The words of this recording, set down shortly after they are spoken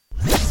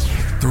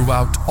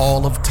Throughout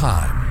all of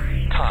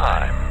time,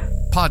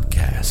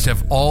 podcasts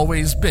have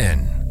always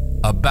been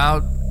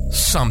about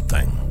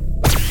something.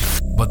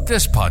 But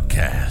this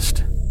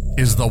podcast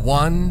is the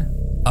one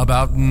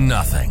about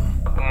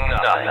nothing.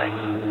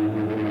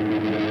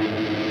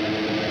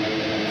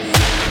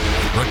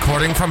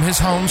 Recording from his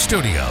home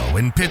studio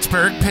in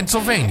Pittsburgh,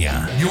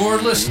 Pennsylvania,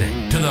 you're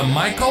listening to The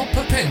Michael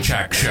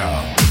Papinchak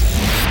Show,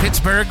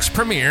 Pittsburgh's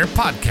premier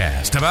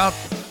podcast about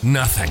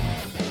nothing.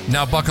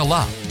 Now buckle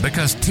up,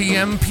 because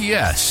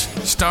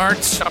TMPS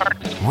starts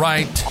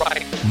right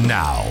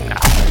now.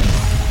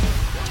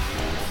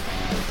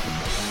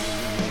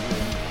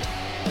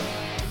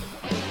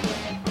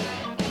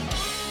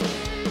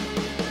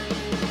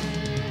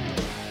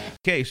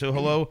 Okay, so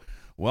hello.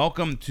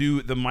 Welcome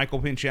to the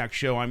Michael Papinchak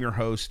Show. I'm your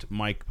host,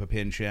 Mike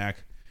Papinchak.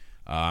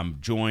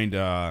 Joined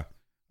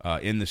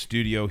in the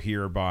studio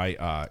here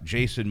by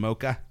Jason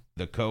Mocha,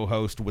 the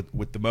co-host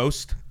with the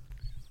most,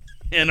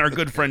 and our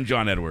good friend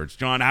John Edwards.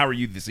 John, how are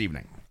you this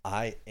evening?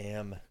 I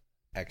am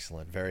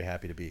excellent. Very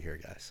happy to be here,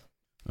 guys.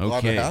 Okay.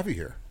 Glad to have you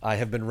here. I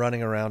have been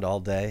running around all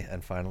day,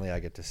 and finally I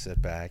get to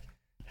sit back,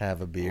 have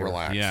a beer,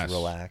 Relax.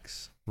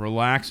 relax.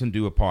 Relax and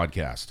do a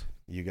podcast.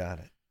 You got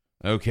it.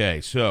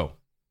 Okay, so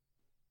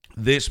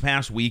this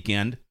past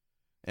weekend,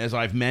 as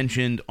I've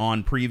mentioned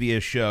on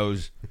previous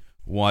shows,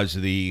 was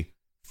the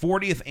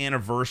 40th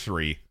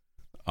anniversary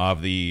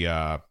of the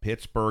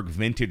Pittsburgh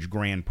Vintage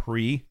Grand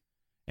Prix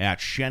at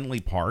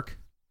Schenley Park,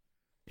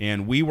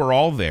 and we were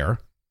all there,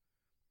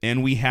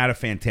 and we had a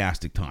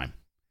fantastic time.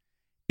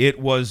 It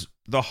was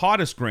the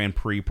hottest Grand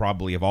Prix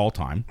probably of all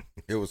time.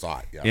 It was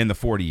hot, yeah. In the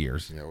 40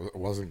 years. Yeah, it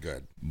wasn't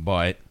good.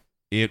 But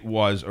it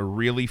was a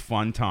really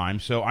fun time,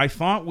 so I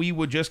thought we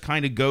would just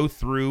kind of go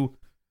through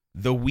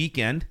the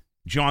weekend.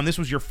 John, this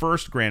was your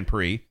first Grand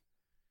Prix.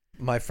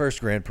 My first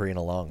Grand Prix in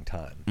a long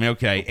time.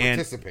 Okay, Well, and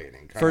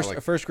participating.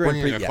 First Grand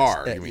Prix, a yes.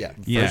 car, you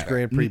mean. First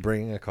Grand Prix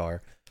bringing a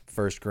car.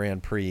 First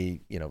Grand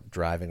Prix,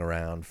 driving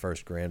around.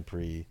 First Grand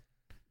Prix,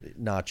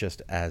 not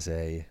just as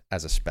a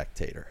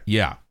spectator.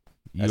 yeah,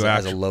 As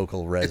a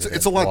local resident.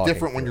 It's a lot walking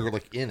different when through. you're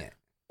like in it.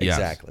 Yes.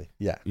 Exactly.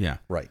 Yeah. Yeah.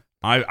 Right.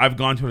 I've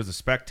gone to it as a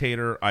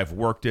spectator. I've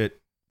worked it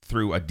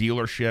through a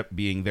dealership,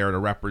 being there to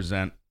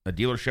represent a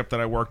dealership that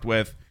I worked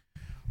with.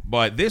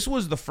 But this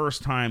was the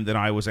first time that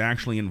I was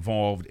actually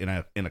involved in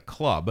a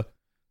club.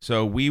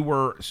 So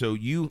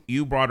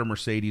you brought a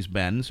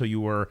Mercedes-Benz, so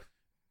you were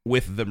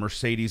with the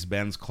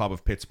Mercedes-Benz Club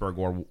of Pittsburgh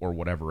or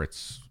whatever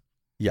it's.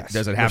 Yes.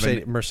 Does it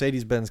have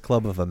Mercedes-Benz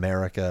Club of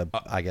America,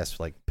 I guess,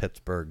 like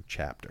Pittsburgh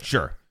chapter.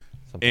 Sure.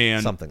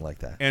 Something like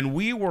that. And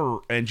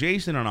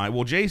Jason and I,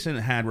 well, Jason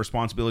had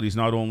responsibilities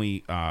not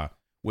only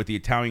with the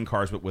Italian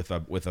cars, but with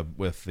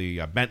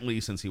the Bentley,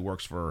 since he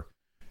works for,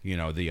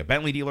 the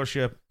Bentley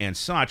dealership and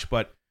such.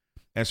 But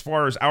as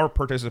far as our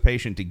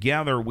participation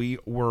together, we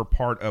were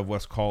part of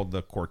what's called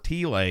the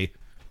Cortile,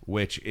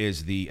 which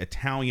is the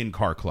Italian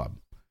car club.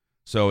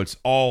 So it's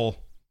an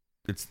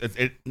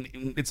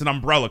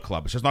umbrella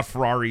club. It's just not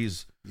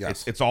Ferraris.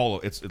 Yes. It's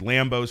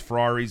Lambos,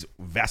 Ferraris,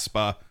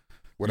 Vespa,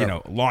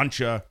 Whatever.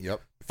 Lancia.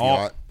 Yep.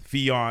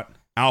 Fiat,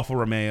 Alfa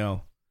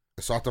Romeo,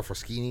 Assetto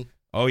Fraschini.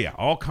 Oh yeah,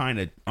 all kind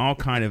of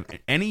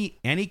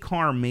any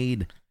car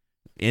made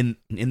in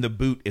the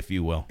boot, if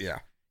you will. Yeah.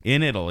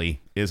 In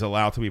Italy is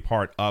allowed to be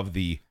part of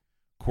the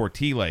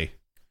Cortile,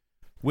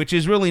 which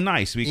is really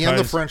nice because And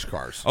the French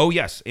cars. Oh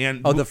yes,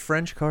 and the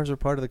French cars are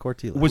part of the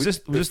Cortile. was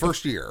this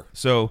first year?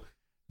 So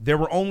there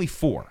were only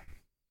 4,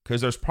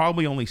 because there's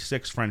probably only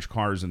 6 French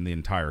cars in the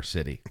entire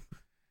city.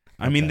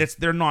 I mean,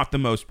 they're not the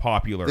most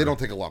popular. They don't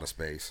take a lot of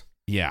space.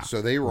 Yeah.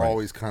 So they were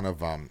always kind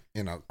of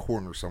in a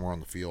corner somewhere on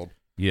the field.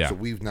 Yeah. So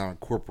we've now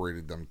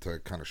incorporated them to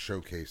kind of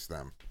showcase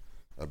them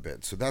a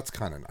bit. So that's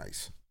kind of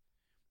nice.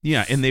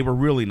 Yeah, and they were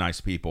really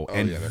nice people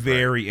and yeah, they're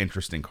very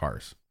interesting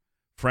cars.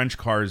 French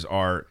cars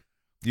are.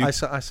 I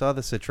saw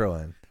the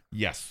Citroën.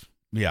 Yes.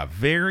 Yeah.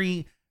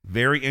 Very,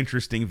 very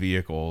interesting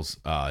vehicles.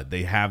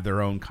 They have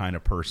their own kind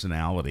of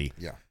personality.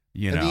 Yeah.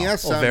 And the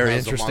SM very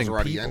has interesting a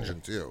Maserati people.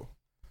 engine too.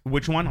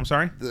 Which one? I'm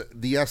sorry?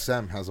 The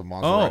SM has a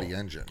Maserati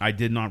engine. I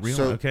did not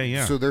realize. Okay,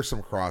 yeah. So there's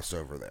some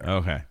crossover there.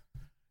 Okay.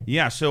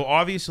 Yeah, so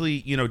obviously,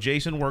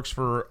 Jason works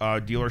for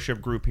a dealership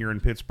group here in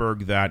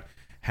Pittsburgh that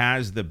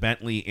has the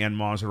Bentley and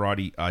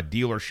Maserati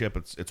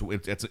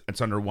dealership.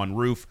 It's under one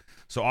roof.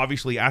 So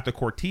obviously at the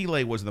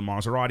Cortile was the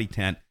Maserati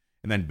tent,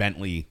 and then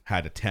Bentley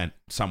had a tent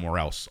somewhere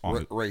else on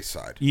the race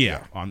side.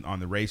 Yeah, on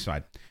the race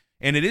side.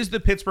 And it is the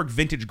Pittsburgh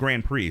Vintage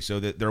Grand Prix, so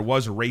that there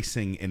was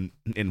racing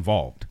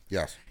involved.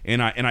 Yes. And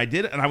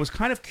I was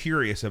kind of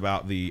curious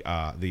about the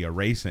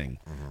racing.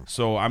 Mm-hmm.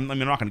 So I'm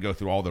not going to go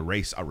through all the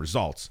race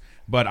results,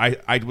 but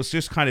I was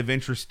just kind of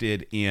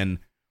interested in,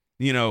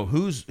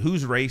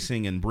 who's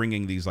racing and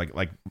bringing these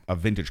like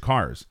vintage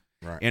cars.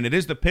 Right. And it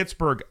is the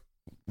Pittsburgh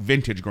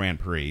Vintage Grand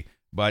Prix,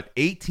 but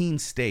 18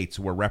 states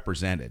were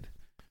represented.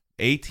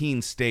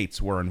 18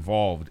 states were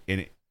involved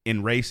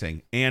in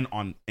racing, and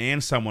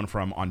someone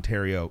from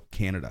Ontario,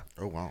 Canada.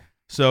 Oh wow.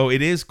 So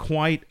it is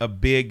quite a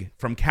big,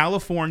 from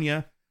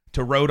California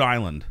to Rhode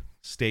Island,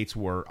 states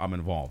were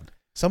involved.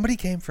 Somebody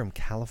came from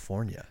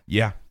California.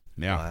 Yeah.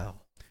 Yeah. Wow.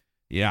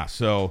 Yeah,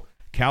 so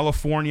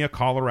California,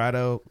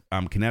 Colorado,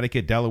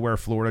 Connecticut, Delaware,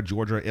 Florida,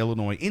 Georgia,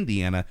 Illinois,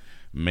 Indiana,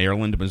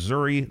 Maryland,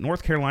 Missouri,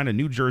 North Carolina,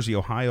 New Jersey,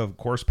 Ohio, of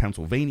course,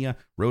 Pennsylvania,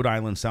 Rhode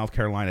Island, South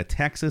Carolina,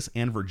 Texas,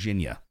 and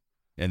Virginia,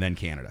 and then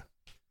Canada.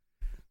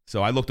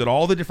 So I looked at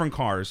all the different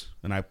cars,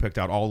 and I picked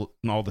out all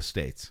the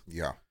states.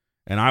 Yeah.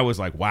 And I was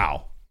like,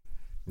 wow.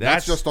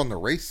 That's just on the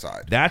race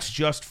side. That's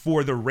just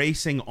for the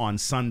racing on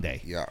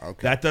Sunday. Yeah,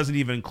 okay. That doesn't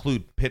even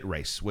include pit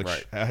race, which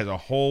has a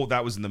whole,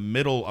 that was in the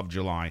middle of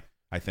July,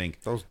 I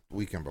think. That was the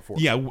weekend before.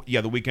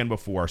 Yeah, the weekend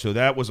before. So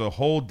that was a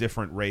whole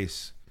different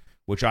race,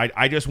 which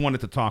I just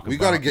wanted to talk about. We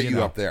got to get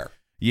you up there.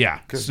 Yeah.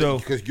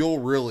 Because you'll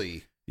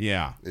really,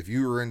 yeah, if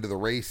you were into the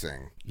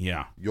racing,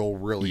 yeah, you'll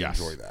really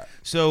enjoy that.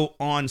 So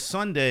on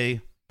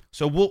Sunday,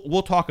 so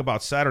we'll talk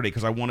about Saturday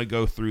because I want to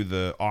go through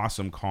the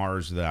awesome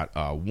cars that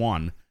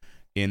won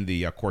in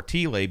the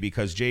Cortile,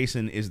 because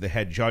Jason is the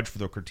head judge for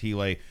the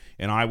Cortile,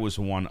 and I was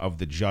one of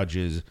the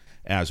judges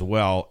as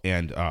well.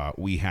 And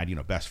we had,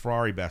 best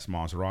Ferrari, best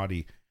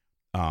Maserati,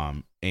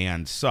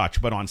 and such.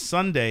 But on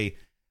Sunday,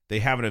 they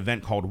have an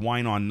event called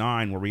Wine on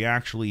 9 where we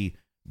actually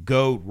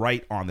go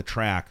right on the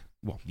track.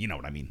 Well, you know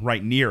what I mean,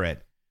 right near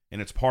it. And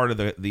it's part of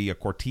the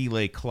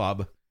Cortile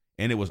Club,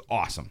 and it was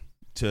awesome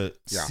to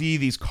see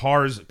these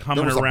cars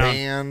coming around. There was a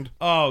band.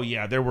 Oh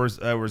yeah, there was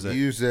a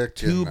music,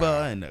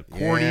 tuba and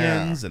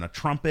accordions and a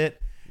trumpet,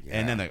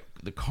 and then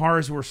the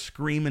cars were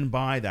screaming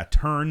by that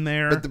turn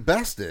there. But the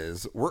best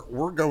is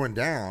we're going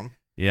down.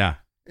 Yeah.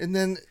 And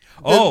then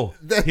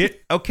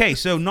okay,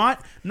 so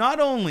not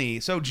only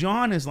so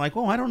John is like,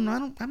 I'm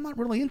not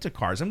really into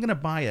cars. I'm gonna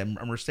buy a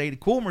Mercedes,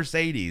 cool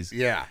Mercedes.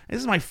 Yeah, this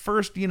is my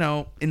first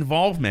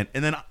involvement,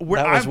 and then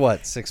that was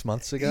 6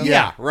 months ago.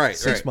 Yeah, right,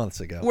 6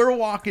 months ago. We're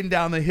walking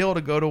down the hill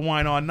to go to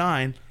Wine on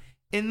 9,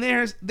 and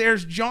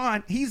there's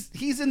John.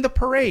 He's in the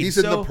parade. He's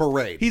in the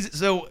parade. He's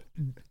so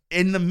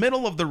in the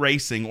middle of the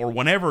racing or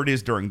whenever it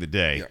is during the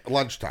day. Yeah,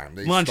 lunchtime.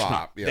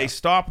 Stop. Yeah. They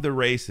stop the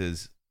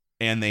races.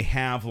 And they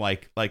have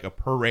like a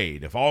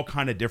parade of all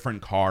kind of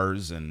different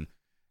cars, and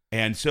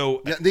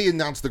so they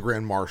announce the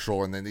Grand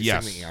Marshal, and then they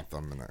sing the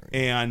anthem,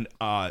 and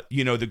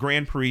the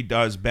Grand Prix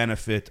does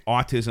benefit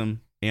autism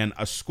and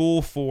a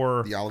school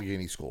for the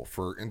Allegheny School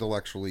for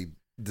intellectually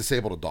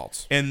disabled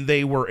adults, and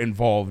they were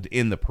involved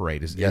in the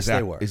parade.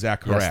 They were. Is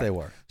that correct? Yes, they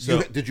were.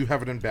 So did you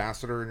have an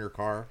ambassador in your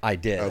car? I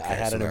did. Okay, I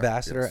had an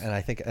ambassador, and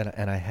I think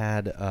and I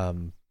had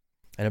an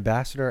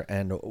ambassador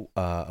and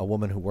a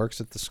woman who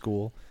works at the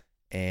school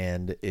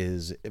and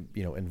is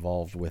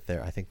involved with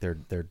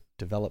their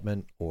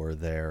development or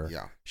their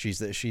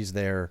she's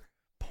their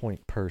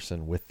point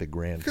person with the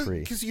Grand Prix.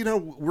 Because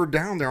we're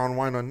down there on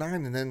Wine on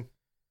 9, and then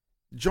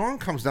John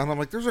comes down. I'm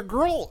like, there's a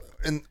girl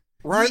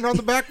riding on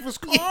the back of his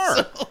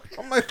car.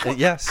 I'm like,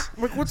 yes.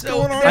 I'm like, what's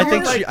going on?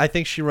 I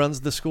think she runs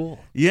the school.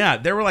 Yeah,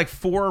 there were like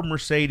 4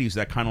 Mercedes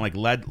that kind of like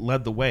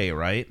led the way,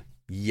 right?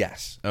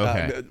 Yes.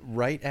 Okay.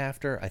 Right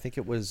after, I think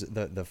it was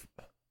the.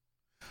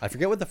 I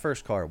forget what the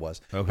first car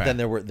was. Okay. Then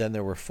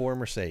there were 4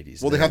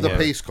 Mercedes. Well, they have the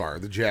pace car,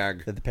 the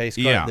Jag. The pace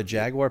car, the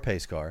Jaguar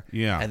pace car.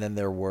 Yeah. And then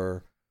there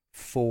were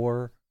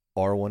 4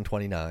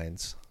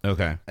 R129s.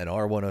 Okay. An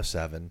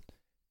R107,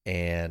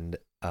 and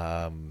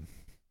I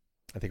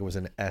think it was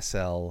an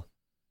SL.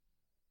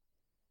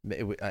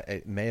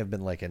 It may have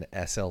been like an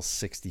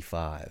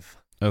SL65.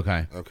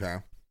 Okay.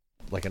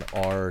 Like an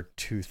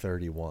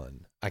R231.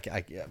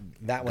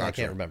 That one I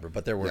can't remember,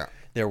 but there were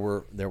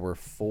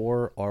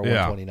 4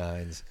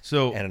 R129s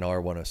and an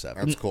R107.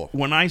 That's cool.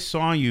 When I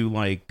saw you,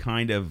 like,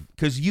 kind of,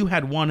 because you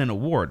had won an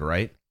award,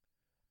 right?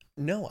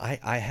 No,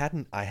 I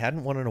hadn't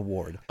won an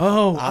award.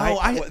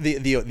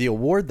 The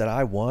award that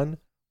I won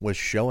was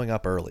showing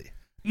up early.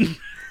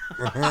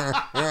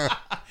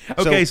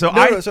 Okay, so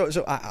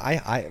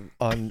I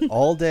on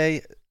all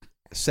day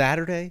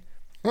Saturday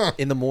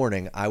in the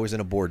morning I was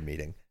in a board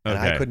meeting. And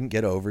I couldn't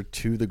get over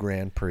to the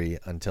Grand Prix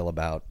until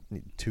about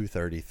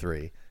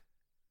 2:33.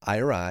 I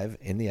arrive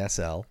in the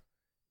SL,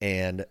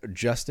 and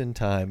just in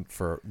time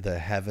for the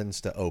heavens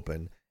to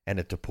open and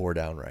it to pour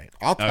down rain.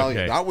 I'll tell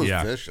you, that was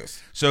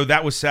vicious. So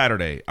that was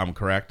Saturday, I'm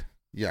correct?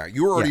 Yeah,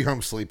 you were already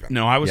home sleeping.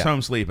 No, I was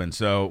home sleeping.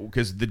 So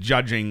because the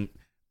judging,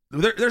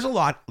 there's a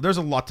lot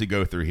to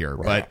go through here.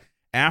 Right. But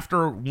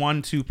after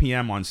 2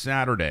 p.m. on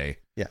Saturday,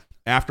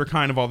 after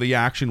kind of all the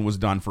action was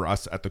done for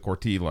us at the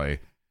Cortile,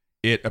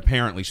 it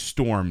apparently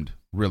stormed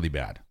really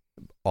bad.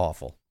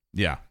 Awful.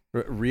 Yeah.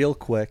 Real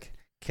quick.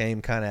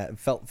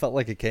 Felt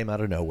like it came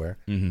out of nowhere.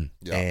 Mm-hmm.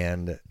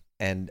 Yeah.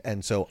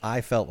 And so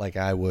I felt like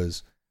I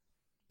was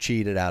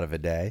cheated out of a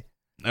day.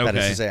 Okay. That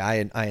is to say,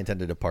 I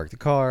intended to park the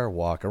car,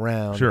 walk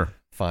around,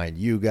 find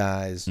you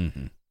guys,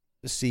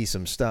 see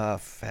some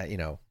stuff,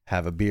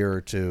 have a beer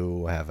or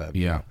two, have a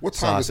What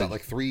time was that?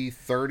 Like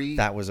 3:30?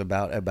 That was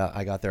about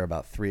I got there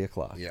about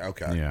 3:00. Yeah.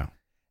 Okay. Yeah.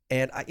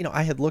 And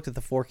I had looked at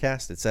the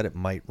forecast. It said it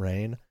might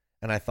rain,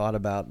 and I thought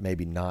about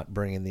maybe not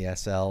bringing the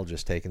SL,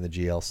 just taking the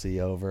GLC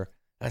over.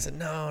 And I said,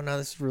 no,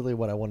 this is really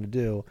what I want to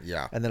do.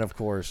 Yeah. And then of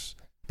course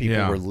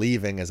people were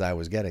leaving as I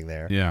was getting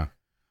there. Yeah.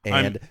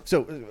 And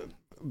so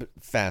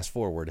fast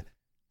forward,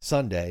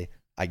 Sunday,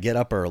 I get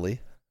up early,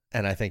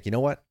 and I think, you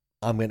know what?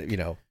 I'm going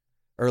to,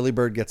 early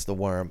bird gets the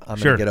worm. I'm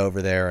Sure. going to get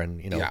over there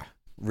and, Yeah.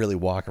 really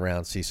walk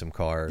around, see some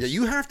cars. Yeah,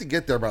 you have to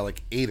get there by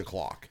like 8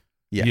 o'clock.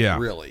 Yeah.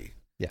 Really.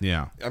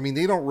 Yeah. I mean,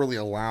 they don't really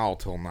allow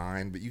till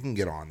 9, but you can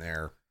get on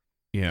there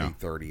Yeah.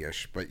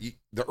 8:30ish. But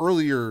the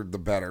earlier, the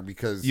better,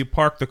 because You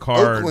park the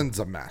car. Oakland's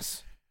a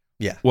mess.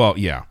 Yeah. Well,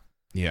 yeah.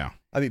 Yeah.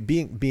 I mean,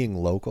 being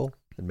local,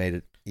 it made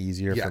it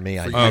easier Yeah, for me.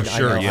 for you. Oh,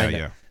 sure. know,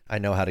 Yeah. I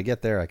know how to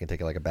get there. I can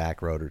take like a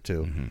back road or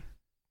two. Mm-hmm.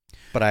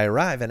 But I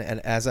arrive, and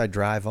as I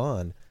drive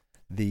on,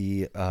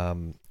 the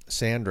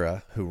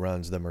Sandra, who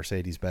runs the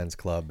Mercedes-Benz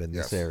Club in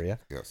this area,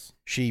 Yes.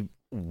 she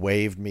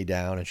waved me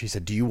down, and she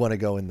said, "Do you want to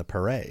go in the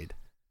parade?"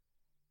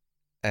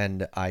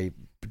 And I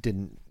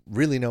didn't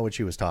really know what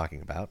she was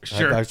talking about.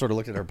 Sure. I sort of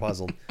looked at her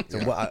puzzled. So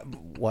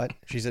what?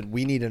 She said,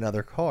 "We need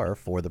another car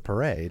for the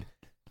parade.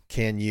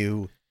 Can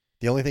you?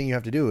 The only thing you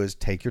have to do is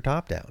take your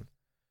top down."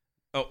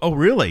 Oh,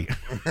 really?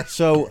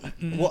 So,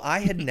 well, I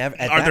had never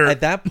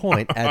at that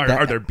point.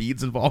 Are there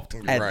beads involved?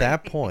 At Right.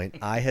 that point,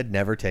 I had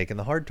never taken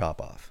the hard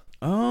top off.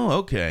 Oh,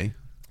 okay.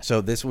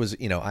 So this was,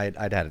 I'd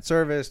had it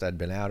serviced. I'd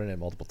been out in it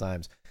multiple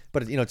times.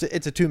 But,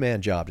 it's a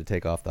two-man job to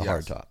take off the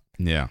hard top.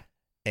 Yeah.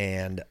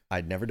 And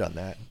I'd never done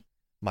that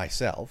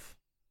myself.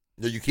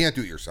 No, you can't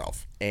do it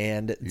yourself.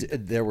 And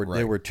there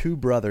were two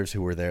brothers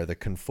who were there, the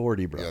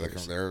Conforti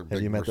brothers. Yeah, they're Have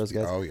big you met those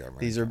guys? Oh, yeah.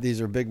 These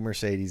are big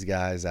Mercedes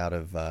guys out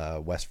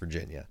of West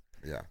Virginia.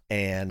 Yeah.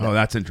 And Oh,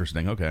 that's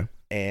interesting. Okay.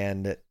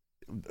 and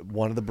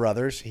one of the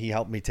brothers, he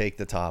helped me take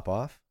the top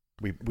off.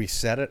 We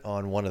set it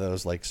on one of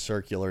those like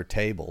circular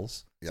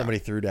tables. Yeah. Somebody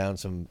threw down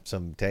some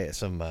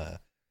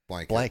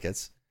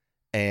blankets,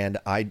 and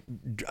I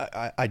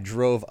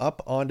drove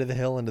up onto the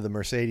hill into the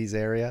Mercedes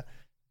area.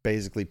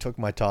 Basically, took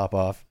my top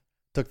off,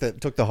 took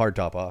the hard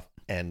top off,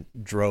 and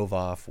drove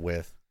off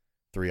with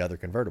 3 other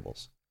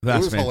convertibles.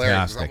 That's it was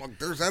hilarious. fantastic. I'm like,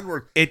 there's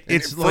Edward.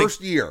 It's And like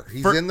first year.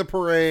 He's in the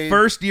parade.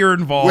 First year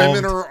involved.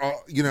 Women are,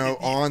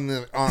 on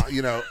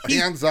the,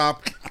 hands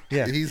up.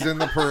 Yeah. He's in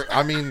the parade.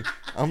 I mean,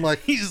 I'm like,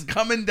 He's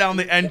coming down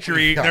the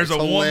entry. Yeah, There's a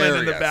it's woman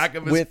in the hilarious. back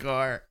of his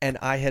car. And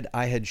I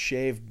had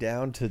shaved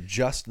down to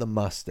just the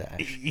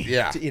mustache.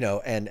 yeah.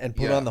 And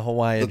put Yeah. on the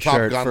Hawaiian The Top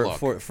shirt Gun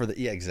look. for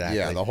the exactly.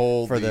 Yeah, the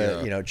whole for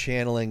the, the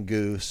channeling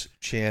Goose,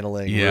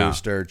 channeling Yeah.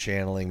 Rooster,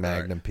 channeling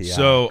Magnum PI.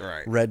 So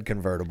Right. red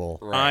convertible.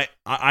 Right.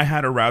 I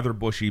had a rather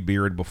bushy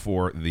beard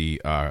before the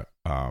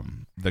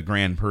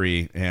Grand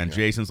Prix, and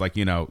Jason's like,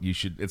 you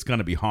should. It's going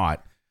to be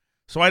hot.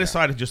 So I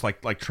decided to just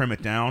like trim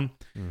it down.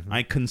 Mm-hmm.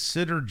 I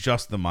consider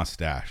just the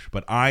mustache,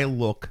 but I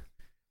look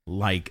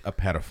like a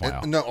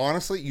pedophile. No,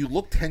 honestly, you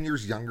look 10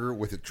 years younger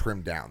with it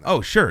trimmed down. Though.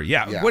 Oh, sure.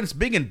 Yeah. Yeah. When it's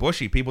big and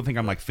bushy, people think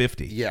I'm like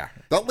 50. Yeah.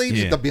 That lady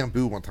Yeah. at the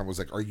Bamboo one time was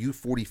like, "Are you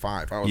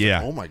 45?" I was Yeah.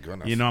 like, "Oh my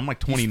goodness." I'm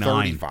like He's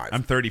 29. 35.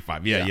 I'm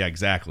 35. Yeah, Yeah.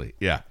 exactly.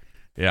 Yeah.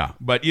 Yeah.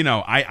 But,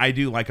 I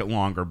do like it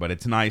longer, but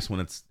it's nice when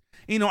it's,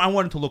 I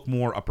want it to look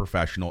more a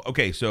professional.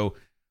 Okay, so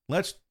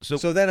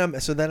So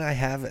then I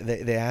have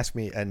they ask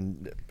me,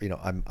 and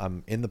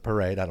I'm in the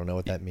parade. I don't know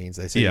what that means.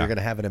 They say Yeah. you're going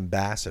to have an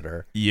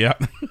ambassador, yeah.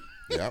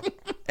 Yep.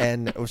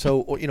 and so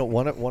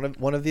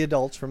one of the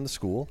adults from the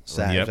school,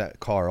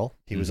 Carl,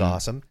 he was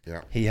awesome.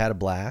 Yeah. He had a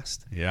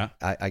blast. Yeah.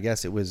 I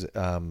guess it was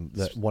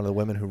one of the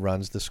women who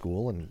runs the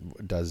school and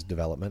does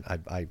development.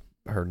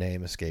 Her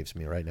name escapes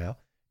me right now.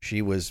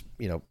 She was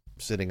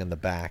sitting in the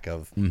back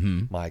of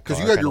my car Because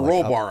you had your kinda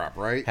roll like bar up,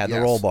 right? Had the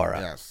Yes. roll bar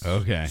up. Yes.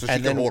 Okay. So she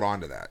And can then- hold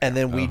on to that. And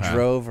then we Okay.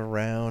 drove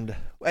around.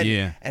 And,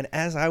 Yeah. And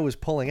as I was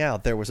pulling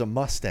out, there was a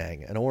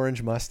Mustang, an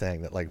orange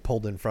Mustang that like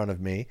pulled in front of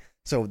me.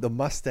 So the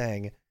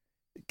Mustang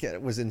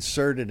was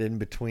inserted in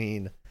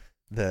between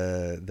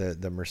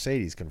the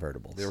Mercedes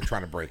convertibles. They were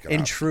trying to break it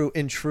in up.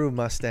 true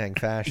Mustang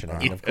fashion. I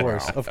mean, of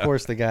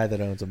course, the guy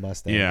that owns a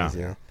Mustang Yeah.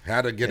 is,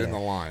 Had to get in Yeah. the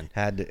line.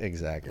 had to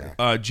exactly.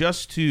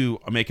 Just to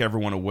make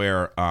everyone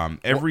aware,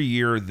 every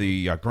year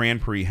the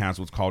Grand Prix has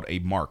what's called a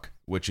mark,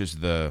 which is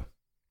the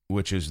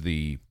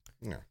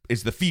Yeah.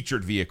 is the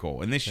featured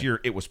vehicle, and this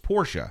year it was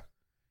Porsche,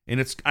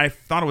 and I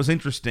thought it was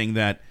interesting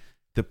that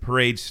the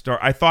parade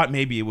I thought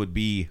maybe it would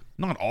be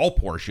not all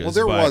Porsches. Well,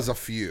 there but, was a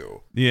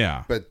few,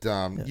 yeah. but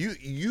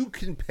you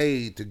can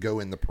pay to go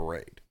in the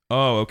parade.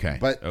 Oh, okay.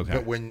 But okay.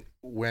 but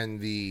when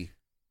they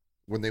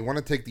want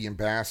to take the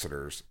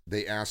ambassadors,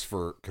 they ask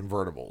for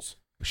convertibles.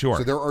 Sure.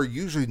 So there are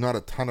usually not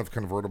a ton of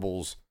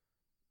convertibles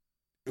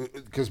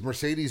because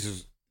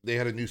Mercedes they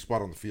had a new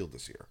spot on the field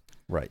this year.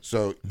 Right.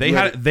 So they you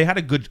had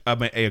a good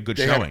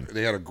showing.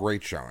 They had a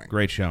great showing.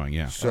 Great showing.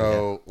 Yeah.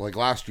 So like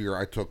last year,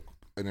 I took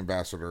an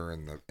ambassador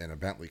in a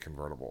Bentley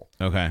convertible.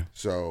 Okay.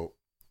 So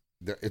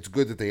it's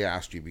good that they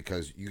asked you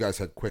because you guys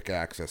had quick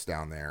access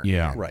down there.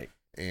 Yeah. Right.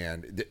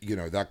 And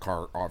that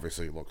car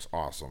obviously looks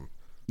awesome.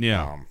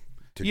 Yeah.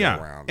 To go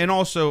around. And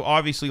also,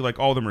 obviously, like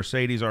all the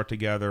Mercedes are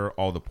together,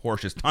 all the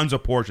Porsches, tons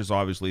of Porsches,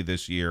 obviously,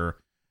 this year.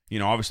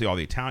 Obviously, all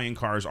the Italian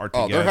cars are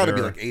together. Oh, there had to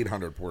be like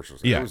 800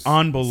 Porsches. Yeah, It was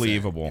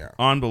unbelievable. insane.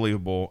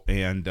 Unbelievable.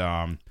 And,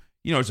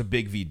 there's a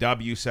big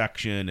VW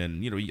section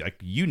and, like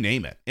you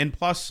name it. And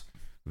plus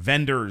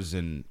vendors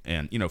and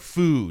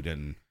food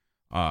and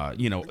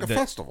like a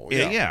festival.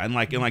 Yeah, and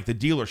like the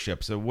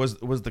dealerships. It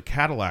was the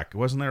Cadillac.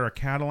 Wasn't there a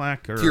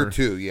Cadillac or Tier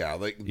 2? Yeah,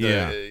 like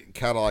the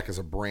Cadillac as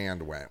a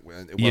brand went.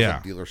 It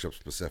wasn't dealership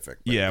specific.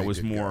 Yeah, it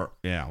was more.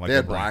 Like they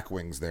had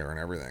Blackwings there and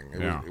everything.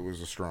 It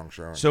was a strong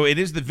show. So it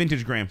is the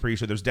vintage Grand Prix.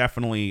 So there's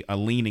definitely a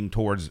leaning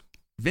towards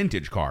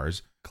vintage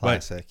cars,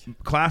 classic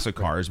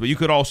cars. But you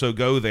could also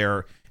go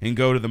there and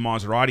go to the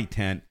Maserati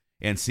tent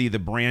and see the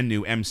brand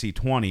new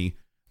MC20.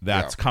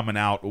 That's coming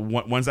out.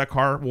 When's that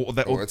car? Well,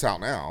 it's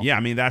out now. Yeah, I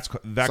mean that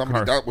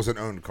car. That was an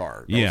owned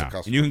car. That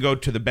was and you can go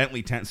to the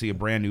Bentley tent and see a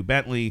brand new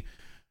Bentley.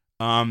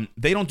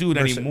 They don't do it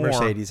anymore.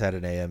 Mercedes had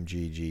an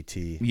AMG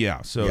GT.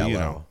 Yeah, so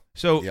yellow.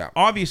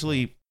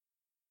 Obviously,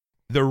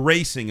 the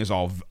racing is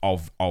all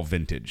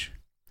vintage.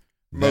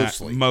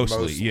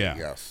 Mostly, yeah.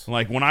 Yes.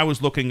 Like when I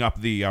was looking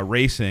up the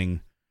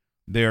racing,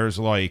 there's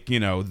like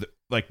a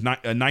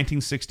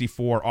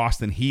 1964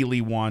 Austin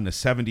Healey one, a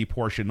 70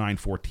 Porsche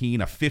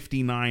 914, a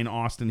 59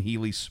 Austin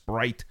Healey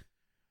Sprite,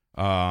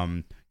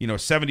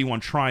 71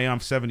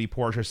 Triumph, 70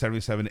 Porsche,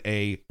 77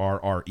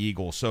 ARR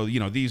Eagle. So,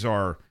 these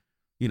are,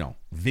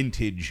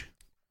 vintage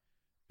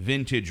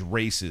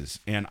races.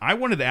 And I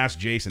wanted to ask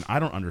Jason, I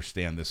don't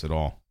understand this at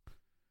all.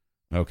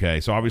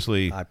 Okay, so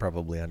obviously I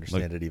probably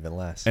understand it even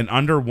less. An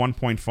under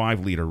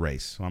 1.5 liter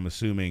race. So I'm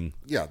assuming.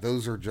 Yeah,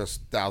 those are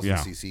just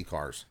 1,000cc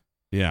cars.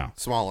 Yeah.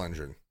 Small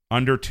engine.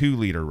 Under 2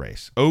 liter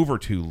race, over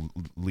 2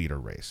 liter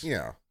race.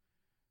 Yeah.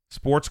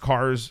 Sports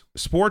cars,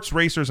 sports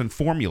racers, and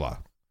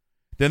formula.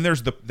 Then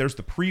there's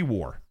the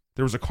pre-war.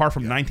 There was a car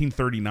from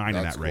 1939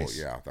 in that race.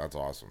 Yeah, that's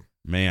awesome.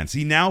 Man,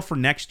 see now for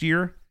next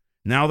year,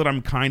 now that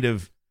I'm kind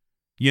of,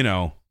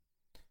 this.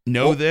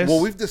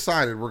 Well, we've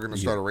decided we're going to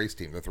start a race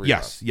team. The three of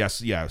us.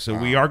 Yes. So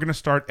we are going to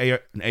start an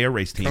A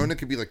race team. Kona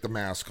could be like the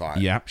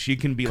mascot. Yeah, she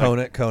can be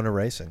Kona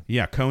Racing.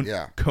 Yeah,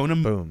 Kona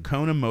Boom.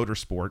 Kona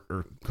Motorsport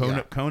or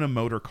Kona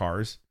Motor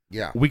Cars.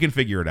 Yeah. We can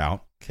figure it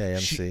out.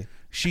 KMC.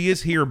 She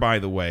is here, by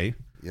the way.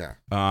 Yeah.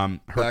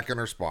 Back in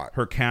her spot.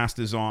 Her cast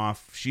is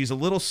off. She's a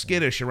little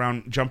skittish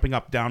around jumping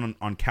up, down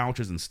on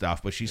couches and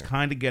stuff, but she's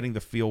kind of getting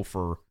the feel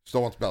for...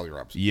 Still wants belly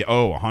rubs. Yeah,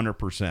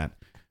 100%.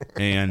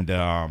 And,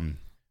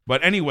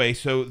 but anyway,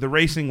 so the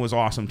racing was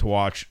awesome to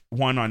watch.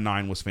 Wine on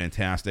 9 was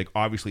fantastic.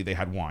 Obviously, they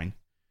had wine.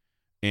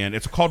 And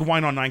it's called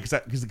Wine on 9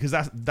 because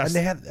that's... And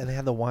they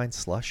had the wine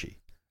slushy.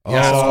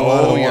 Yes.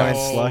 Wine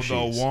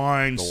slushies. The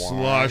wine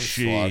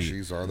slushy.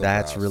 Slushies are the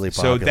That's best. really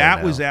popular. So that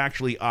now. was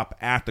actually up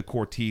at the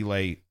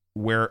Cortile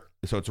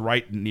so it's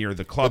right near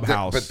the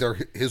clubhouse. But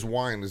his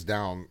wine is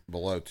down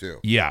below too.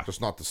 Yeah.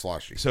 Just not the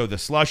slushy. So the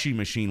slushy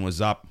machine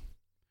was up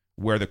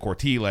where the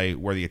Cortile,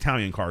 where the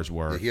Italian cars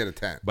were. Yeah, he had a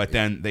tent. But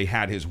then they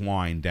had his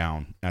wine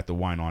down at the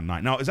Wine on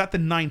 9. Now, is that the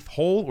 9th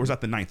hole or is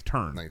that the 9th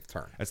turn? 9th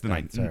turn. That's the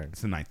 9th turn.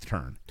 It's the 9th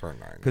turn. Turn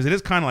 9. Because it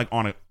is kind of like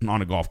on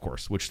a golf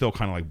course, which still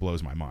kind of like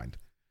blows my mind.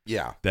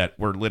 Yeah. That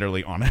we're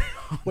literally on it.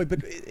 Wait,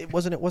 but it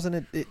wasn't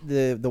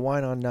the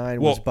Wine on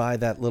 9 was by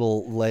that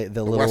little there's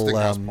a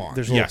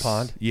little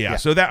pond. Yeah.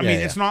 So that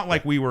it's not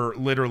like we were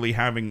literally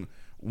having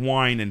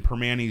wine and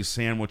Permani's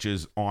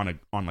sandwiches on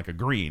like a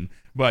green,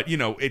 but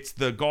it's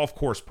the golf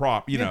course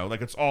prop,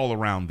 like it's all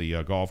around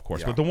the golf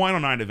course. Yeah. But the Wine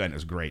on 9 event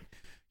is great.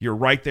 You're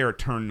right there at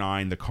turn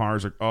 9. The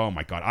cars are, oh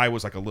my God, I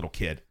was like a little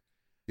kid.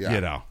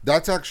 Yeah.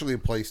 That's actually a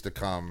place to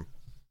come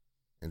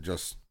and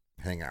just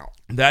hang out.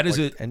 That is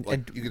and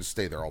you can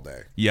stay there all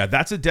day. Yeah,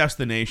 that's a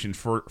destination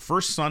for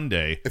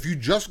Sunday. If you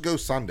just go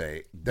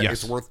Sunday, then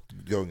it's worth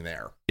going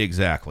there.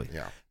 Exactly.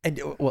 Yeah. And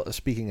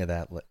speaking of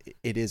that,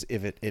 it is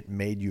if it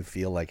made you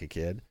feel like a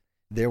kid.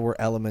 There were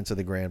elements of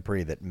the Grand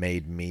Prix that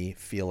made me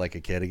feel like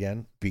a kid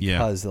again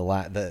because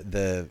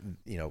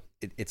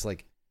it's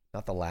like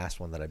not the last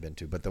one that I've been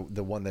to, but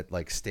the one that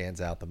like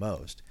stands out the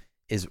most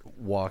is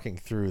walking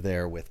through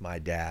there with my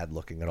dad,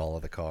 looking at all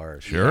of the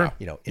cars. Sure.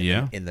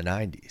 In the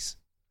 90s.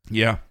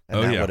 Yeah.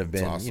 And that would have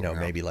been, awesome,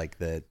 maybe like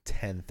the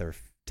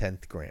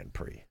 10th Grand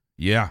Prix.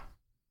 Yeah.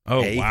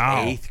 Oh,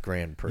 wow. 8th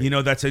Grand Prix.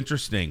 That's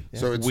interesting. Yeah.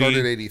 So it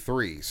started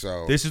 83.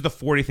 So this is the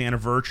 40th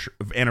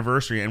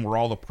anniversary, and we're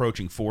all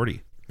approaching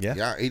 40. Yeah.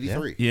 Yeah,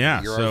 83.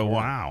 Yeah. So,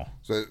 wow.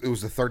 So it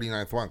was the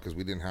 39th one because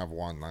we didn't have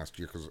one last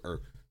year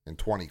in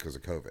 20 because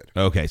of COVID.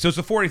 Okay. So it's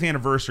the 40th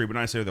anniversary, but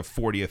I say the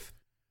 40th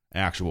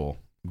actual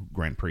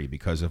Grand Prix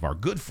because of our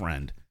good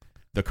friend,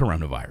 the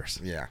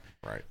coronavirus. Yeah,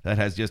 right. That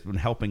has just been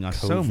helping us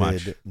so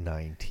much.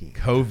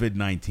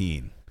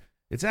 COVID-19.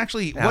 It's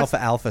actually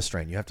alpha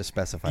strain. You have to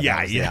specify.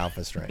 Yeah, the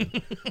alpha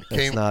strain.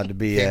 It's not to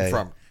be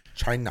from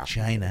China.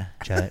 China.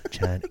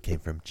 It came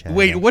from China.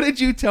 Wait, what did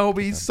you tell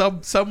me?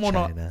 Someone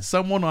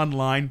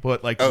online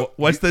put like,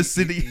 what's the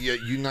city?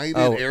 United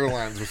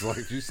Airlines was like,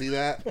 did you see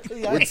that?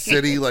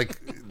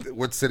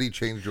 What city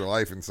changed your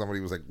life? And somebody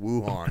was like,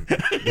 Wuhan.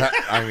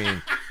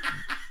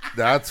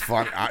 That's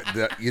fun.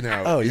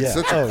 It's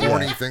such a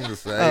corny thing to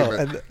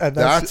say, but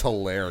that's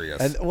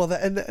hilarious. And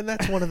and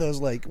that's one of those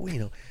like,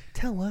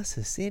 tell us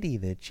a city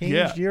that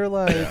changed your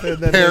life. And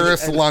then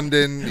Paris,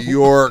 London, New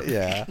York,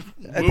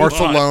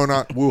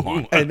 Barcelona,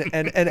 Wuhan.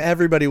 And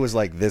everybody was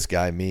like, this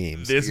guy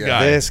memes. This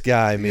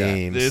guy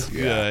memes. This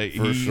guy,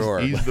 for sure.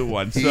 He's the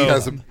one. He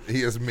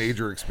has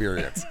major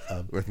experience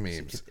with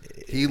memes.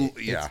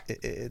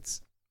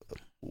 It's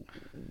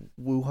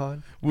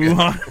Wuhan.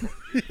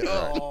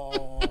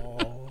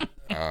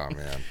 Oh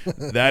man,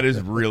 that is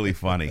really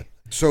funny.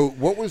 So,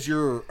 what was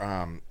your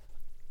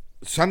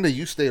Sunday?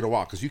 You stayed a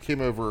while because you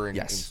came over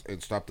and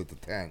stopped at the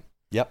tent.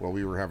 Yep. While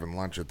we were having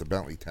lunch at the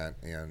Bentley tent,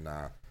 and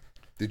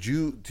did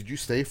you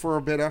stay for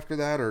a bit after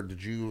that, or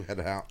did you head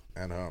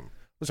home?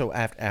 So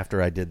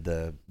after I did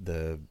the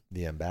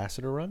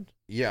ambassador run.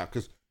 Yeah,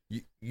 because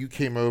you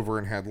came over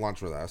and had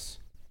lunch with us.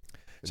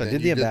 So I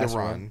did the ambassador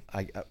run.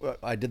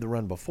 I did the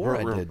run before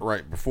I did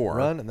before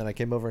run, and then I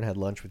came over and had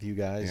lunch with you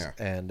guys. Yeah.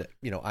 And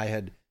I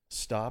had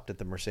stopped at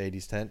the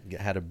Mercedes tent,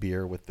 had a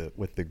beer with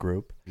the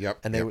group. Yep.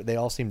 And they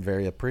all seemed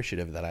very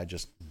appreciative that I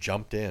just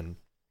jumped in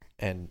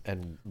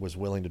and was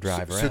willing to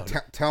drive around.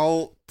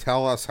 So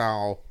tell us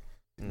how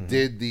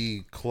did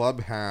the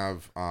club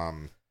have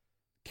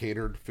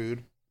catered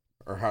food,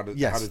 or how did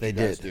you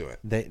guys do it?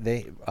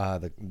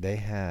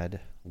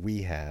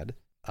 We had.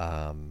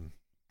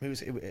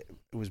 It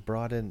was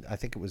brought in. I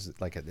think it was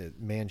like a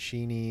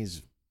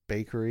Mancini's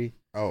Bakery.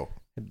 Oh,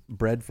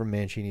 bread from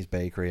Mancini's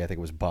Bakery. I think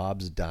it was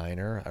Bob's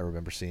Diner. I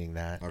remember seeing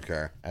that.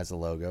 Okay. As a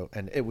logo,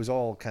 and it was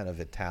all kind of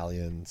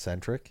Italian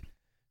centric.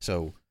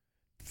 So,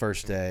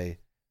 first day,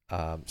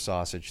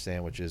 sausage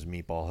sandwiches,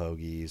 meatball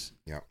hoagies.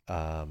 Yeah.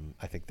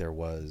 I think there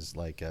was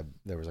like a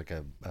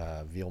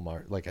veal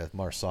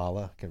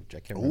marsala. I can't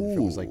remember if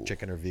it was like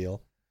chicken or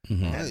veal.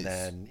 Mm-hmm. And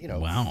then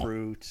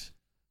fruit,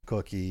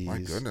 cookies. My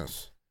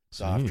goodness.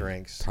 Soft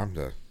drinks. Time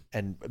to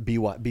and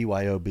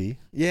BYOB.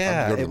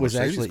 Yeah, it was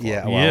actually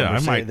Club. I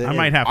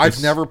might have.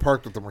 I've never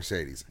parked with the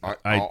Mercedes.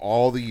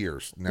 All the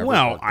years. Never.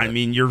 Well, I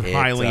mean, you're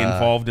highly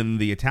involved in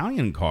the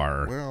Italian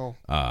car. Well,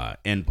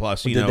 and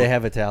plus, did they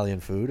have Italian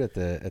food at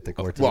the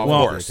Cortez? Well,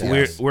 of course,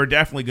 yes. we're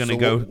definitely going to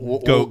go.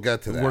 We'll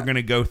get to that. We're going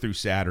to go through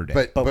Saturday.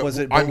 But was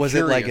it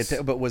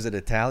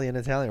Italian,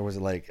 or was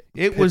it like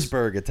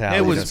Pittsburgh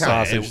Italian? It was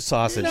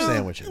sausage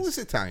sandwiches. It was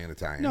Italian.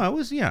 No, it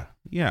was yeah.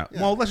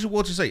 Well,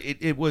 we'll just say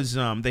it was.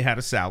 They had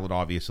a salad,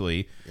 obviously.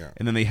 Yeah.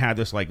 And then they had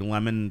this like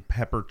lemon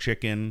pepper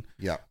chicken.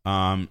 Yeah.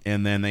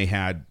 And then they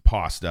had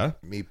pasta,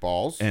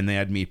 meatballs, and they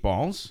had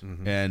meatballs.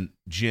 Mm-hmm. And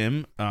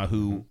Jim,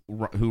 who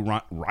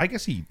I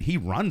guess he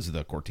runs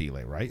the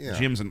Cortile, right? Yeah.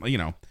 Jim's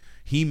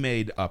he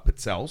made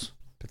pizzelles.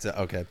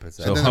 Pizzelle.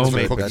 So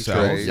homemade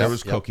pizzelles. There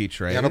was cookie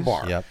trays and a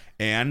bar. Yep.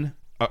 And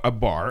a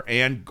bar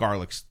and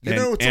garlic. It's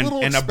a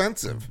little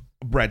expensive.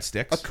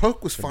 Breadsticks. A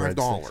Coke was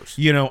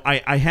 $5.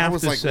 I have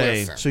to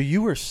say. Listen. So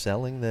you were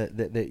selling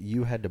that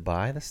you had to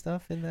buy the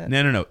stuff in that?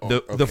 No.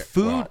 The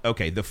food.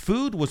 Okay, the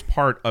food was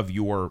part of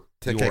your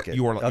ticket.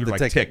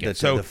 Ticket.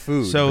 So the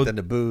food, but then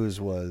the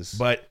booze was.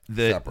 But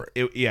separate.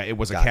 It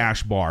was a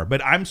cash bar.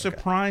 But I'm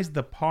surprised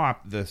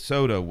the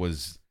soda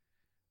was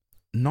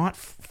not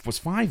was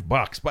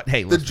 $5. But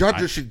hey, the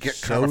judges should get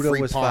kind of soda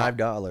free was pop.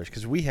 $5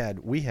 because we had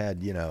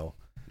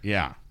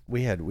Yeah.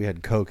 We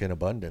had Coke in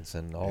abundance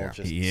and all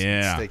just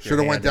should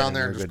have went down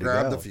there and just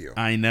grabbed a few.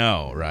 I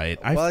know,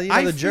 right?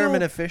 The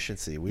German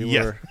efficiency. We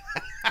were.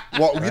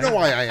 Well, you know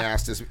why I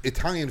asked is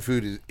Italian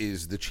food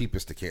is the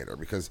cheapest to cater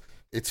because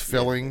it's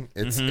filling,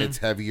 it's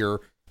heavier,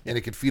 and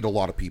it can feed a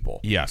lot of people.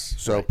 Yes.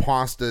 So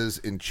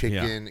pastas and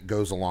chicken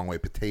goes a long way.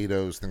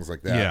 Potatoes, things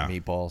like that. Yeah.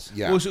 Meatballs.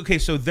 Yeah. Well, okay,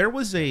 so there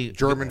was a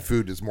German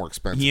food is more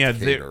expensive. Yeah, to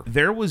cater.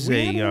 there was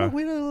we had a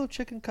little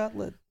chicken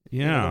cutlet.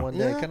 Yeah. One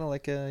day, kind of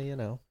like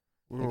a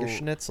like a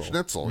schnitzel.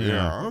 Schnitzel,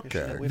 yeah.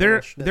 Okay.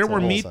 There were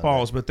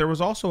meatballs, but there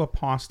was also a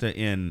pasta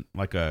in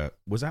like a.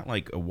 Was that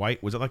like a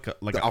white? Was it like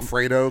the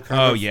Alfredo?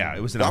 Oh yeah,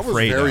 it was an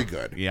Alfredo. That was very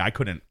good. Yeah, I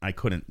couldn't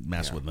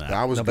mess with that.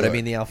 That was. No, good. but I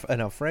mean, an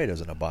Alfredo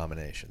is an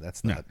abomination.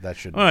 That's not. That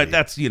shouldn't. Well, be.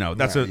 that's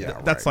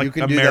that's like you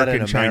can American do that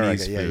in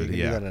Chinese America. food.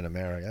 You can do that in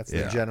America. That's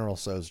the General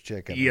Tso's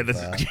chicken. Yeah,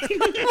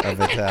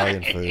 of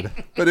Italian food.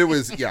 But it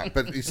was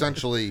but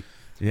essentially.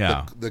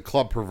 Yeah, the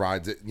club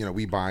provides it.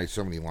 We buy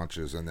so many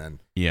lunches, and then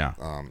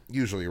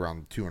usually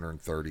around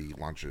 230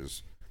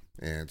 lunches,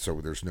 and so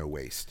there's no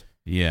waste.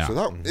 Yeah,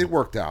 so it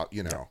worked out,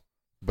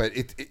 But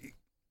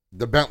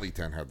the Bentley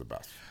tent had the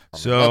best.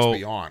 So let's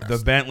be honest,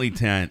 the Bentley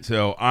tent.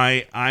 So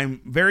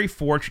I'm very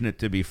fortunate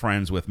to be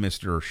friends with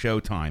Mr.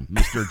 Showtime,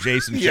 Mr.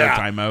 Jason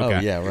Showtime Oka. Oh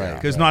yeah, right.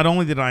 Because not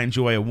only did I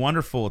enjoy a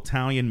wonderful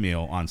Italian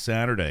meal on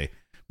Saturday,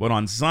 but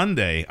on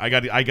Sunday I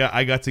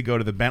got to go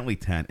to the Bentley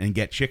tent and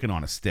get chicken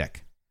on a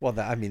stick. Well,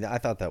 I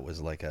thought that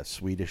was like a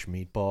Swedish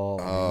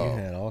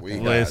meatball. We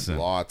had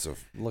lots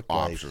of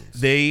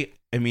options.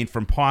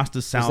 From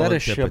pasta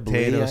salad to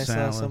potato salad.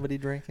 I saw somebody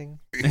drinking.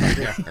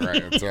 Yeah,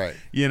 right. That's right.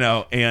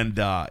 And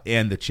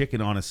the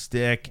chicken on a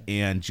stick,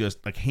 and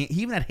just like he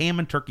even had ham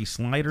and turkey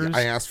sliders.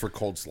 I asked for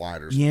cold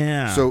sliders.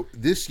 Yeah. So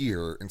this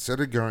year, instead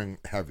of going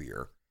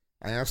heavier,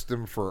 I asked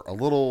him for a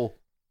little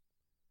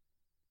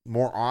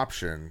more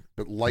option,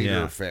 but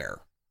lighter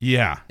fare.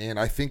 Yeah. And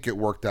I think it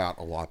worked out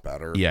a lot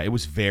better. Yeah, it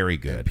was very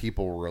good. And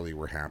people really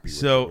were happy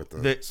with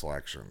the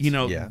selections.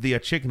 The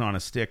chicken on a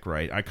stick,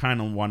 right? I kind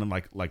of wanted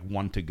like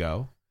one to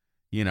go,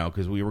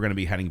 because we were going to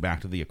be heading back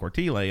to the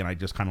Cortile, and I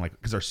just kind of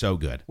because they're so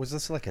good. Was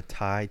this like a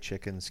Thai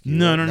chicken skewer?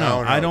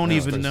 No. I don't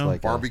even know.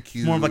 Like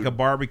barbecue. More like a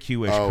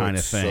barbecue-ish kind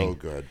of thing. So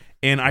good.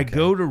 And I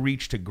go to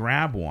reach to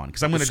grab one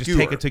because I'm going to just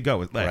take it to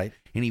go. Right.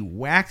 And he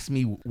whacks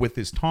me with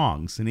his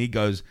tongs, and he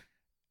goes,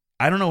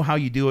 I don't know how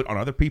you do it on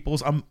other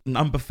people's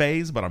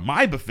buffets, but on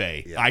my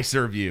buffet, I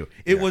serve you.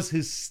 It was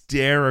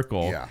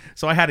hysterical. Yeah.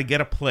 So I had to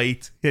get a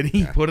plate, and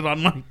he put it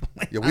on my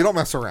plate. Yeah, we don't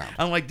mess around.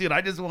 I'm like, dude, I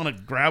just want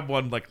to grab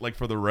one like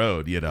for the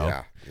road,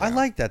 Yeah. I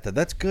like that, though.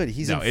 That's good.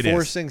 He's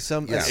enforcing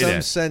some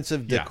sense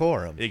of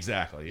decorum. Yeah,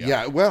 exactly.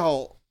 Yeah,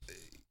 well...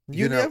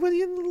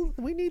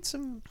 we need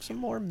some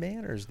more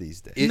manners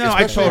these days.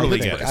 I totally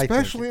get it.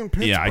 Especially in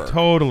Pittsburgh. Yeah, I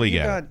totally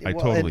get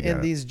it.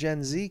 And these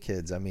Gen Z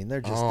kids, I mean,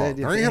 they're just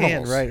they're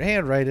animals.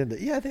 hand right into.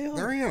 Yeah, they are.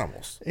 They're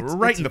animals.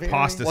 Right in the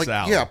pasta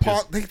salad. Yeah,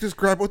 they just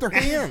grab it with their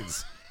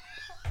hands.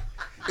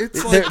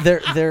 It's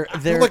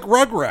they're like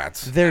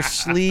Rugrats. They're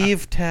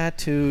sleeve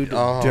tattooed,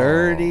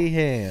 dirty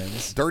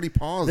hands, dirty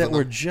paws that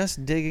were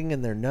just digging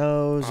in their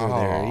nose or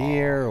their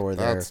ear or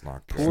their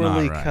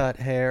poorly cut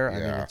hair. I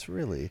mean, it's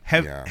really.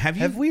 Have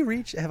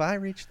I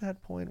reached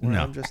that point where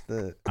I'm just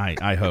the?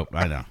 I hope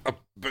I know.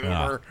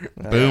 Boomer.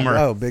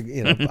 Boomer. Big.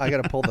 I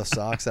got to pull the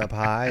socks up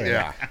high.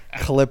 And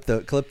clip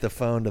the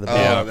phone to the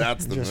back.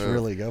 That's the just move.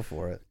 Really go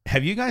for it.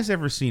 Have you guys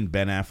ever seen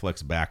Ben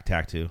Affleck's back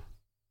tattoo?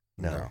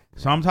 No.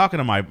 So I'm talking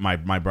to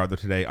my brother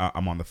today.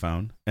 I'm on the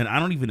phone, and I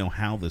don't even know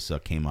how this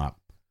came up.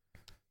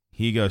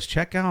 He goes,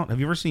 check out. Have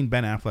you ever seen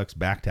Ben Affleck's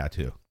back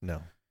tattoo?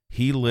 No.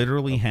 He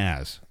literally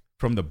has,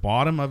 from the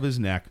bottom of his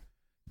neck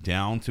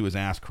down to his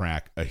ass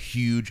crack, a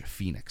huge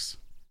phoenix.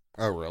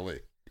 Oh, really?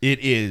 It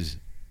is.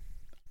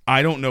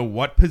 I don't know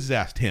what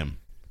possessed him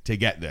to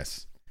get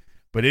this,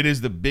 but it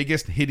is the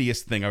biggest,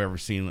 hideous thing I've ever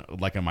seen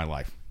in my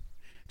life.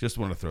 Just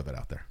want to throw that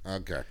out there.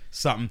 Okay.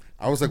 Something.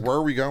 I was like, where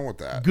are we going with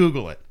that?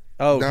 Google it.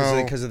 Oh,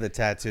 because of the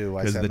tattoo.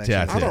 Because of the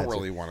tattoo. I don't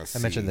really want to see.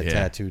 I mentioned the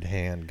tattooed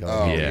hand going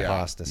on the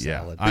pasta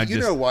salad. But you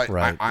know what?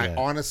 Right, I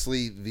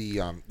honestly,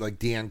 like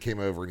Dan came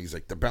over and he's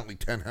like, the Bentley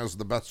tent has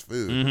the best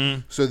food.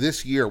 Mm-hmm. So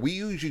this year, we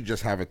usually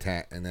just have a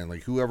tent, and then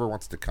like whoever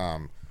wants to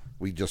come,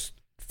 we just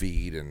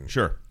feed and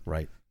sure,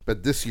 right.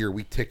 But this year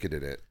we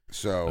ticketed it,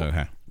 so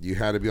you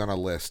had to be on a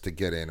list to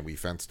get in, and we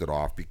fenced it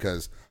off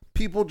because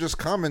people just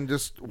come and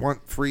just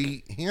want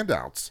free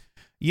handouts.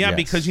 Yeah,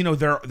 because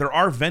there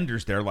are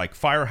vendors there, like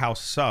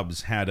Firehouse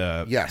Subs had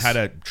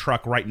a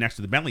truck right next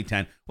to the Bentley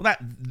tent. Well,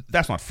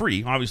 that's not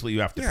free. Obviously,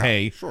 you have to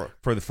pay for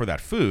that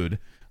food.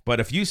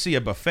 But if you see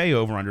a buffet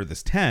over under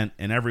this tent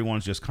and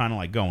everyone's just kind of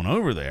like going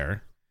over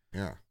there,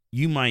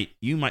 you might.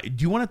 Do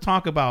you want to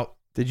talk about?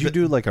 Did you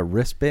do like a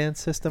wristband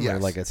system or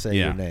like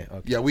your name?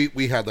 Okay. Yeah,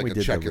 we had like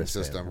a check-in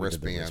system,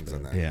 wristbands,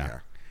 and then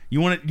You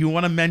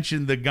want to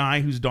mention the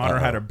guy whose daughter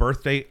had a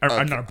birthday, or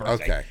not a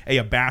birthday,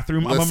 a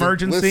bathroom of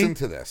emergency? Listen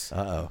to this.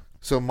 Uh-oh.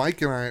 So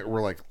Mike and I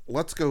were like,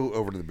 let's go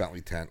over to the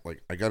Bentley tent.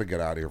 Like, I got to get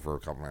out of here for a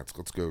couple minutes.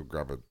 Let's go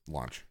grab a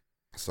lunch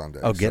Sunday.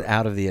 Oh, get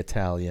out of the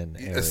Italian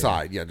area.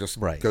 Aside, just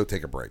go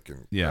take a break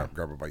and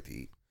grab a bite to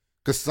eat.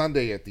 Because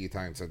Sunday at the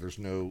Italian Center, there's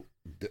no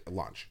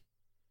lunch.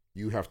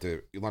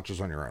 Lunch is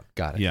on your own.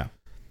 Got it. Yeah.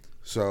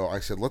 So I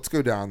said, let's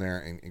go down there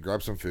and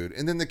grab some food.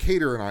 And then the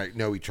caterer and I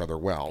know each other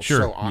well.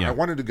 Sure. So I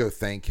wanted to go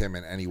thank him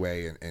in any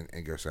way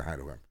and go say hi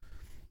to him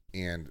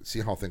and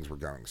see how things were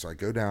going. So I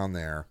go down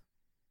there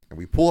and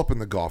we pull up in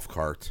the golf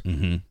cart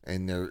and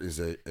there is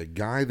a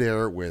guy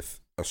there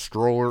with a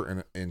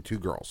stroller and two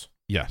girls.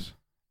 Yes.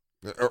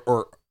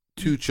 Or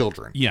two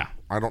children. Yeah.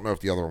 I don't know if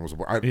the other one was a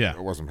boy. I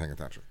wasn't paying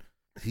attention.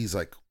 He's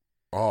like,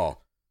 I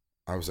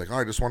was like,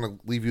 I just want to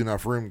leave you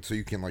enough room so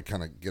you can like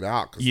kind of get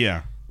out. Cause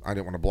I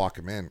didn't want to block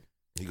him in.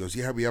 He goes,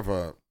 we have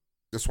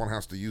this one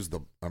has to use the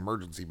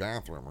emergency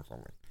bathroom or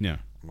something. Yeah.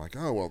 I'm like,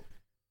 oh, well,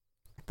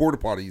 porta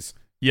potties.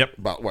 Yep.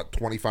 About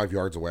 25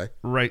 yards away.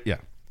 Right. Yeah.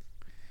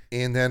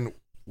 And then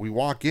we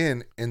walk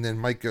in and then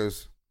Mike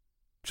goes,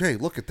 Jay,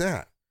 look at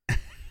that.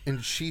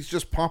 And she's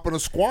just popping a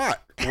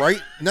squat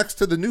right next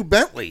to the new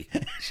Bentley.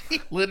 She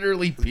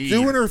literally peed.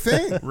 Doing her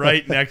thing.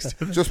 Right next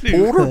to the just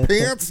pulled her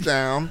pants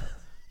down.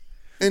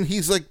 And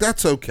he's like,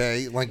 that's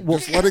okay. Like,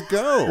 just let it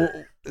go.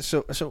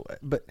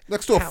 But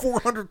next to a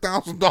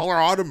 $400,000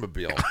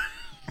 automobile.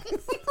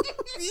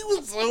 He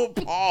was so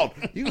appalled.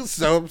 He was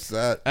so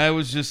upset. I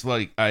was just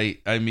like, I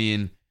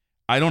mean,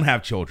 I don't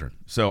have children,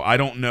 so I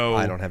don't know.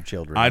 I don't have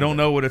children. I don't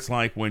know what it's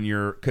like when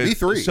you're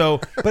Me3. So,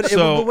 but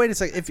wait a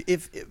second.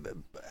 If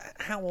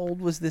how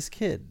old was this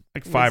kid?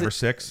 Like 5 or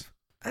 6.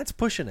 That's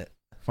pushing it.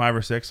 5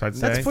 or 6, I'd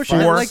say. That's pushing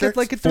four, it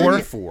like a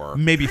 4,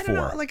 maybe I don't 4.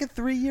 know, like a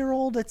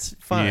 3-year-old. It's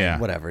fine. Yeah.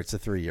 Whatever. It's a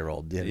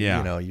 3-year-old. Yeah.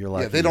 You know, you're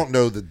like they don't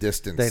know the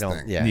distance. They don't.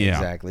 thing. Yeah, Yeah.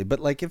 exactly. But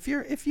like if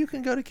you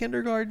can go to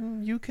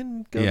kindergarten, you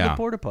can go to the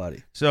porta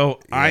potty. So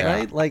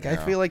Right? Like I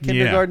feel like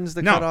kindergarten's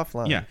the cutoff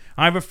line. Yeah,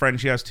 I have a friend.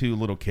 She has 2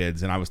 little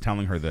kids, and I was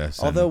telling her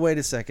this. Although, wait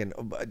a second.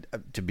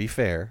 To be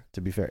fair,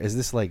 is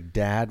this like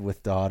dad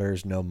with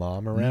daughters, no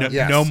mom around?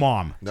 No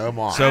mom. No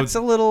mom. So it's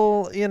a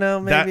little,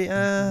 maybe.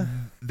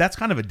 That's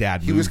kind of a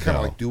dad move. He was kind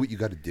of like, do what you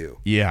got to do.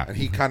 Yeah. And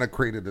he kind of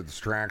created a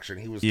distraction.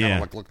 He was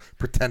kind of like,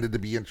 pretended to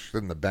be interested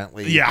in the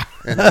Bentley. Yeah.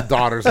 And the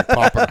daughter's like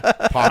popping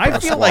I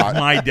feel a like squat.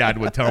 my dad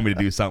would tell me to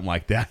do something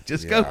like that.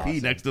 Just go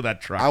pee next to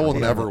that truck. I will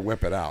never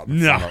whip it out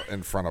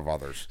in front of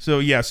others.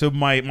 So, so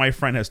my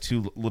friend has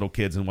 2 little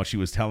kids, and what she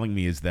was telling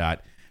me is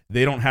that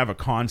they don't have a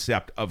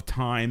concept of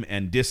time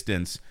and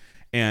distance,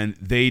 and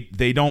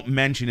they don't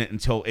mention it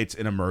until it's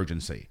an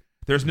emergency.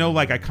 There's no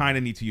like, I kind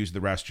of need to use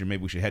the restroom.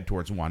 Maybe we should head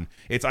towards one.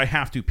 It's I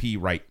have to pee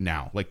right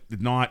now. Like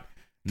not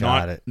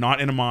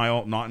in a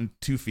mile, not in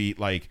 2 feet.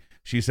 Like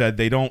she said,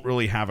 they don't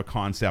really have a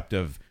concept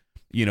of,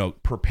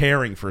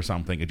 preparing for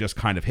something. It just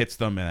kind of hits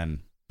them, and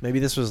maybe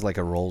this was like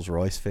a Rolls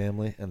Royce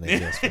family, and they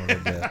just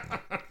wanted to.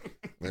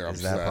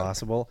 Is that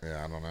possible?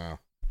 Yeah, I don't know.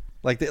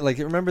 Like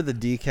remember the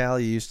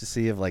decal you used to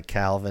see of like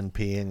Calvin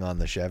peeing on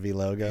the Chevy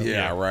logo?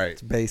 Yeah, right.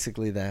 It's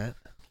basically that.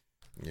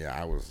 Yeah,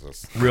 I was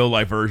just real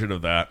life version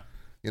of that.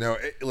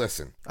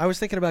 Listen. I was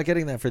thinking about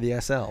getting that for the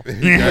SL.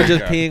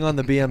 Just peeing on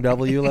the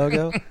BMW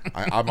logo.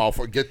 I'm all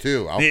for get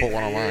 2. I'll put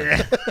one on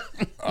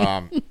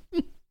mine.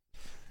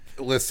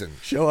 Listen.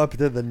 Show up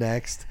to the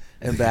next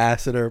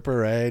ambassador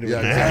parade.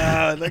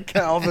 Yeah, the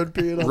Calvin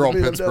peeing on real the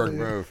BMW. Pittsburgh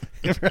move.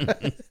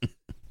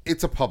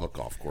 It's a public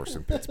golf course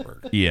in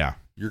Pittsburgh. Yeah.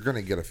 You're going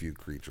to get a few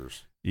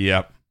creatures.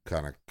 Yep.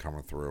 Kind of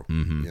coming through.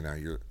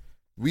 Mm-hmm.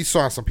 We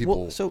saw some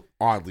people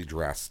oddly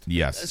dressed.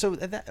 Yes. So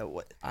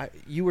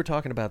you were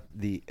talking about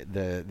the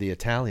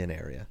Italian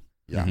area,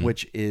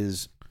 which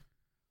is,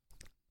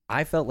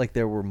 I felt like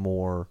there were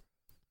more,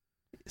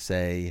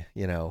 say,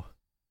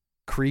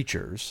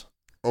 creatures.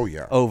 Oh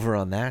yeah. Over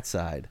on that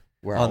side.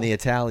 Well, on the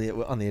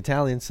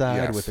Italian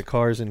side with the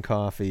cars and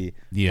coffee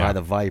by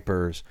the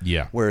Vipers.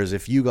 Yeah. Whereas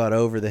if you got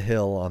over the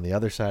hill on the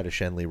other side of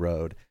Shenley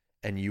Road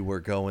and you were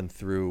going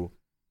through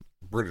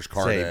British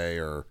Car Day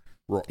or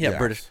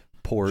British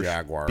Porsche,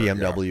 Jaguar,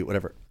 BMW,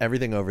 whatever,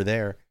 everything over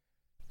there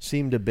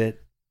seemed a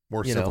bit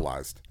more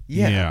civilized.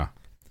 Yeah.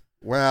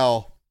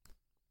 Well,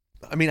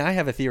 I mean, I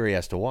have a theory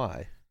as to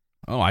why.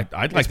 Oh,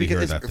 I'd like to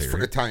hear that theory.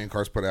 theory. Italian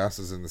cars put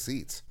asses in the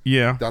seats.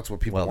 Yeah. That's what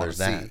people want to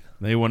see.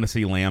 They want to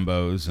see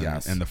Lambos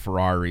and the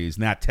Ferraris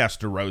and that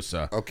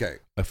Testarossa. Okay.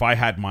 If I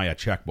had my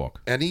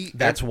checkbook.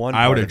 That's one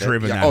I would have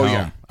driven that home.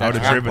 Yeah. I would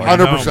have driven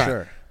 100%.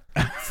 Sure.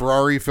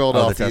 Ferrari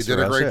Philadelphia, you did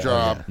a great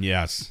job. Oh,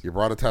 yeah. Yes. You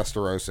brought a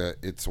Testarossa.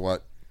 It's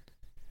what?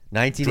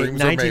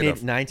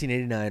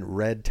 1989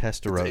 red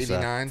Testarossa,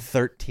 89?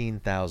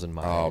 13,000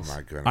 miles. Oh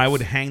my goodness! I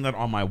would hang that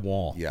on my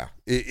wall. Yeah,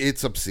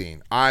 it's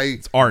obsene.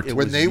 It's art.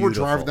 When they were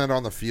driving that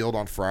on the field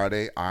on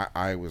Friday,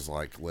 I was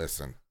like,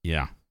 listen,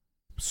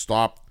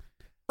 stop,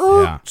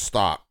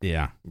 stop,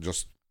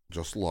 just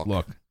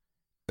look,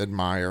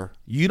 admire.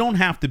 You don't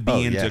have to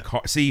be into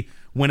car. See,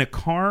 when a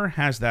car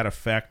has that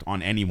effect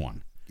on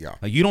anyone,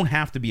 like you don't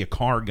have to be a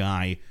car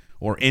guy.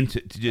 Or into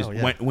to just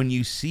when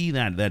you see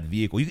that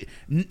vehicle,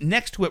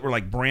 next to it were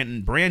like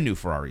brand new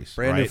Ferraris,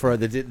 new Ferrari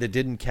that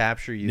didn't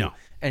capture you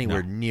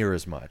anywhere near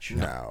as much.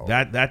 No,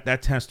 that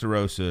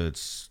Testarossa,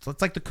 it's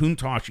like the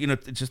Countach,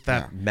 it's just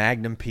that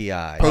Magnum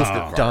PI, poster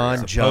car,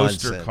 Don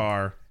Johnson, poster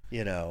car,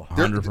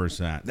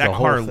 100%. That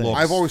car looks.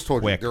 I've always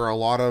told quick. you there are a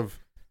lot of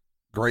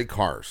great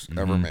cars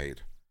ever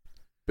made,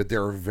 but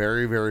there are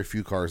very very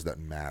few cars that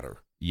matter.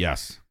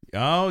 Yes.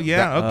 Oh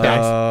yeah.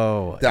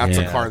 Okay. That's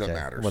a car that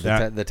matters.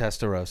 Well, the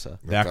Testarossa.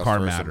 That car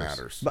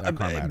matters.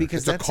 But,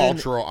 because it's a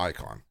cultural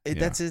icon.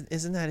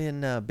 Isn't that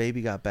in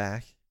Baby Got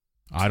Back?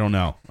 I don't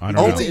know.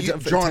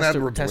 John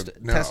Edwards.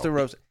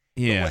 Testarossa.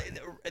 Yeah.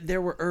 There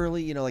were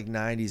early, like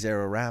 90s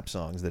era rap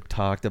songs that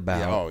talked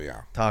about.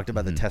 Talked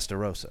about the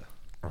Testarossa.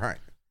 All right.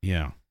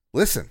 Yeah.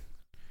 Listen,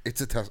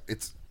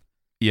 it's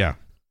yeah.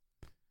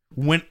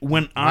 When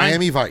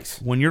Miami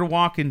Vice. When you're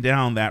walking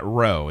down that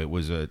row, it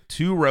was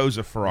 2 rows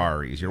of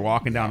Ferraris. You're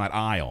walking down that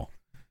aisle,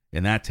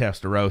 and that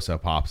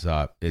Testarossa pops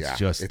up.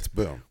 It's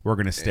boom. We're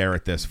gonna stare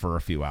at this for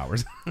a few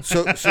hours.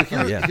 So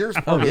here's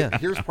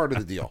part of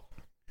the deal.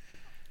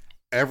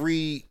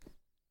 Every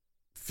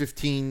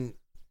 15,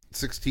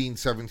 16,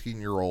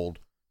 17-year-old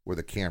with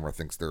a camera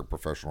thinks they're a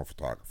professional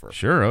photographer.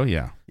 Sure. Oh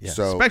yeah.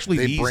 So especially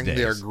they these bring days.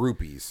 their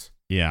groupies.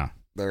 Yeah.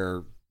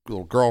 Their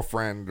little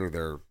girlfriend or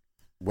their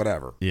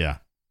whatever. Yeah.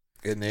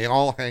 And they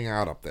all hang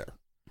out up there.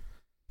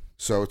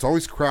 So it's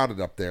always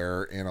crowded up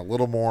there and a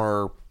little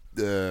more,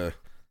 you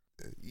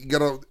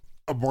got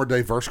a more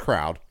diverse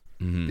crowd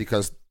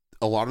because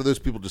a lot of those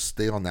people just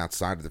stay on that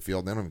side of the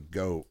field. They don't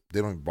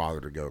even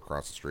bother to go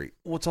across the street.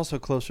 Well, it's also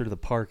closer to the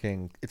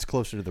parking. It's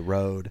closer to the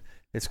road.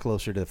 It's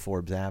closer to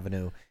Forbes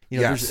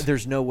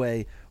there's no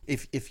way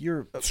if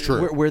you're it's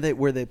true. where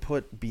they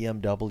put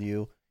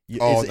BMW,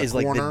 is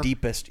like the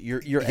deepest.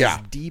 You're as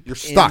deep you're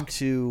stuck.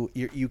 into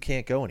you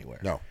can't go anywhere.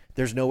 No,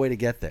 there's no way to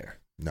get there.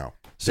 No,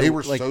 so, they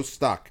were like, so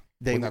stuck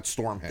when that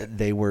storm hit.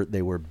 They were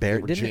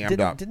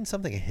jammed up. Didn't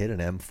something hit an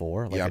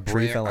M4? Like a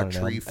tree fell on an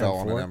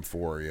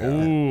M4. Yeah.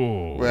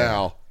 Ooh.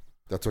 Well,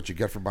 that's what you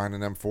get for buying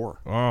an M4.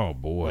 Oh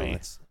boy.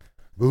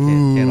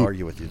 Can't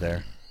argue with you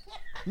there.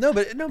 No,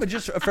 but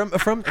just from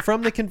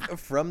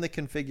the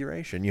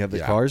configuration, you have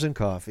the Cars and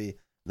Coffee,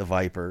 the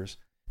Vipers,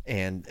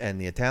 and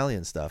the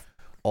Italian stuff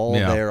all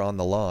there on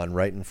the lawn,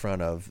 right in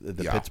front of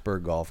the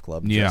Pittsburgh Golf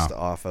Club, just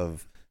off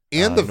of.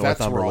 And the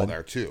vets were all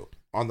there too,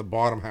 on the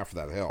bottom half of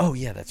that hill. Oh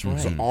yeah, that's right.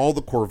 So all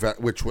the Corvette,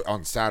 which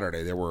on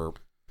Saturday there were,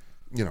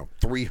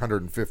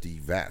 350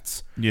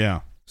 vets.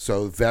 Yeah.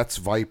 So vets,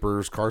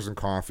 Vipers, Cars and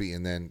Coffee,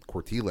 and then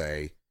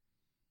Cortile.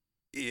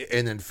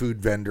 And then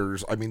food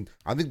vendors. I mean,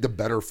 I think the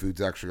better food's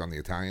actually on the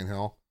Italian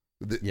Hill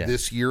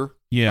this year.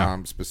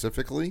 Yeah.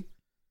 Specifically,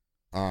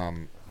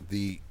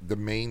 the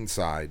main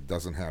side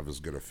doesn't have as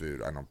good a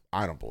food.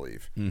 I don't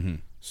believe. Mm-hmm.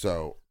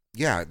 So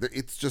yeah,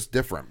 it's just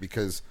different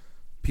because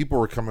people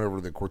were coming over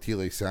to the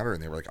Cortile Saturday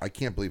and they were like, I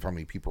can't believe how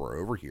many people are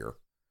over here.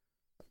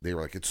 They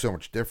were like, it's so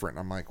much different.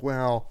 And I'm like,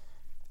 well,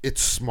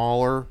 it's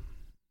smaller.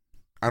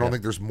 I don't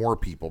think there's more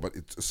people, but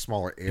it's a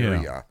smaller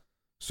area,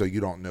 so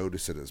you don't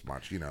notice it as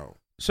much.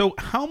 So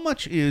how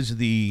much is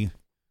the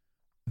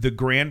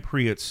Grand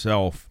Prix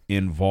itself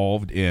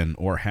involved in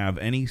or have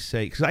any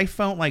say? Because I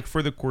felt like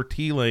for the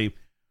Cortile,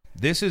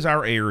 this is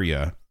our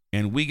area,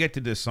 and we get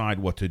to decide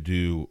what to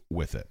do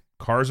with it.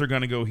 Cars are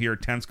going to go here,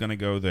 tent's going to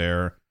go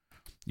there.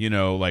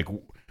 Like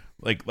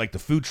the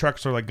food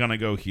trucks are like going to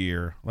go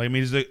here. Like, I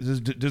mean,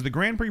 does the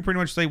Grand Prix pretty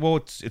much say, well,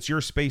 it's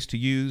your space to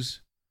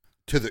use?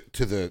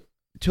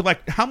 To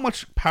like how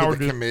much power to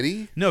the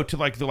committee? No, to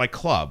like the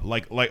club,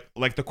 like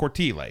the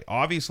Cortile.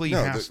 Obviously, the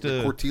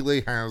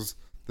Cortile has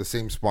the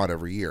same spot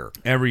every year.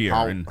 Every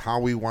year, how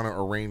we want to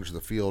arrange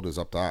the field is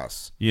up to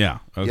us. Yeah,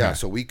 okay. Yeah.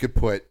 So we could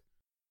put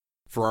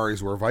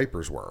Ferraris where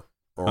Vipers were,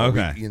 or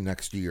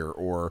next year,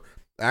 or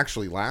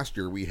actually last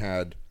year we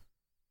had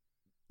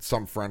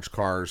some French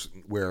cars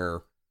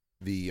where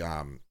the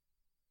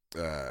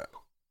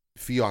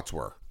Fiats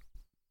were.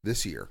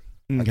 This year.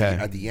 Okay.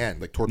 At the end,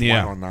 like towards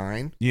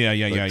 109. Yeah.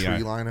 Tree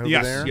line over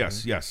there.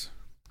 Yes.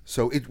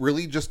 So it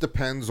really just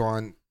depends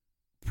on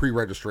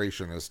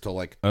pre-registration as to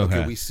like,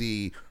 okay, we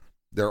see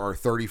there are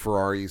 30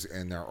 Ferraris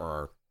and there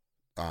are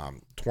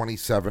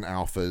 27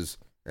 Alphas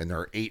and there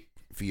are 8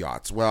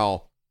 Fiats.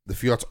 Well, the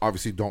Fiats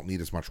obviously don't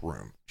need as much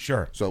room.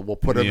 Sure. So we'll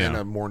put them in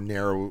a more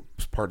narrow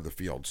part of the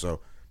field.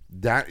 So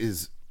that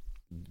is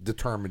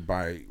determined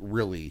by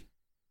really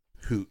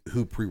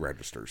who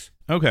pre-registers.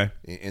 Okay.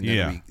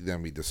 And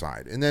then we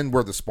decide. And then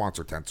where the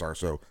sponsor tents are.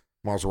 So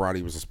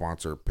Maserati was a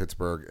sponsor,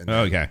 Pittsburgh, and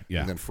then,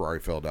 and then Ferrari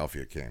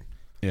Philadelphia came.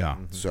 Yeah.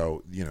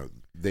 So,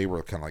 they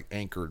were kind of like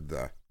anchored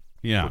the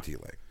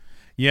Cortile.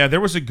 Yeah, there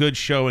was a good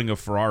showing of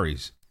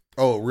Ferraris.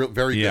 Oh,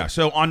 very good. Yeah.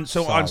 So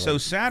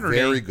Saturday,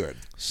 very good.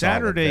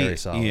 Saturday,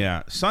 solid.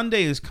 Yeah.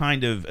 Sunday is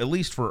kind of, at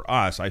least for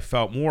us, I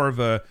felt more of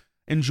a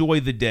enjoy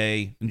the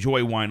day,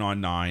 enjoy Wine on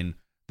 9.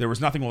 There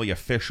was nothing really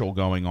official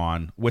going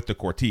on with the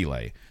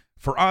Cortile.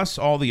 For us,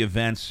 all the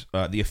events,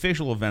 the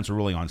official events are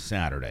really on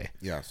Saturday.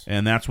 Yes.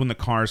 And that's when the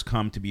cars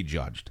come to be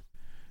judged.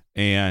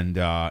 And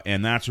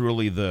that's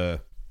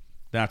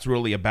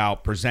really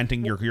about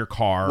presenting your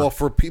car. Well,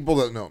 for people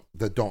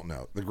that don't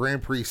know, the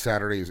Grand Prix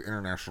Saturday is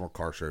International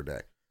Car Show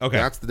Day. Okay.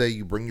 That's the day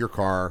you bring your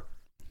car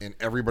and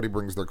everybody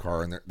brings their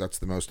car and that's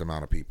the most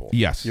amount of people.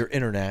 Yes. Your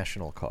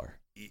international car.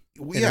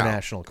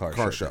 International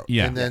car show.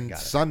 Yeah. And then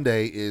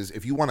Sunday is,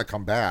 if you want to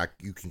come back,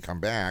 you can come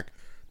back.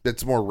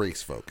 It's more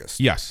race focused.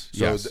 Yes.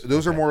 So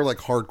those are more like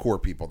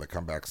hardcore people that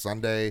come back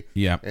Sunday.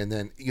 Yeah. And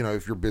then,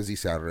 if you're busy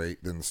Saturday,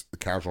 then the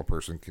casual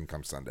person can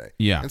come Sunday.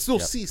 Yeah. And still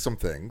see some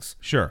things.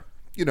 Sure.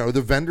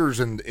 The vendors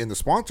and the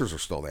sponsors are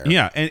still there.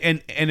 Yeah,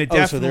 and it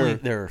definitely... so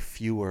there are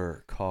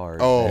fewer cars.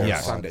 Oh,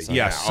 yeah, Sunday.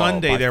 Yeah,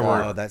 Sunday there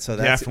were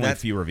definitely fewer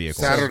fewer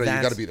vehicles. Saturday,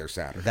 you got to be there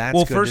Saturday.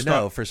 That's good to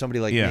know for somebody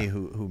like me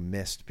who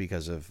missed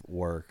because of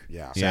work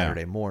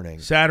Saturday morning.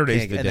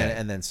 Saturday's the day.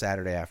 And then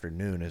Saturday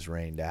afternoon is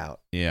rained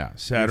out. Yeah,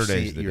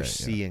 Saturday's the day. You're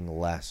seeing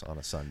less on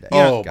a Sunday.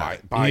 Oh, by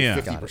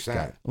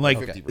 50%.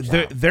 Like,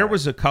 there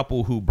was a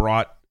couple who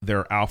brought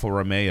their Alfa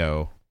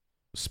Romeo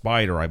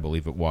Spider, I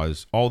believe it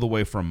was, all the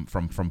way from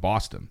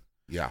Boston.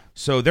 Yeah.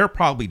 So they're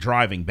probably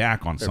driving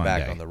back on Sunday. They're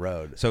back on the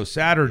road. So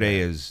Saturday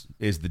is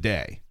the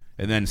day.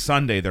 And then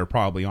Sunday they're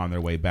probably on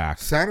their way back.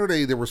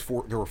 Saturday there were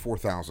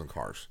 4,000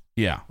 cars.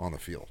 Yeah. On the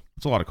field.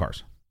 It's a lot of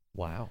cars.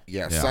 Wow.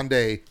 Yeah.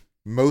 Sunday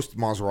most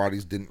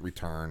Maseratis didn't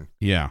return.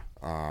 Yeah.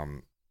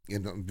 And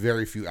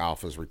very few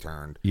Alphas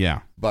returned. Yeah.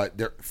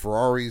 But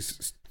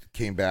Ferraris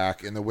came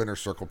back and the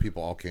winner's circle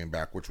people all came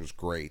back, which was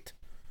great.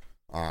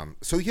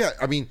 So yeah,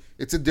 I mean,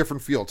 it's a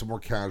different feel. It's a more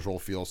casual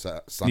feel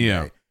Sunday.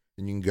 Yeah.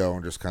 And you can go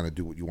and just kind of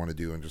do what you want to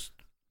do and just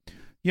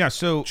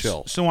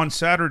chill. So on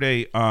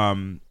Saturday,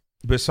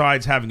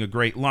 besides having a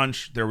great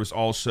lunch, there was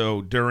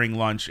also during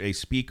lunch a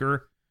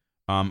speaker,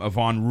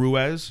 Yvonne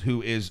Ruiz,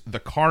 who is the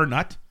car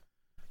nut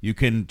You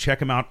can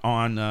check him out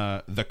on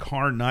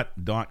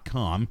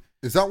thecarnut.com.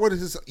 Is that what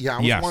it is? Yeah,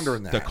 I was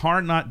wondering that.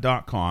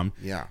 Thecarnut.com.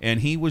 Yeah.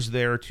 And he was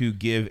there to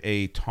give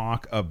a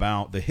talk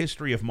about the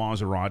history of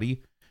Maserati.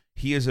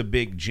 He is a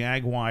big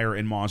Jaguar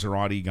and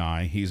Maserati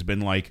guy. He's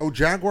been like... Oh,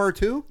 Jaguar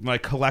too?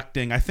 Like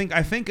collecting. I think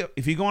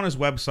if you go on his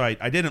website,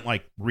 I didn't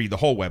like read the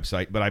whole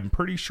website, but I'm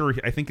pretty sure,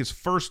 I think his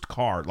first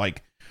car,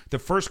 like the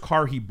first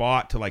car he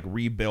bought to like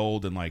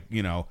rebuild and like,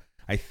 you know,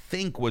 I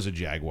think was a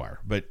Jaguar,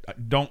 but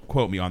don't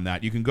quote me on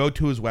that. You can go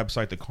to his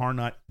website,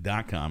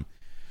 thecarnut.com,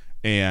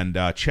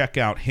 and check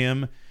out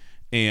him.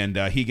 And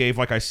he gave,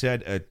 like I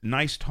said, a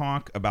nice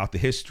talk about the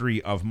history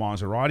of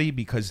Maserati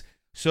because,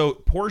 so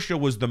Porsche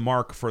was the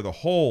mark for the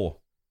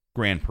whole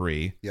Grand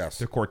Prix. Yes.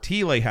 The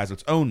Cortile has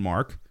its own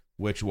mark,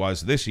 which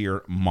was this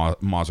year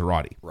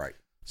Maserati. Right.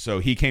 So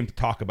he came to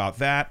talk about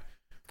that.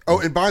 Oh,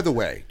 and by the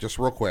way, just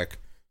real quick,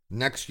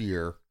 next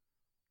year,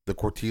 the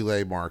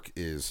Cortile mark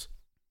is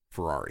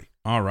Ferrari.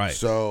 All right.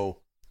 So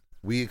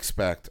we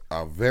expect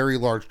a very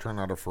large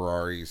turnout of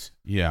Ferraris.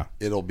 Yeah.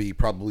 It'll be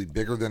probably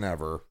bigger than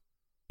ever.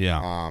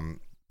 Yeah.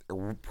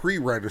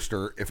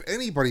 Pre-register if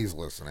anybody's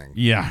listening.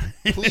 Yeah.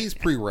 Please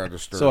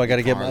pre-register. So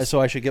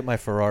I should get my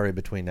Ferrari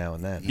between now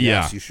and then.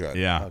 Yes, you should.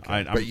 Yeah.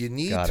 Okay. But you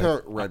need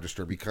to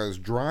register because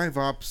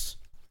drive-ups,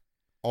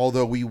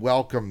 although we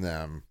welcome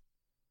them,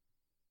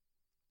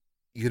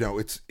 you know,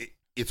 it's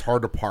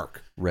hard to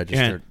park.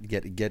 Register.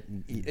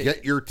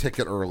 Get your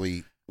ticket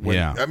early.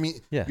 I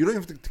mean, you don't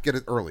have to get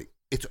it early.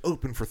 It's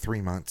open for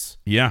 3 months.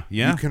 Yeah.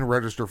 You can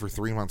register for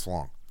 3 months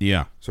long.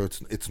 Yeah. So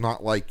it's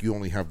not like you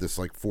only have this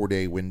like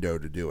 4-day window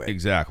to do it.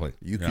 Exactly.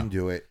 You can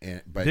do it,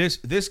 but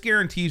this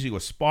guarantees you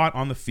a spot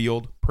on the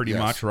field, pretty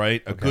much,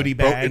 right? A goodie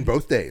bag in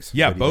both days.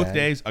 Yeah, both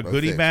days. A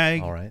goodie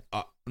bag. All right.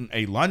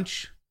 A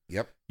lunch.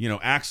 Yep. You know,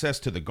 access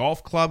to the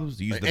golf clubs.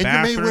 Use the bathroom.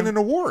 And you may win an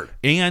award.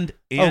 And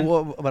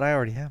but I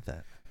already have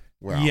that.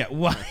 Well, yeah.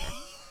 Well.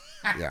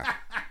 Yeah.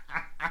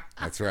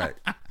 That's right.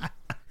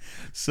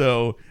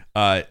 So,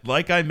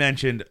 like I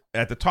mentioned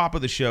at the top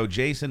of the show,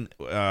 Jason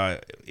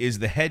is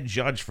the head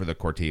judge for the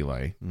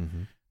Cortile.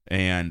 Mm-hmm.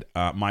 And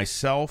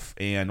myself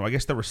and I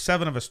guess there were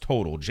 7 of us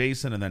total,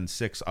 Jason and then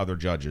 6 other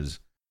judges.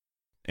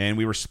 And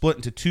we were split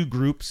into 2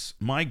 groups.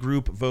 My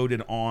group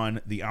voted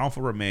on the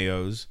Alfa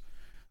Romeos,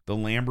 the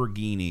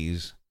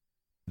Lamborghinis,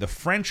 the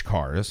French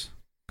cars,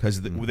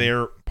 because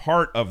they're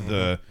part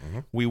of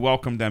we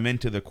welcomed them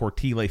into the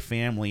Cortile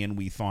family, and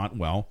we thought,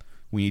 well,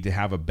 we need to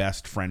have a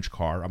best French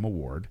car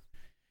award.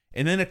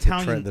 And then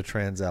Italian, the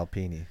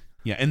Transalpini.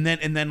 Yeah, and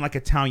then like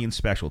Italian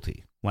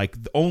specialty. Like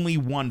only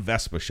one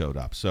Vespa showed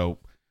up, so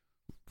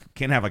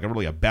can't have like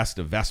a best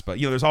of Vespa.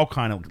 You know, there's all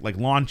kind of like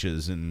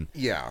launches and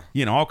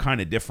all kind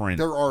of different.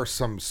 There are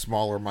some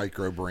smaller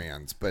micro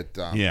brands, but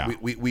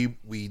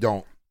we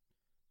don't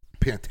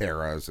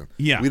Panteras and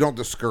we don't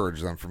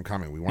discourage them from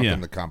coming. We want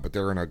them to come, but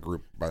they're in a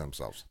group by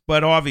themselves.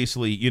 But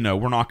obviously,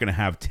 we're not going to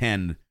have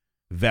 10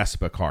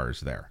 Vespa cars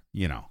there.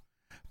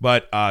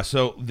 But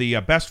so the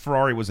best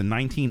Ferrari was a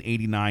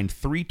 1989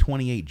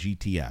 328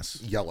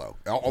 GTS. Yellow.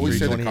 I'll always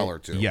say the color,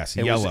 too. Yes,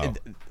 yellow.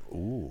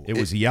 It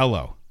was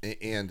yellow.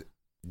 And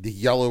the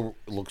yellow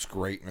looks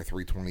great in a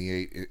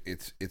 328.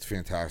 It's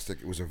fantastic.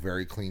 It was a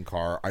very clean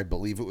car. I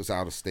believe it was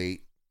out of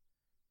state.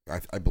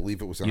 I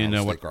believe it was an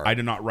out-of-state car. I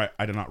did not write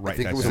I think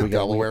that. It was a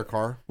Delaware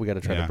car. We got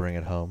to try to bring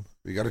it home.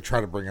 We got to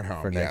try to bring it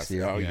home for next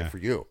year. Oh, yeah, for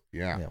you.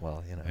 Yeah. Yeah.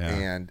 Well,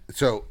 And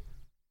so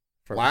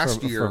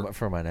last year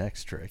for my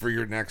next trick. For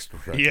your next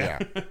trick. Yeah.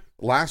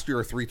 Last year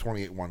a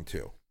 328 won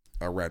too,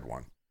 a red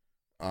one.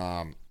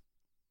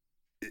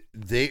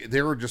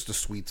 They were just a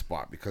sweet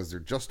spot because they're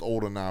just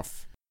old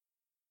enough.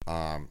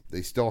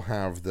 They still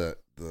have the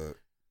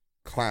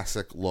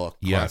classic look,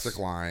 classic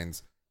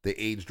lines. They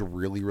aged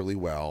really, really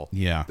well.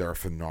 Yeah. They're a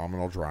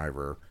phenomenal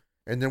driver.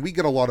 And then we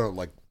get a lot of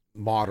like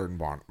modern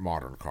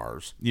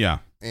cars. Yeah.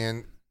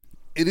 And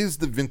it is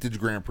the vintage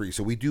Grand Prix,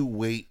 so we do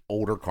weight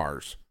older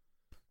cars.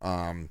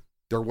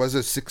 There was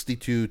a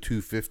 62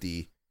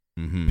 250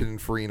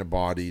 Pininfarina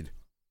bodied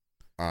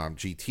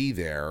GT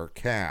there,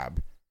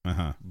 cab.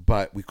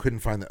 But we couldn't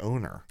find the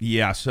owner.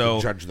 Yeah, so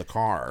to judge the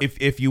car.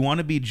 If you want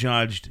to be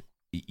judged,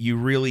 you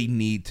really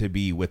need to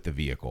be with the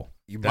vehicle.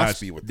 You must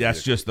be with the That's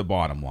vehicle. just the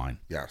bottom line.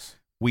 Yes.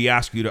 We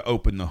ask you to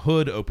open the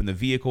hood, open the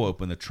vehicle,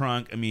 open the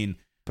trunk. I mean,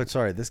 but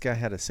sorry, this guy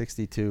had a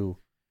 62,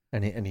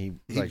 and he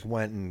like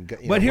went and.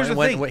 But here's the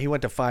thing: he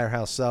went to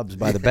Firehouse Subs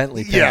by the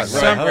Bentley.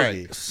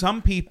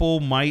 Some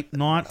people might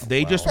not.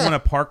 They just want to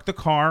park the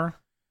car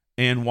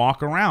and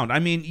walk around. I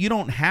mean, you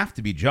don't have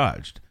to be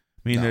judged.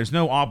 I mean, there's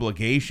no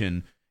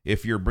obligation.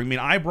 If you're bringing,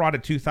 I brought a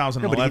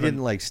 2011. No, but he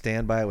didn't like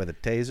stand by with a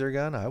taser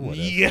gun. I would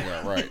have.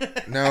 Yeah,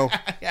 right. No,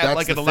 that's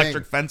like an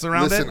electric fence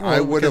around it. Well, I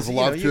would have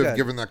loved to have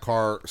given that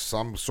car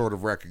some sort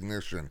of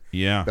recognition.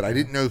 Yeah, but I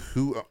didn't know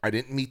who. I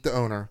didn't meet the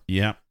owner.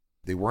 Yeah,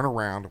 they weren't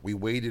around. We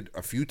waited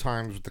a few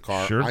times with the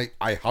car. Sure.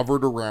 I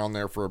hovered around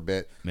there for a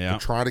bit to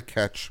try to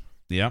catch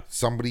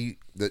somebody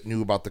that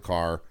knew about the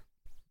car.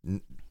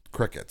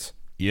 Crickets.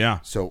 Yeah.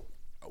 So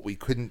we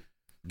couldn't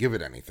give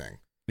it anything.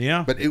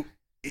 Yeah. But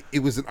it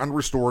was an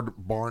unrestored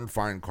barn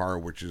find car,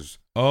 which is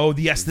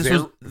this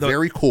was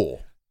very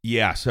cool.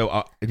 Yeah.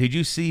 So did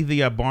you see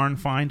the barn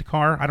find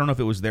car? I don't know if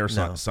it was there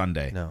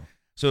Sunday. No.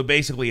 So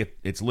basically,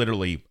 it's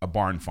literally a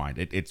barn find.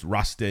 It's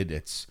rusted.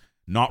 It's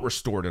not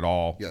restored at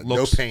all. Yeah,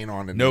 no paint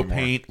on it. No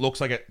paint. Looks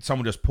like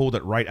someone just pulled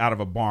it right out of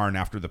a barn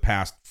after the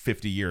past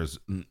 50 years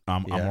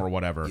or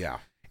whatever. Yeah.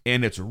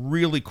 And it's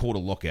really cool to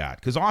look at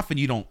because often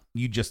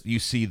you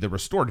see the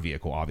restored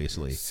vehicle,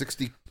 obviously.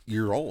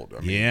 60-year-old.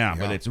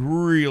 But it's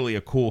really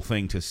a cool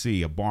thing to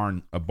see a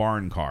barn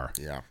car.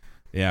 Yeah.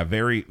 Yeah,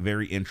 very,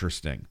 very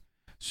interesting.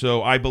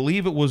 So I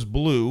believe it was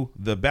blue.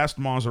 The best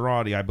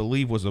Maserati, I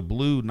believe, was a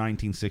blue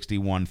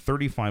 1961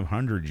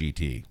 3500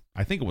 GT.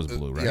 I think it was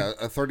blue, right? Yeah,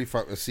 a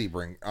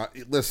Sebring.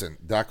 Listen,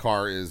 that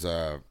car is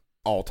a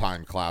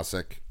all-time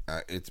classic.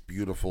 It's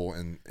beautiful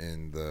in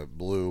the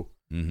blue.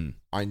 Mm-hmm.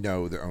 I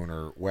know the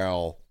owner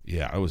well.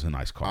 Yeah, it was a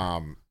nice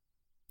car.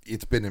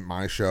 It's been in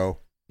my show.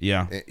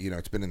 Yeah.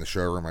 It's been in the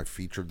showroom. I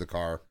featured the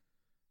car.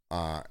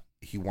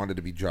 He wanted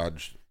to be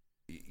judged.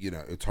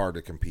 It's hard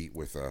to compete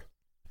with a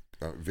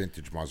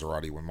vintage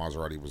Maserati when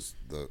Maserati was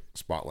the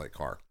spotlight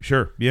car.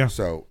 Sure, yeah.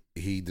 So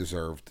he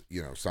deserved,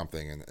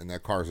 something, and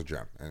that car is a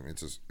gem. I mean,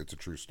 it's a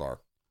true star.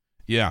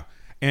 Yeah,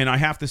 and I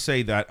have to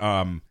say that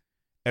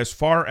as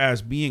far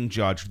as being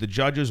judged, the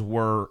judges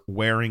were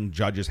wearing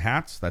judges'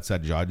 hats that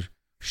said judge,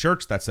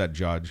 shirts that said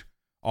judge,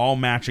 all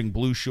matching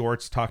blue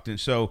shorts tucked in.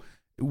 So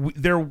we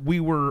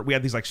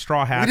had these like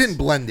straw hats. We didn't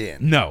blend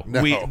in. No.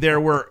 There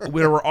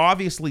were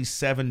obviously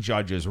 7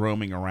 judges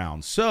roaming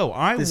around. So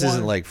this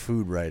isn't like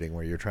food writing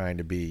where you're trying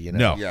to be,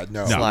 no,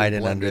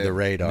 sliding under the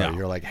radar. No.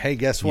 You're like, hey,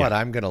 guess what?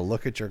 I'm going to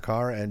look at your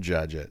car and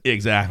judge it.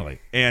 Exactly.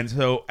 And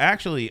so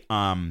actually,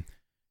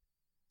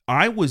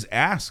 I was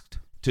asked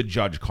to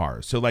judge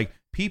cars. So like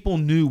people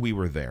knew we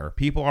were there.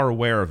 People are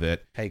aware of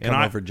it. Hey, come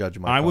over, judge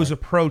my car. I was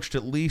approached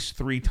at least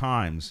 3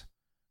 times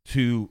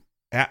to.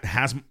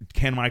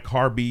 Can my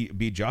car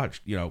be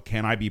judged?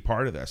 Can I be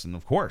part of this? And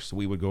of course,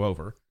 we would go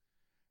over.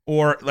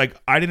 Or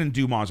like I didn't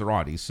do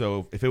Maserati,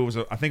 so if it was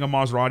I think a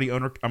Maserati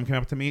owner coming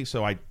up to me,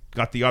 so I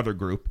got the other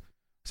group,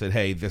 said,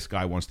 "Hey, this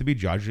guy wants to be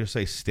judged. Just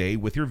say stay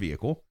with your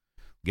vehicle,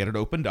 get it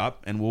opened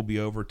up, and we'll be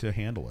over to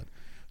handle it."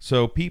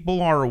 So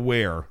people are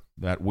aware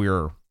that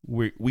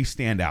we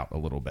stand out a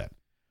little bit.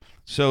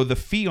 So the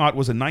Fiat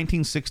was a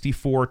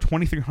 1964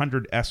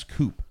 2300S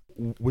coupe.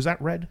 Was that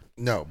red?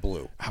 No,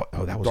 blue.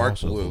 Oh, that was dark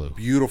also blue.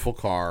 Beautiful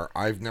car.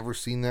 I've never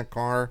seen that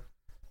car.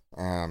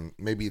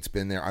 Maybe it's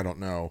been there. I don't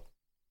know.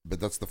 But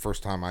that's the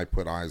first time I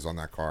put eyes on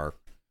that car,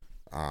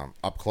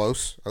 up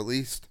close at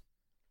least.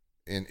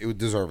 And it was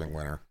deserving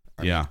winner.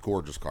 I mean,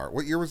 gorgeous car.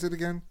 What year was it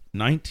again?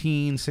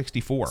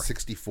 1964.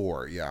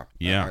 64. Yeah.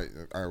 Yeah.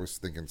 I was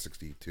thinking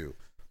 62.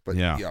 But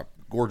yeah,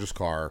 gorgeous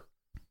car.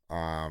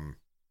 The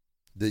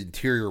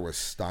interior was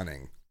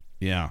stunning.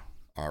 Yeah.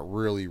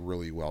 Really,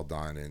 really well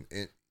done, and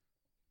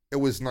it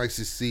was nice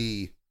to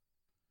see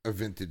a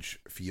vintage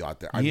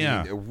Fiat there. I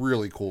mean,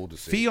 really cool to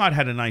see. Fiat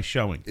had a nice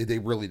showing. They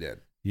really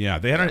did. Yeah,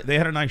 they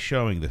had a nice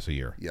showing this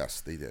year.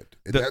 Yes, they did.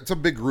 That's a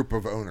big group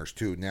of owners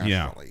too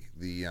nationally.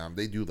 Yeah.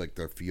 They do like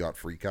the Fiat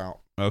Freakout.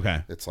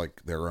 Okay, it's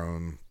like their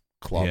own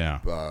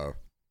club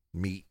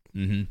meet,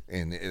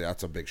 and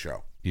that's a big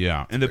show.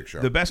 Yeah, and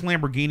the best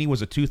Lamborghini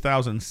was a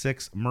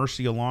 2006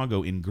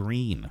 Murcielago in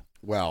green.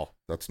 Well,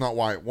 that's not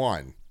why it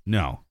won.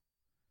 No,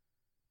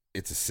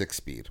 it's a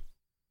 6-speed.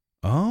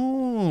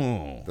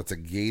 Oh. That's a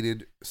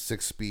gated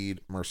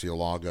 6-speed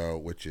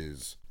Murcielago, which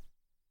is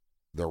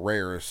the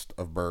rarest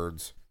of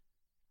birds.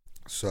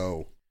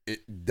 So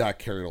that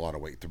carried a lot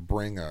of weight to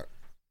bring that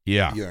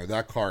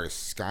car is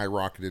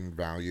skyrocketed in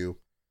value.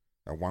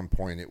 At one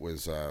point it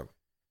was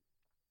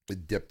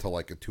it dipped to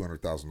like a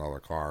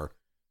 $200,000 car,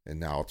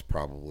 and now it's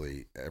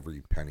probably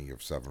every penny of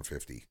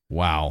 $750.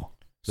 Wow.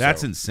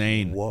 That's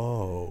insane.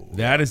 Whoa.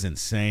 That is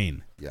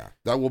insane. Yeah.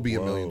 That will be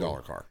 $1 million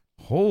car.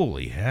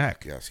 Holy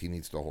heck. Yes, he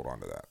needs to hold on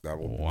to that. That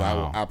will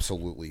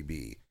absolutely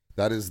be.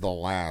 That is the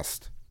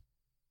last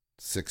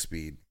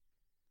 6-speed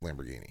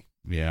Lamborghini.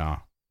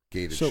 Yeah.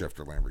 Gated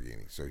shifter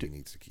Lamborghini. So he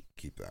needs to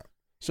keep that.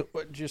 So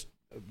just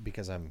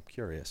because I'm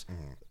curious,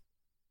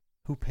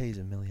 who pays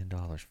 $1 million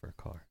for a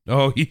car?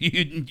 Oh,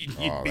 you'd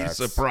be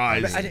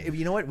surprised.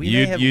 You know what? We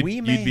may have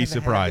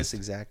had this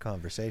exact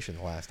conversation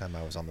the last time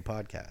I was on the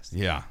podcast.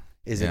 Yeah.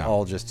 Is it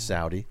all just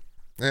Saudi?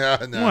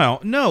 Yeah, no. Well,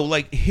 no,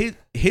 like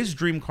his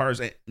dream car is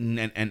an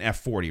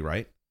F40,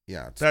 right?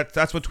 Yeah,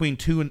 that's between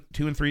 2 and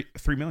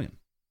 3 million,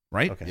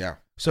 right? Okay. Yeah.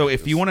 So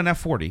if you want an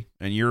F40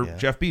 and you're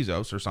Jeff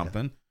Bezos or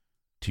something,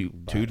 2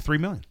 to 3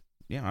 million.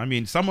 Yeah, I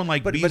mean, someone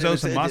like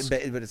Bezos and Musk.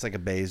 But it's like a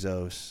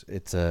Bezos.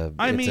 It's a.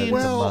 I mean, it's a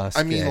Musk,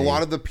 a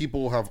lot of the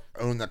people have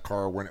owned that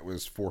car when it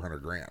was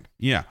 $400,000.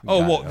 Yeah. Oh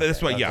well,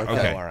 that's what. Yeah.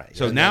 Okay. All right.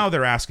 So now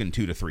they're asking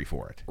 2 to 3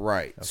 for it.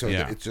 Right. Okay. So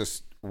it's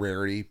just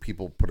rarity.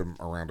 People put them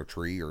around a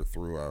tree or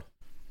through a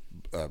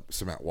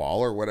cement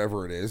wall or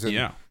whatever it is.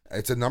 And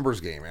it's a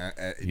numbers game.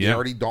 They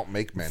already don't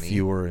make many.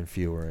 Fewer and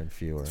fewer and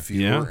fewer.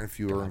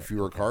 And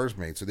fewer cars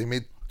made. So they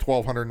made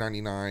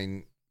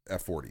 1,299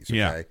 F40s. Okay.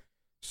 Yeah.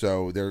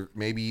 So there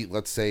maybe,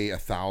 let's say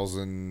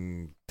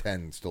 1,000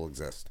 10 still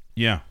exist.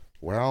 Yeah.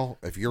 Well,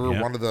 if you're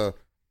one of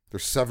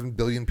there's 7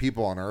 billion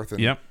people on Earth,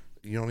 and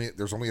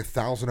there's only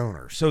 1,000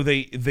 owners. So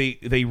they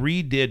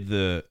redid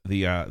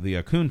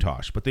the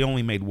Countach, but they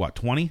only made what,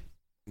 20?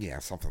 Yeah,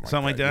 something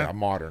like that. Yeah, a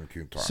modern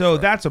Countach. So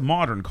that's a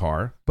modern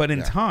car, but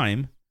in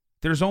time,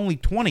 there's only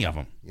 20 of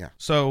them. Yeah.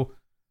 So,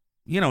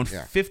 in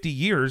 50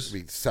 years,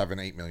 it'd be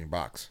 $7-8 million.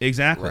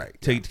 Exactly.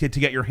 Right. To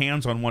get your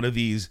hands on one of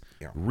these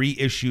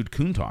reissued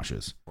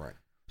Countaches. Right.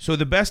 So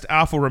the best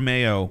Alfa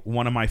Romeo,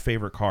 one of my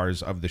favorite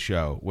cars of the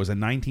show, was a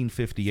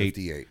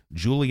 1958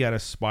 Giulietta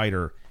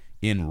Spider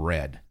in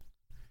red.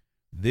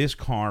 This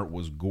car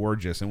was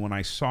gorgeous, and when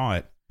I saw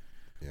it,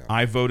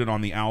 I voted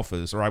on the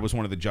Alphas, or I was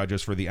one of the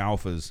judges for the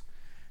Alphas,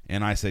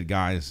 and I said,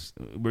 guys,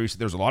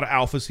 there's a lot of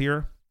Alphas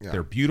here. Yeah.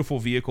 They're beautiful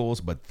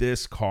vehicles, but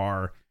this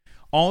car...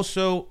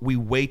 Also, we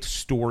weight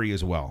story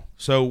as well.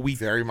 So we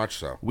very much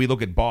so. We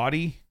look at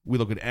body, we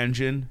look at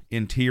engine,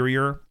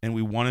 interior, and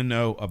we want to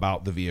know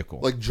about the vehicle.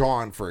 Like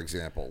John, for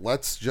example.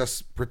 Let's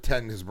just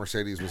pretend his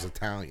Mercedes was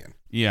Italian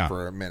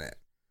for a minute.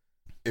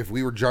 If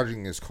we were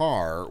judging his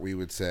car, we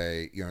would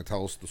say,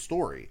 tell us the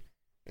story.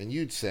 And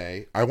you'd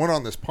say, I went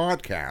on this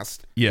podcast.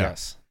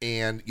 Yes.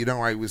 And,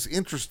 I was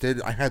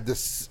interested. I had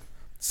this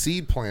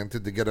seed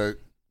planted to get a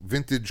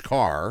vintage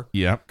car.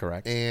 Yep.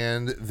 Correct.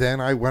 And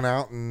then I went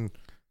out and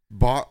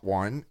bought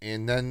one,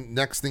 and then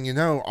next thing you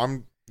know,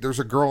 there's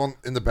a girl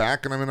in the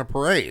back, and I'm in a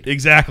parade.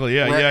 Exactly.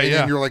 Yeah. Right? Yeah. And yeah.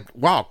 then you're like,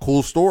 wow,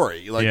 cool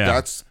story. Like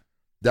that's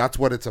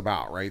what it's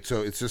about, right?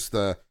 So it's just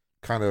the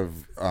kind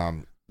of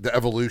the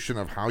evolution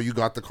of how you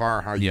got the car,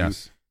 how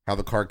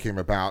the car came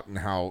about, and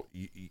how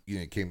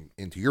you came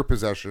into your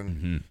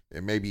possession,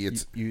 and maybe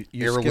it's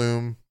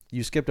heirloom.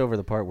 You skipped over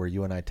the part where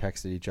you and I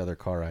texted each other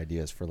car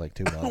ideas for like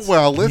 2 months.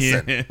 Well,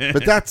 listen,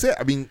 but that's it.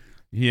 I mean.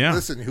 Yeah.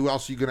 Listen, who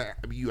else are you gonna?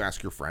 you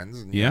ask your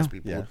friends and you ask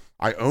people. Yeah.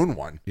 I own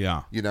one.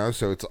 Yeah.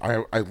 So it's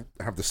I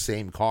have the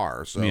same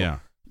car. So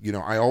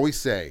I always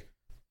say,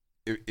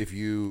 if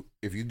you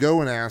go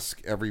and ask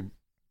every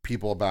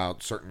people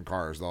about certain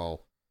cars,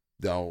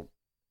 they'll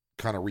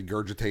kind of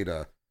regurgitate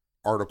a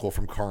article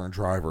from Car and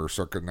Driver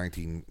circa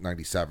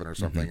 1997 or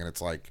something, and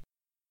it's like,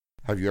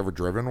 have you ever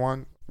driven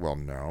one? Well,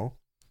 no.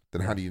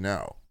 Then how do you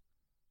know?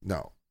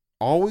 No.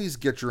 Always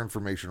get your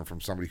information from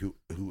somebody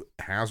who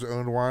has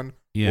owned one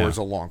or is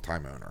a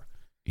longtime owner.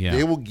 Yeah.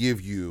 They will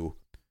give you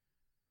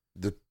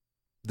the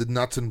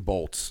nuts and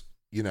bolts,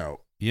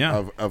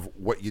 of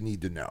what you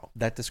need to know.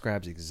 That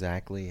describes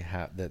exactly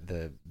how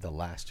the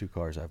last 2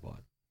 cars I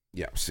bought.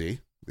 Yeah, see?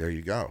 There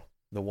you go.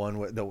 The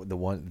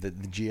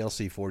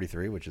GLC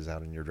 43, which is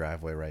out in your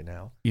driveway right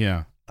now.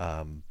 Yeah.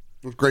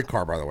 Great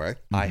car, by the way.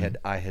 I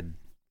had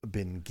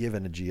been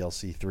given a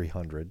GLC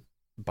 300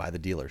 by the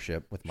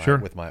dealership with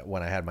my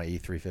when I had my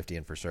E350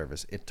 in for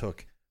service. It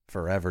took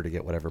forever to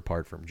get whatever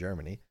part from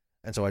Germany,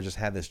 and so I just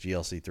had this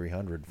GLC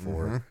 300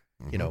 for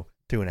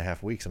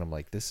 2.5 weeks, and I'm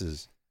like, this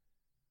is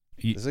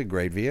a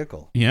great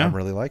vehicle. Yeah, I'm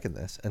really liking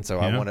this, and so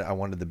I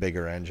wanted the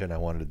bigger engine. I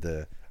like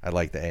the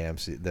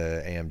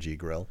AMG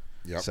grille.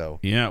 Yeah. So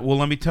well,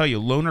 let me tell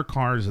you, loaner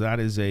cars. That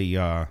is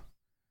a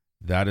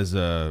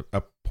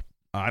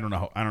I don't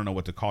know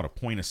what to call it, a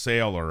point of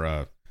sale or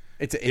a.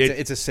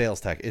 It's a sales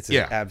tech. It's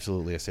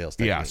absolutely a sales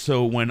technique. Yeah.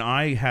 So when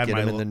I had get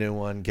him in the new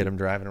one, get him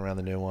driving around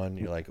the new one,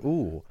 you're like,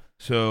 ooh.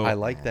 So I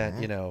like that,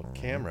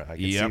 camera. I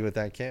can see with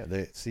that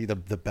camera. See the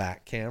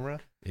back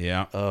camera.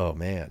 Yeah. Oh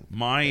man.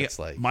 My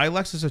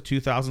Lexus is a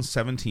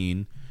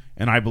 2017,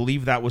 and I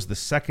believe that was the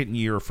second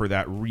year for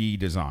that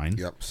redesign.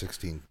 Yep,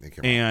 16.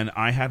 And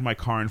I had my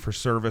car in for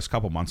service a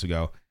couple months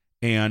ago,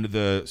 and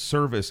the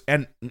service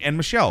and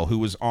Michelle, who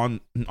was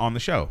on the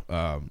show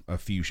a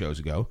few shows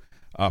ago.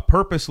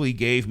 Purposely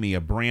gave me a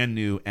brand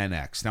new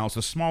NX. Now, it's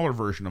a smaller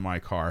version of my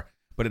car,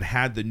 but it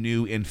had the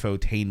new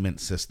infotainment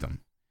system.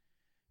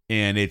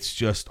 And it's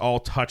just all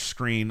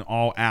touchscreen,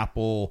 all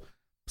Apple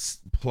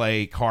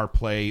Play,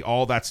 CarPlay,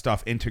 all that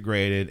stuff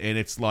integrated. And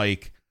it's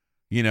like,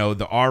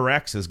 the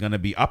RX is going to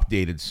be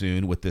updated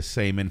soon with the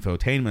same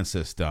infotainment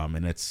system.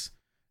 And it's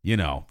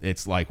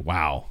like,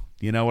 wow.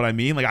 You know what I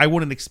mean? Like, I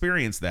wouldn't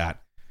experience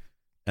that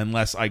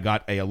unless I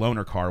got a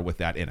loaner car with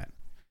that in it.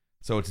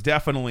 So it's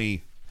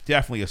definitely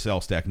a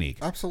sales technique.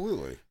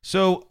 Absolutely.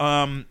 So,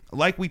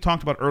 like we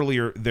talked about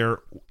earlier, there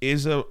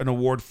is an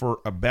award for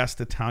a best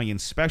Italian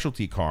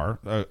specialty car,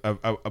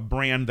 a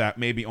brand that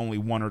maybe only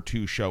 1 or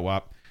 2 show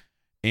up,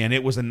 and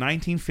it was a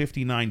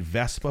 1959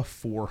 Vespa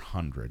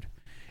 400,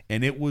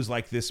 and it was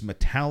like this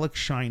metallic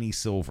shiny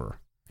silver.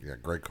 Yeah,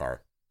 great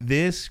car.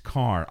 This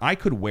car, I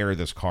could wear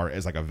this car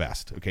as like a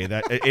vest. Okay,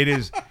 that it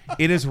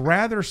is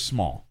rather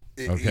small.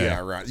 Okay. Yeah,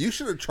 right. You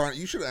should have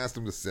asked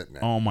him to sit in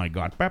it. Oh my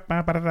God.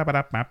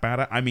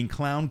 I mean,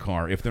 clown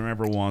car, if there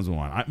ever was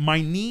one.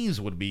 My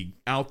knees would be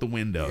out the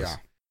windows. Yeah.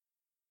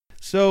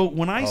 So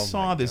when I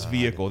saw this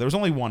vehicle, there was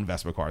only one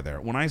Vespa car there.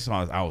 When I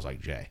saw it, I was like,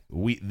 Jay,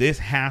 this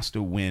has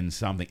to win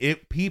something.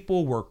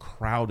 People were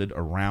crowded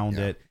around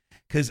it.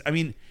 Because, I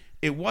mean,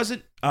 it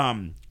wasn't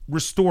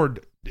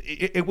restored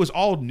it was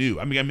all new.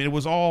 I mean, it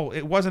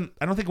wasn't,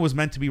 I don't think it was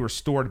meant to be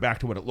restored back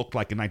to what it looked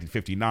like in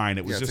 1959.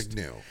 It was just it's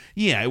like new.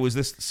 Yeah, it was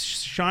this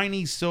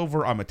shiny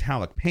silver on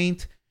metallic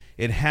paint.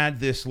 It had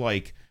this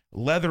like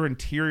leather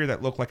interior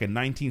that looked like a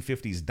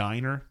 1950s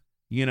diner,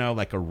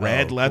 like a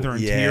red leather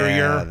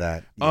interior.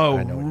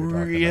 I know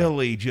what you're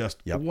really just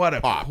what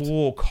a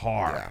cool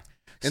car. Yeah.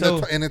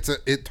 And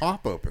it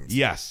top opens.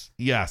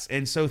 Yes.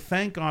 And so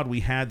thank God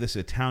we had this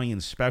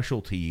Italian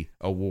specialty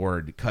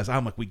award, because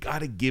I'm like, we got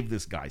to give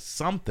this guy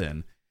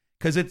something,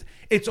 because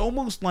it's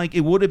almost like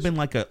it would have been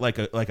like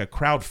a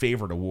crowd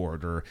favorite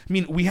award, or I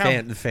mean, we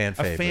have a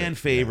fan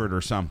favorite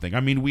or something.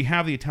 I mean, we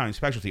have the Italian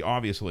specialty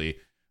obviously,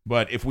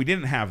 but if we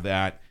didn't have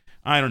that,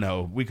 I don't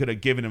know, we could have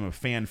given him a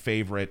fan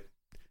favorite.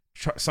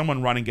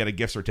 Someone run and get a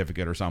gift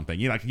certificate or something.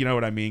 You know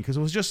what I mean? Because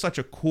it was just such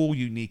a cool,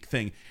 unique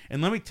thing.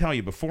 And let me tell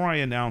you, before I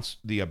announce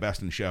the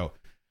Best in Show,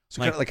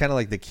 so kind of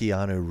like the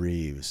Keanu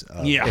Reeves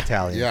of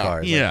Italian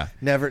cars. Yeah,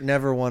 like,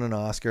 never won an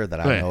Oscar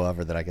that I know of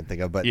or that I can think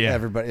of. But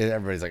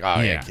everybody's like,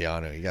 oh yeah,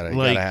 Keanu, you gotta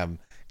have him.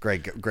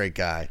 Great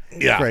guy.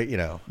 Yeah, great.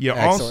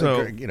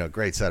 Also,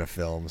 great set of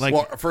films.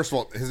 Well, first of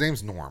all, his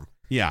name's Norm.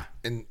 Yeah.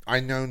 And I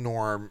know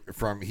Norm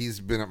he's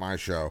been at my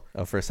show.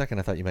 Oh, for a second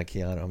I thought you meant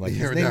Keanu. I'm like,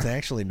 his name's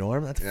actually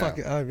Norm? That's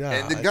fucking... Oh, yeah,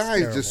 and the guy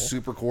is just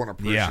super cool and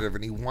appreciative,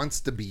 and he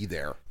wants to be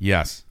there.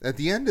 Yes. At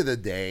the end of the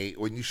day,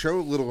 when you show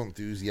a little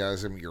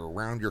enthusiasm, you're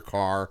around your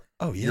car.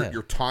 Oh, yeah.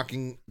 You're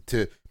talking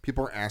to...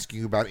 People are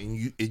asking you about it,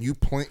 and you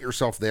plant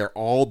yourself there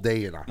all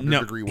day in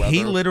 100-degree weather.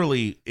 He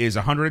literally is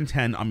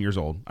 110 years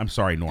old. I'm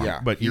sorry, Norm,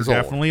 but you're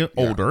definitely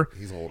older. Yeah,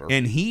 he's older.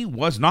 And he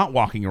was not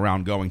walking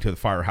around going to the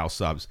Firehouse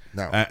Subs.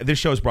 No. This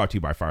show is brought to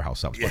you by Firehouse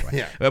Subs, by the way.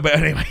 Yeah. But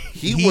anyway,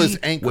 he was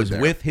anchored there.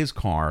 with his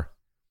car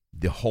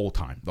the whole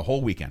time, the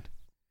whole weekend.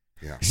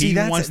 Yeah. He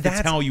wants to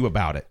tell you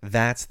about it.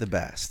 That's the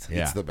best.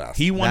 Yeah. It's the best.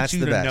 He wants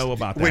you to know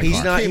about that. Wait,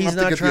 he's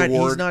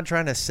not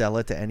trying to sell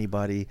it to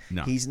anybody.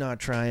 No. He's not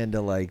trying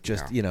to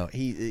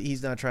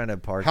he's not trying to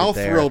park How it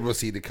there. thrilled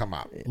was he to come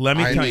up? Let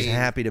me tell you, he's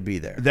happy to be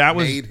there. That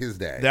made his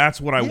day.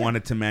 That's what I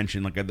wanted to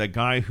mention. Like the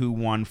guy who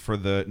won for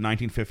the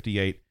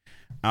 1958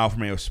 Alfa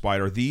Romeo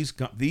Spider. These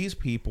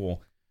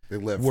people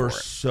were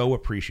so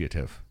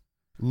appreciative,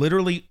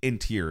 literally in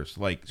tears,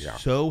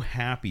 so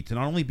happy to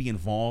not only be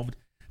involved,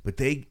 but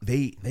they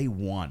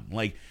won.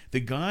 Like the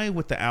guy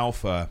with the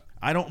Alpha,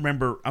 I don't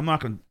remember. I'm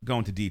not going to go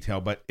into detail,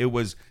 but it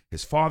was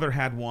his father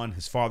had one.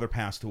 His father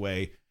passed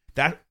away.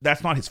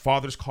 That's not his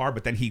father's car,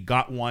 but then he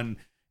got one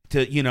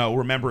to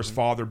remember his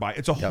father by.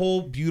 It's a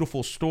whole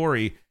beautiful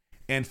story,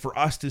 and for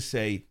us to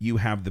say you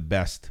have the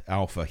best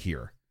Alpha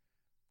here,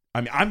 I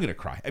mean, I'm gonna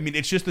cry. I mean,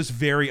 it's just this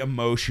very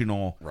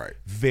emotional,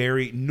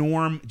 very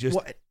Norm. Just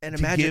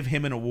to give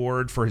him an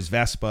award for his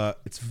Vespa,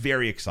 it's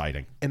very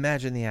exciting.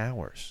 Imagine the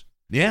hours.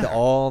 Yeah,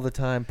 all the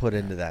time put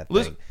into that thing.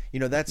 Listen,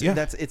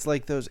 that's it's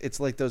like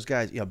those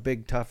guys,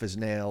 big tough as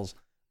nails,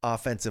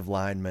 offensive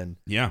linemen.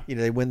 Yeah,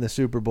 they win the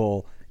Super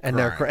Bowl and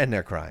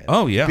they're crying.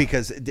 Oh yeah,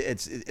 because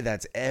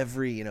that's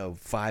every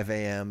 5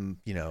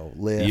 a.m.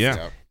 lift.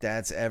 Yeah,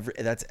 that's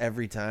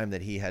every time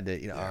that he had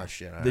to oh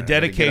shit. The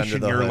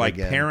dedication your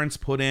parents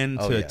put in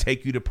to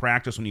take you to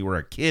practice when you were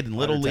a kid in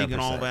Little 110%. League and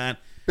all that.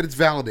 But it's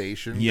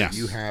validation that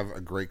you have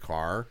a great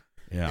car.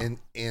 Yeah,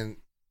 and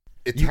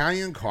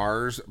Italian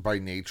cars by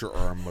nature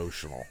are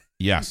emotional.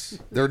 Yes.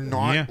 They're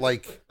not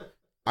like,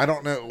 I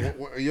don't know.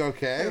 Are you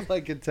okay? They're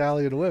like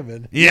Italian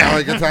women. Yeah,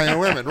 like Italian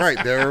women. Right.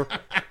 They're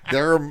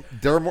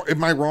more.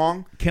 Am I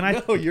wrong? Can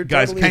I? No, you're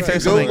guys. Totally can I say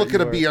something? Go look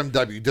at a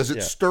BMW. Does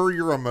it stir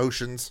your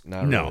emotions?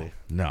 Not really.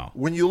 No.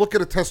 When you look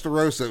at a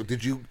Testarossa,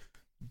 did you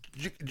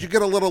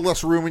get a little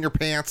less room in your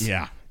pants?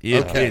 Yeah.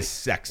 It is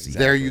sexy.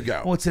 There you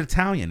go. Well, it's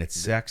Italian. It's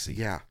sexy.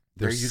 Yeah.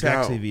 They're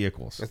sexy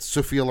vehicles. That's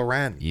Sophia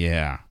Loren.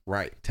 Yeah.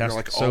 Right. You're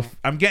like,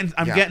 I'm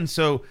getting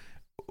so.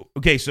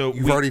 Okay, so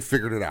you've already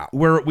figured it out.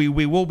 We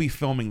will be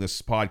filming this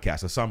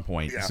podcast at some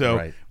point. Yeah,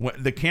 so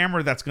the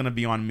camera that's going to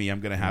be on me, I'm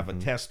going to have a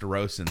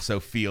Testarossa and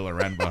Sophia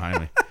Loren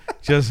behind me,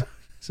 just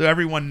so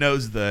everyone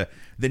knows the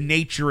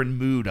nature and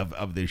mood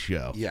of this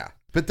show. Yeah,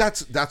 but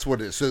that's what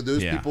it is. So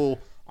those people,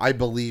 I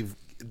believe,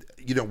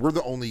 we're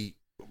the only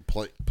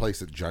place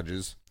that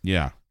judges.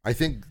 Yeah. I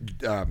think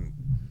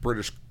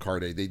British Car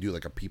Day, they do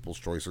like a People's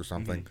Choice or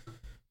something,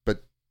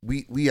 but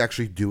we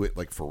actually do it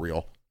like for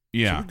real.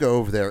 Yeah, so we go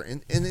over there,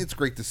 and it's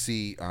great to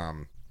see.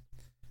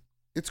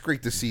 It's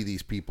great to see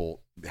these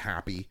people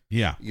happy.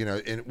 Yeah,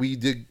 and we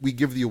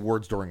give the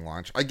awards during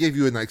lunch. I gave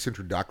you a nice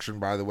introduction,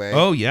 by the way.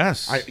 Oh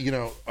yes,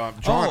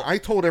 John. I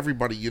told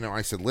everybody,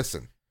 I said,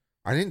 listen,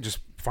 I didn't just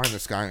find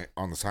this guy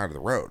on the side of the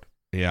road.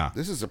 Yeah,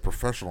 this is a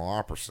professional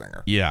opera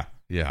singer. Yeah.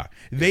 Yeah,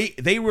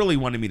 they really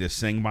wanted me to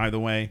sing. By the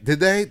way, did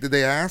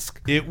they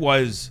ask? It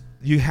was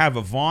you have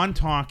Yvonne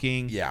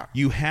talking. Yeah,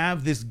 you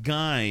have this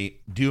guy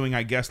doing,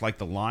 I guess, like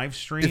the live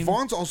stream.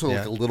 Yvonne's also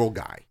like a little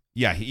guy.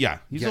 Yeah, he's a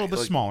little bit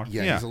smaller.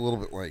 Yeah, he's a little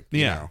bit like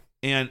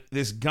And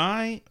this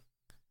guy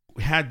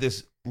had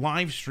this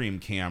live stream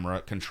camera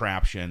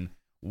contraption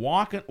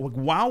walking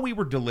while we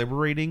were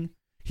deliberating.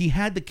 He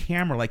had the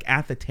camera like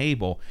at the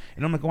table,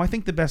 and I'm like, I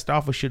think the best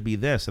alpha should be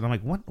this. And I'm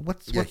like,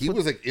 what's he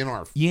was like in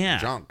our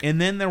junk.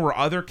 And then there were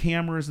other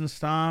cameras and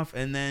stuff,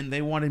 and then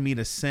they wanted me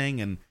to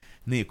sing, and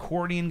the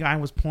accordion guy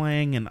was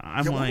playing, and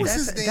I'm like,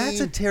 that's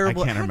a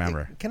terrible. I can't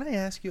remember. Can I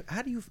ask you,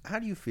 how do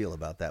you feel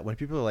about that when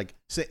people are like,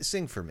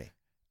 sing for me?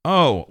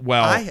 Oh,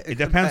 well, it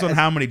depends on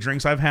how many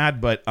drinks I've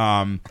had, but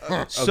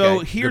so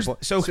okay. here's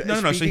so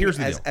here's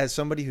the deal. As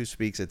somebody who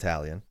speaks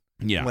Italian,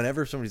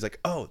 whenever somebody's like,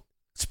 oh,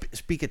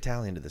 speak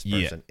Italian to this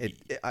person,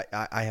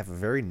 I have a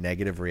very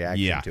negative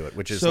reaction to it,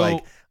 which is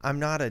like, I'm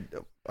not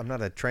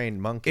a trained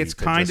monkey. It's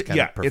kind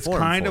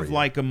of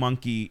like a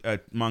monkey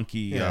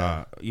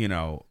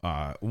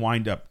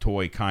wind up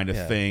toy kind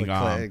of thing.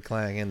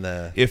 Clang in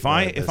the if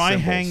I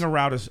hang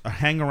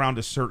around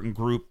a certain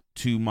group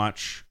too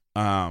much,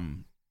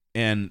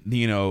 and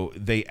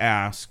they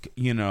ask,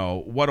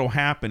 what'll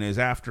happen is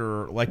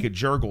after like at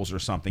Jurgles or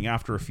something,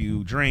 after a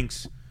few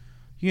drinks,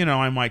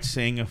 I might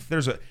sing. If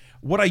there's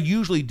what I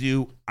usually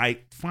do, I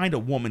find a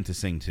woman to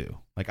sing to.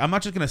 Like, I'm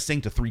not just gonna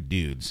sing to 3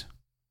 dudes.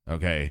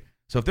 Okay,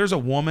 so if there's a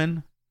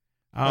woman,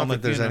 not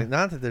that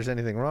there's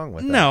anything wrong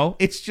with that. No,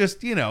 it's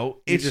just you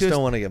just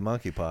don't want to get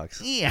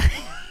monkeypox. Yeah.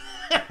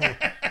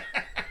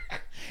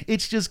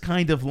 It's just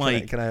kind of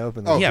like. Can I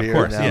open? Yeah, of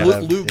course. Yeah.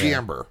 Lou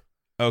Gamber.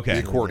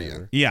 Okay. The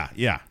accordion. Yeah.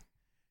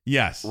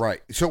 Yes.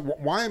 Right. So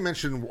why I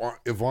mentioned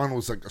Yvonne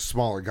was like a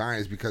smaller guy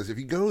is because if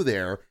you go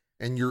there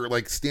and you're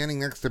like standing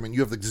next to him and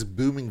you have like this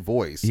booming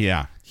voice.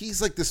 Yeah.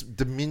 He's like this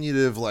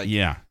diminutive, like,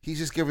 he's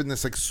just giving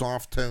this like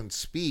soft toned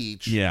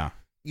speech. Yeah.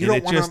 You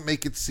don't want to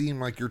make it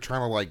seem like you're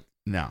trying to like,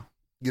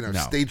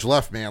 stage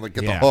left, man, like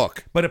get the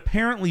hook. But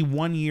apparently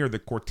one year the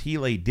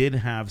Cortile did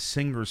have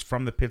singers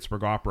from the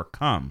Pittsburgh Opera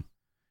come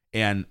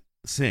and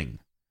sing.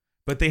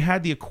 But they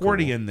had the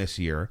accordion this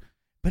year.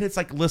 But it's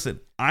like, listen,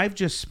 I've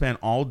just spent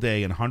all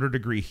day in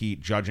 100-degree heat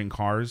judging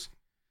cars.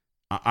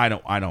 I'm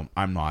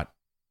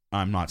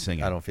not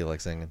singing. I don't feel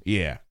like singing.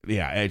 Yeah.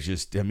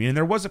 And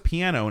there was a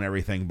piano and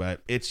everything, but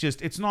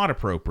it's not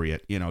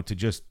appropriate, to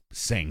just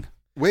sing.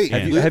 Wait,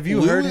 have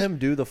you heard him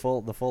do the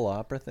full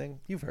opera thing?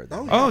 You've heard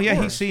that. Oh yeah,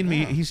 he's seen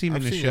me. He's seen me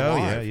in the show.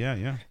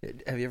 Yeah.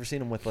 Have you ever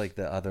seen him with like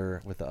the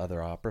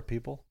other opera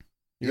people?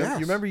 You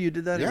remember you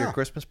did that at your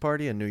Christmas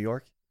party in New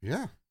York?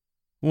 Yeah.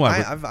 What?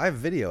 I have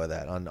video of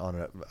that on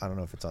I don't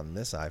know if it's on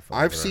this iPhone.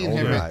 I've seen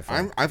him.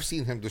 I've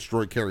seen him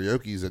destroy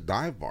karaoke's at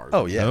dive bars.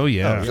 Oh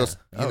yeah.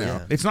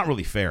 It's not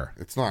really fair.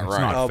 It's not it's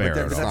right. Not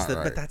fair.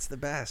 But that's the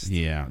best.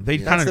 Yeah,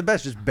 that's the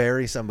best. Just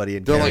bury somebody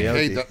in They're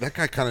karaoke. like, hey, that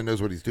guy kind of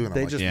knows what he's doing.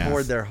 They just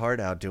poured their heart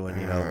out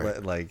doing,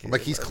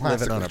 like he's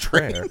living on a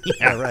prayer.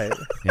 Yeah, right.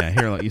 Yeah,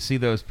 here, look, you see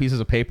those pieces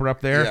of paper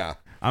up there? Yeah.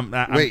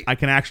 I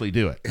can actually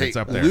do it. Hey, it's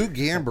up there. Lou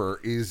Gamber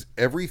is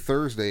every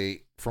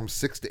Thursday from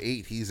 6 to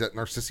 8. He's at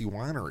Narcissi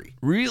Winery.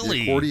 Really?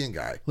 The accordion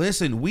guy.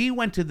 Listen, we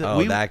went to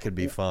the. That could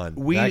be fun.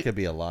 That could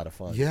be a lot of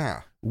fun.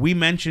 Yeah. We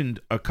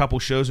mentioned a couple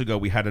shows ago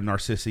we had a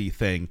Narcissi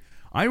thing.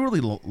 I really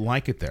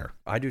like it there.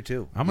 I do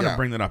too. I'm going to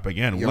bring that up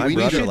again. Yeah,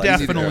 we should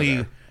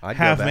definitely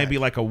have maybe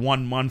like a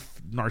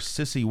 1-month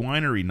Narcissi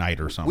Winery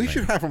night or something. We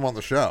should have him on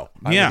the show.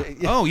 Yeah.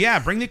 Oh yeah,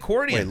 bring the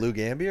accordion. Wait, Lou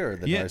Gambier or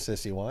the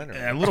Narcissi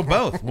Winery? A little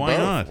both. Why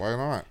not? Why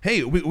not?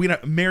 Hey, we'd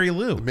have Mary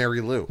Lou.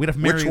 We'd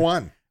have Which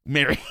one?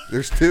 Mary.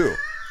 There's 2.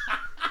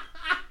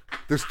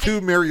 There's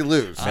 2 Mary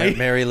Lou's.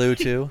 Mary Lou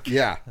too.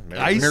 Yeah,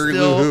 I Mary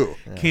still Lou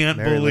who? Can't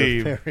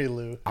believe Mary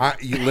Lou.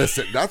 You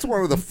listen. That's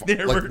one of the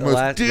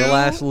the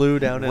last Lou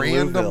down in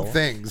random Louisville.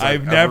 things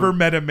I've never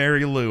met a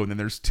Mary Lou, and then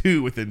there's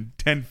 2 within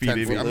 10 feet of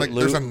me. I'm like,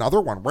 there's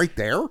another one right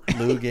there.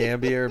 Lou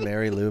Gambier,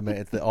 Mary Lou.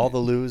 It's all the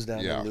Lou's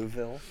down in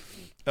Louisville.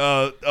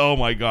 Oh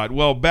my God!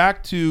 Well,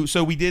 back to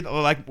we did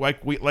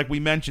like we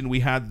mentioned,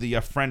 we had the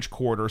French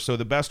Quarter. So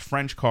the best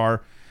French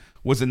car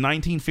was a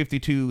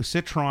 1952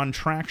 Citroen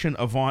Traction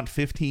Avant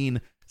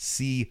 15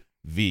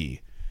 CV.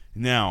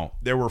 Now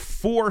there were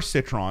 4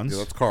 Citroens. Yeah,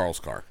 that's Carl's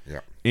car. Yeah,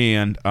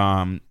 and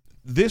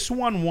this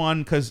one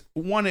won because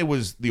it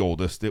was the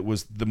oldest. It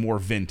was the more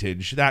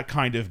vintage. That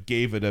kind of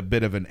gave it a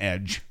bit of an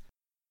edge.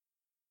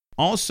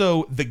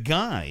 Also, the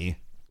guy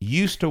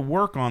used to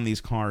work on these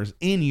cars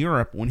in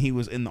Europe when he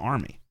was in the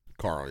Army.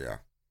 Carl, yeah.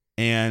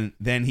 And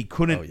then he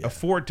couldn't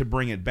afford to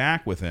bring it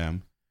back with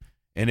him.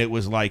 And it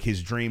was like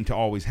his dream to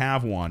always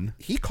have one.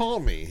 He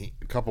called me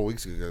a couple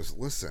weeks ago. He goes,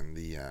 listen,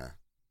 the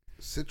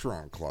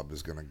Citroen Club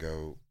is going to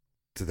go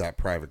to that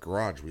private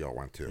garage we all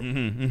went to.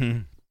 Mm-hmm, mm-hmm.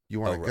 You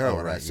want to go?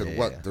 And I said,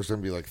 what? Yeah. There's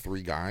going to be like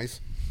 3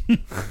 guys? He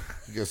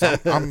goes,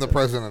 I'm the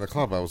president of the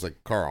club. I was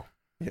like, Carl,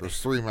 there's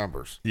 3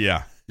 members.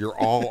 Yeah. You're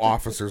all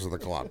officers of the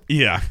club.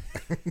 Yeah.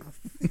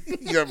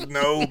 You have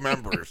no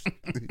members.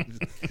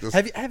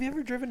 Have you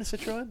ever driven a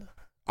Citroen?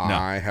 No.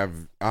 I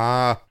have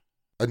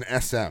an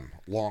SM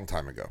long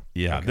time ago.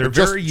 Yeah, okay. They're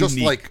very unique. Just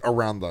like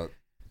around the.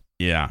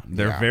 Yeah,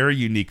 they're very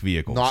unique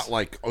vehicles. Not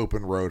like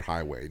open road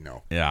highway.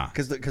 No. Yeah,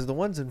 because the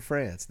ones in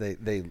France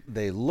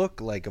they look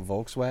like a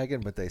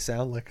Volkswagen, but they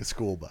sound like a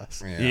school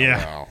bus. Yeah.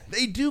 Well,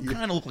 they do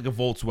kind of look like a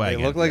Volkswagen.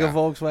 They look like a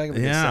Volkswagen,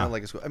 but they sound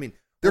like a school. I mean,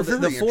 the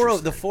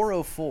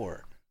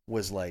 404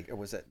 was like, or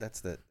was that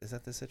is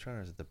that the Citroen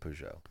or is it the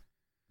Peugeot?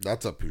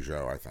 That's a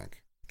Peugeot, I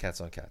think.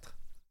 404.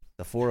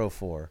 The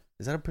 404.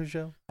 Is that a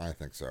Peugeot? I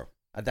think so.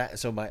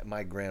 So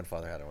my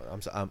grandfather had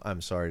one.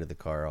 I'm sorry to the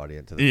car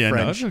audience, to the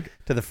French,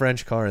 to the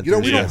French car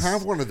enthusiasts. We don't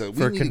have one of those.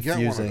 We need to get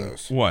one of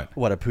those.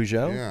 What a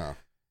Peugeot? Yeah.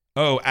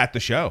 Oh, at the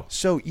show.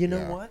 So you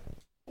know what?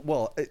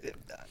 Well,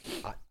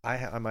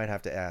 I might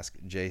have to ask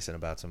Jason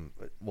about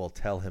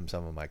tell him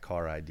some of my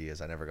car ideas.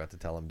 I never got to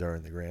tell him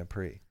during the Grand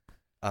Prix.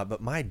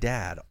 But my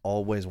dad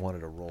always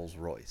wanted a Rolls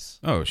Royce.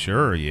 Oh,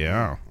 sure,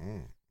 yeah.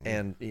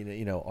 And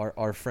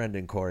our friend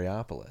in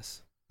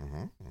Coriopolis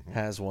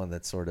has one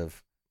that sort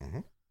of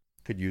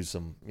could use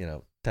some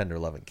tender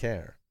love and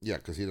care. Yeah,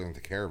 because he doesn't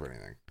take care of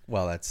anything.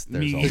 Well, there's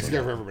he takes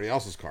care of everybody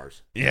else's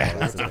cars. Yeah,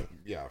 that's the thing.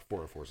 Yeah,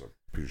 404's a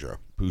Peugeot.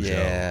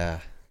 Yeah.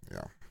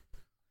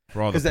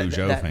 For all the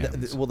Peugeot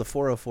fans. The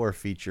 404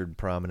 featured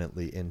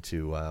prominently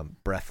into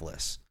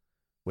Breathless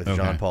with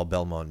Jean-Paul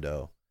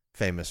Belmondo,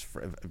 famous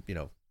for,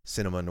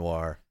 cinema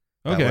noir.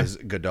 That was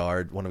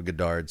Godard, one of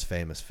Godard's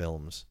famous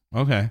films.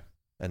 Okay.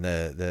 And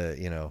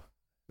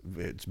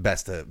it's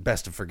best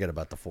to forget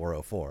about the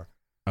 404.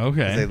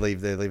 Okay. They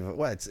leave.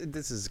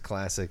 This is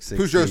classic 60s.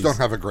 Peugeots don't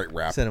have a great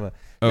rap. Cinema.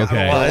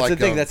 Okay. Well,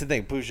 that's the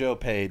thing.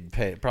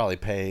 Peugeot probably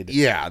paid.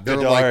 Yeah, they're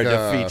Godard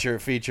like to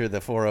feature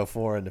the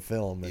 404 in the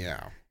film.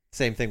 Yeah.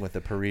 Same thing with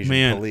the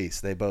Parisian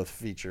Police. They both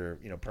feature,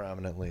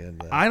 prominently in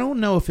the. I don't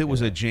know if it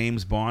was a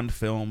James Bond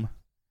film.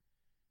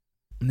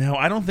 No,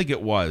 I don't think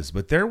it was.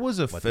 But there was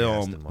a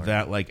film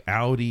that like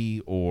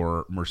Audi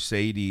or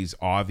Mercedes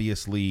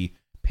obviously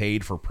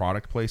paid for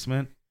product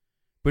placement,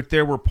 but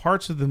there were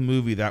parts of the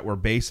movie that were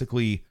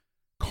basically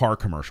car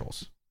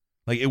commercials.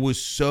 Like it was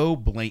so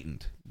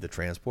blatant. The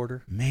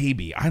Transporter?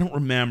 Maybe. I don't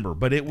remember,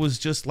 but it was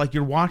just like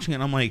you're watching it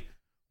and I'm like,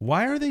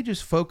 why are they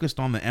just focused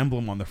on the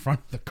emblem on the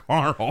front of the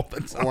car all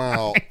the time?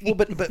 Well,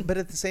 but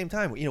at the same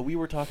time, we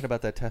were talking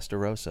about that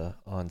Testarossa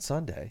on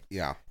Sunday.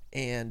 Yeah.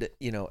 And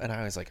and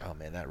I was like, oh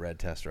man, that red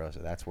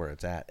Testarossa, that's where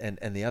it's at.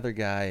 And the other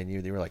guy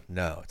and they were like,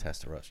 no,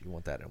 Testarossa, you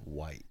want that in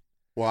white.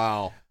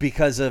 Wow.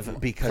 Because of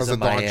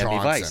Miami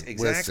Vice.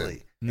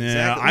 Exactly.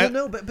 Yeah,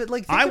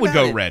 I would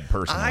go red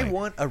personally. I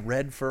want a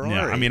red Ferrari.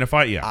 Yeah, I mean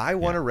I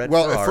want a red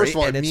Ferrari. Well, first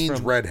of all, it means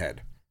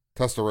redhead.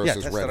 Testarossa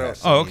is redhead.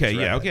 Oh, okay,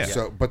 yeah, okay.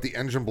 So, but the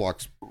engine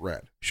block's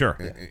red. Sure.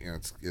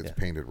 It's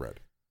painted red.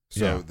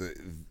 So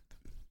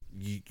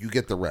you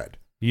get the red.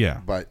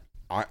 Yeah. But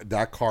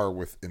that car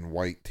in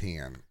white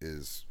tan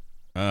is.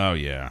 Oh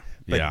yeah,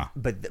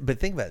 But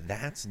think about it.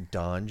 That's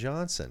Don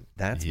Johnson.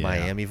 That's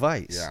Miami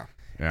Vice.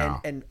 Yeah.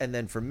 And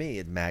then for me,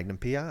 it's Magnum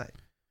PI.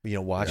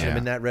 Watching him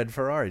in that red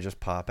Ferrari just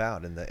pop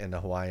out in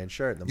the Hawaiian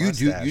shirt and the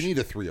mustache. You need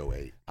a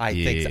 308. I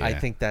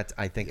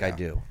think I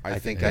do. I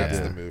think that's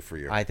the move for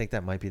you. I think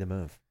that might be the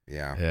move.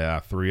 Yeah. Yeah,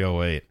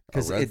 308.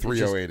 A red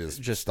 308 is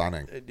just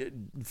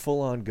stunning. Full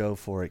on go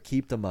for it.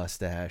 Keep the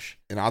mustache.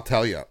 And I'll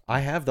tell you,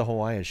 I have the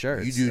Hawaiian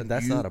shirts.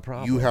 That's not a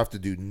problem. You have to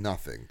do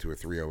nothing to a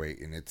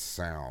 308 and it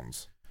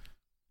sounds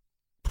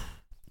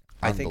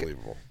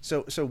unbelievable.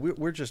 So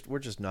we're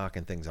just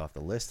knocking things off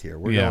the list here.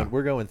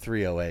 We're going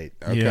 308.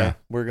 Okay. Yeah.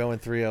 We're going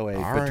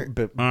 308. All right.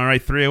 All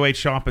right, 308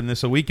 shopping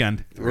this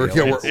weekend. We'll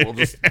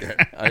just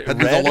head to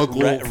the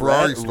local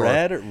Ferrari store.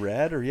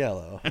 Red or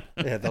yellow?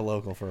 Yeah, the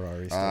local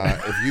Ferrari store.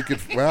 If you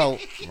could, well,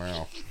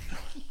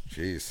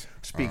 jeez.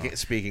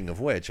 Speaking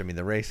of which, I mean,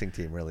 the racing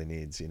team really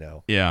needs,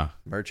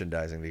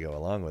 merchandising to go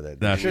along with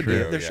it. That's true.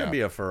 There should be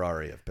a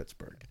Ferrari of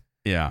Pittsburgh.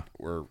 Yeah.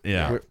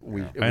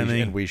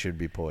 We should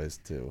be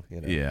poised to,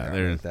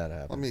 make that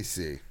happen. Let me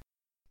see.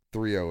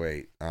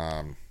 308.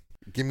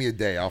 Give me a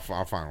day. I'll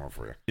find one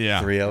for you.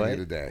 Yeah. 308? Give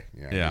me a day.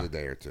 Yeah. Give me a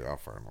day or two. I'll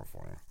find one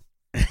for you.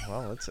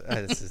 Well,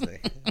 this is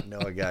know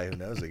a guy who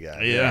knows a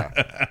guy. Yeah.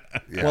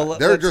 Yeah. Well,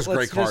 they're just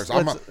great cars.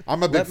 I'm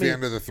a big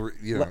fan of the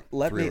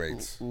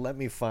 308s. Let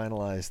me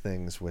finalize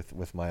things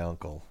with my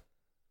uncle,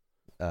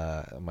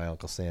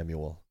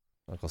 Samuel.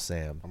 Uncle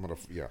Sam.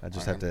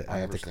 I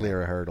have to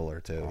clear a hurdle or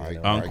two.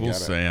 Uncle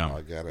Sam.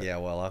 I get it. Yeah,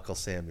 well, Uncle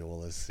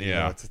Samuel is.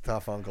 It's a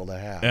tough uncle to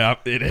have. Yeah,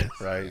 it is.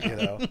 Right.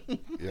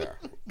 Yeah.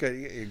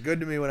 Good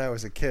to me when I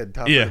was a kid.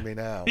 Tougher to me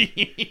now.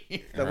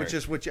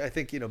 Right. Which I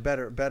think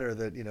better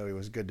that he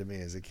was good to me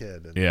as a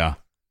kid. And,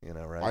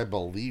 right. I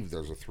believe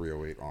there's a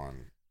 308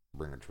 on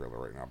Bring a Trailer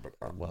right now, but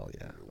I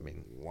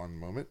mean, one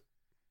moment.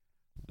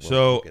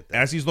 So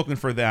as he's looking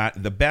for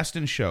that, the best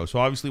in show. So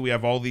obviously we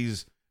have all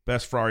these.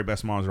 Best Ferrari,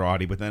 best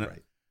Maserati, but then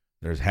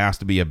there has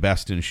to be a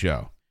best in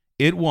show.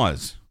 It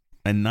was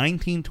a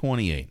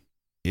 1928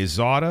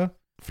 Isotta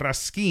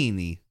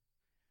Fraschini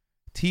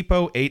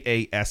Tipo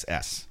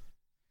 8ASS.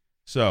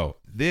 So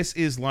this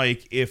is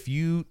like if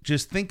you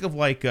just think of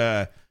like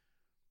an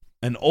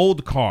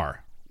old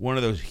car, one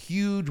of those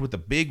huge with the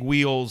big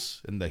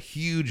wheels and the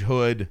huge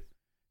hood.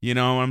 You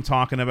know what I'm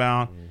talking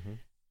about? Mm-hmm.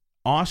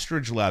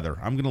 Ostrich leather.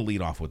 I'm going to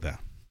lead off with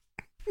that.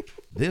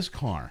 This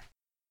car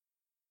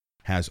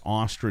has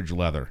ostrich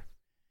leather.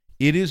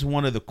 It is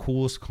one of the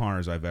coolest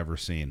cars I've ever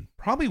seen.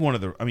 Probably one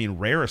of the,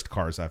 rarest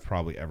cars I've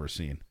probably ever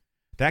seen.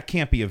 That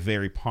can't be a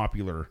very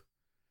popular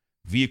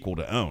vehicle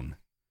to own.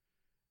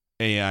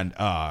 And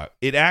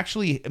it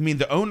actually,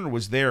 the owner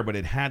was there, but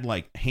it had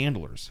like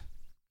handlers.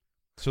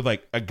 So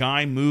like a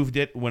guy moved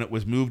it when it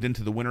was moved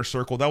into the winner's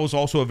circle. That was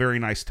also a very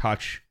nice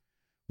touch.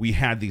 We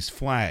had these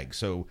flags.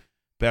 So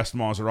best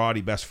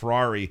Maserati, best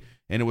Ferrari,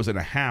 and it was in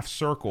a half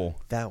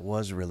circle. That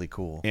was really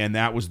cool. And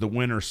that was the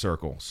winner's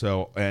circle.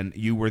 So, and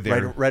you were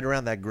there. Right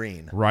around that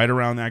green. Right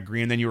around that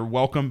green. Then you were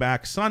welcome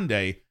back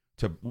Sunday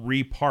to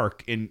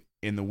repark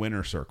in the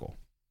winner's circle.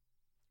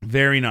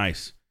 Very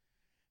nice.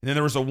 And then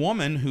there was a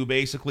woman who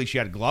basically, she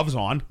had gloves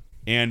on.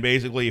 And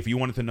basically, if you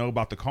wanted to know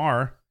about the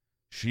car,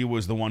 she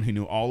was the one who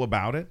knew all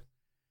about it.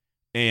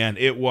 And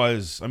it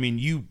was, I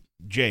mean,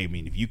 Jay, I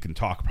mean, if you can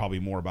talk probably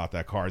more about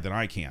that car than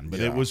I can, but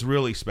it was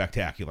really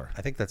spectacular.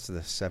 I think that's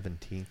the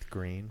 17th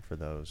green for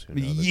those who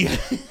know.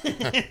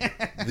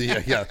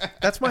 Yeah.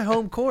 That's my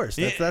home course.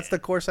 That's the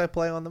course I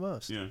play on the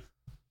most. Yeah.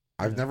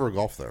 I've never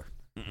golfed there.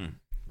 Mm-mm.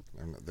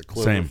 And the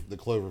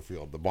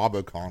Cloverfield, the Bob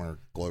O'Connor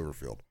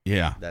Cloverfield.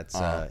 Yeah. That's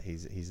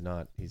he's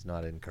not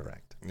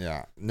incorrect.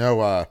 Yeah.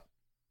 No,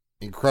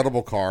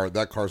 incredible car.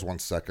 That car's won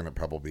second at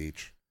Pebble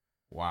Beach.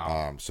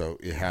 Wow. So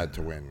it had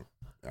to win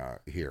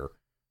here.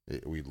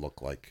 We'd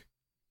look like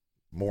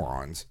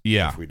morons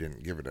if we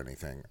didn't give it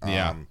anything.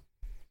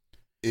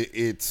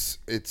 It's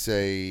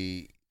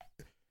a,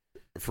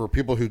 for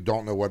people who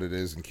don't know what it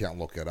is and can't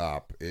look it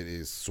up, it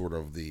is sort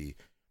of the,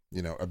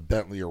 a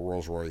Bentley or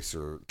Rolls Royce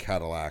or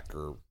Cadillac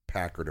or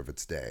Packard of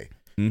its day.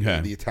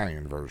 Okay. The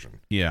Italian version.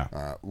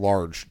 Yeah.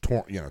 Large,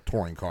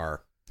 touring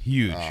car.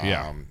 Huge.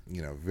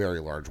 Very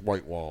large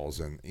white walls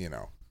and,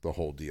 the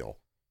whole deal.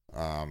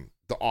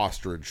 The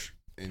ostrich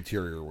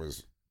interior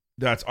was,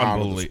 that's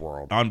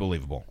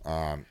unbelievable.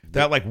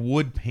 That like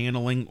wood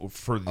paneling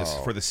for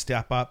the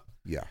step up.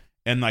 Yeah.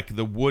 And like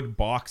the wood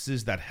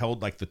boxes that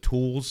held like the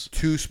tools.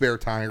 2 spare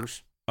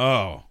tires.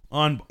 Oh,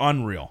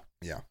 unreal.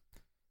 Yeah.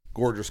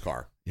 Gorgeous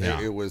car.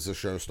 Yeah. It was a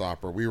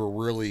showstopper. We were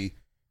really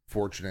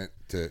fortunate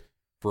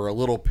for a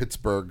little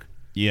Pittsburgh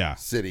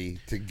city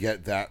to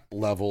get that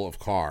level of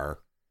car.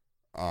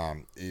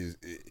 It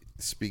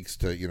speaks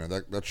to,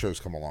 that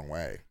show's come a long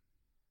way.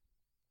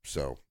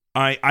 So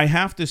I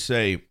have to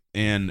say,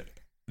 and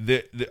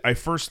I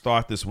first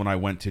thought this when I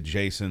went to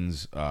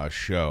Jason's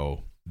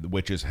show,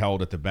 which is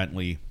held at the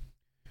Bentley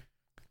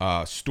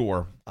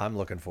store. I'm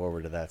looking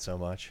forward to that so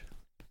much.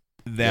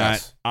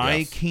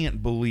 I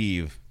can't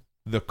believe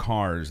the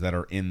cars that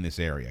are in this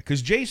area.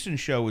 Because Jason's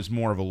show is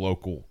more of a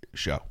local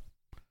show.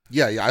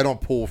 Yeah, I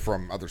don't pull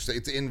from other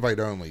states. It's invite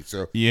only.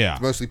 So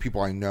it's mostly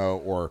people I know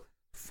or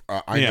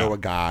I know a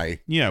guy.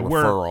 Yeah,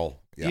 referral.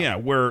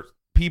 Where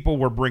people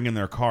were bringing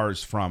their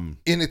cars from.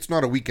 And it's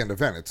not a weekend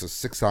event. It's a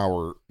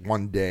 6-hour,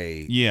 one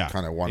day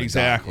kind of one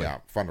exactly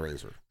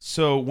fundraiser.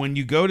 So when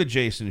you go to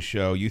Jason's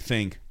show, you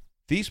think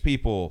these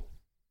people,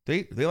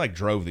 they like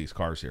drove these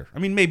cars here. I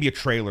mean, maybe a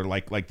trailer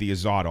like the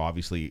Azada,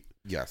 obviously.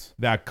 Yes.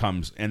 That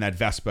comes, and that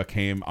Vespa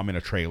came, I'm in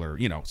a trailer,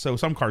 so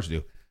some cars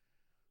do.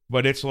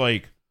 But it's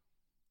like,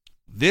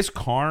 this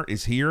car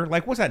is here.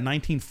 Like, what's that,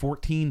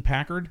 1914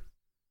 Packard?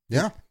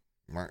 Yeah.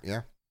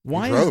 Yeah.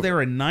 Why is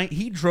there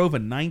he drove a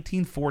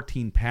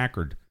 1914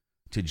 Packard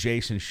to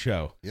Jason's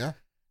show? Yeah.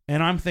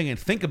 And I'm thinking,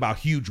 think about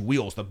huge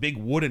wheels, the big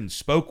wooden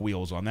spoke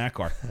wheels on that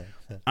car.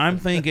 I'm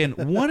thinking,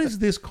 what is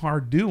this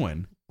car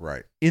doing?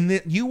 Right.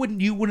 You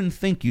wouldn't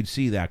think you'd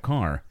see that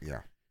car.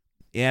 Yeah.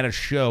 At a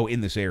show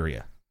in this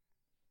area.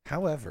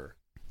 However,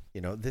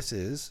 this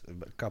is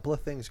a couple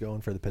of things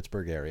going for the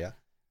Pittsburgh area.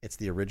 It's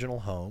the original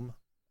home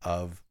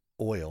of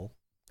oil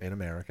in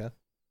America.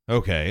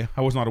 Okay.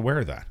 I was not aware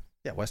of that.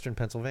 Yeah, Western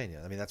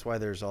Pennsylvania. I mean, that's why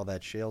there's all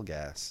that shale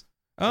gas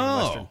in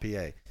Western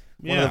PA.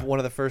 One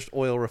of the first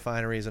oil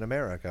refineries in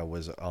America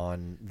was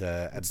on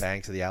the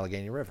banks of the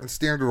Allegheny River. And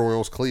Standard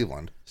Oil's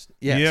Cleveland.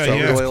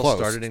 Oil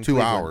started in 2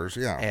 Cleveland, hours.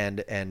 Yeah,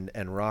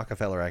 and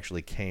Rockefeller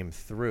actually came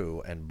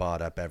through and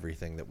bought up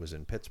everything that was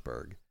in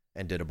Pittsburgh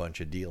and did a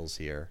bunch of deals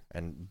here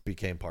and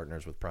became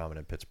partners with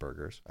prominent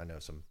Pittsburghers. I know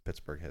some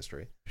Pittsburgh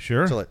history.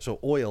 Sure. So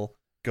oil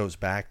goes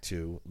back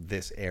to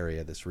this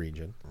area, this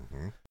region.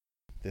 Mm-hmm.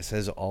 This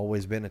has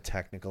always been a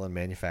technical and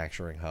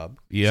manufacturing hub.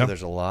 Yeah. So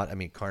there's a lot. I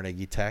mean,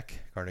 Carnegie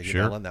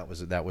Mellon, that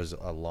was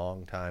a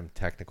long time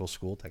technical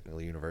school,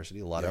 technical university.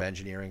 A lot of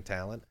engineering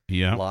talent.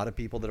 Yeah. A lot of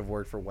people that have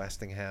worked for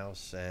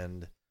Westinghouse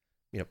and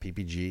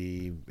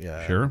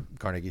PPG,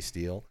 Carnegie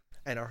Steel,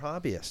 and are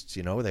hobbyists.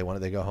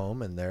 They go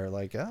home and they're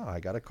like, oh, I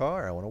got a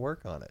car, I want to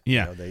work on it.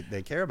 Yeah.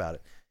 They care about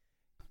it.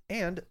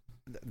 And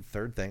the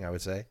third thing I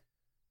would say,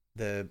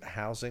 the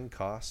housing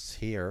costs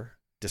here,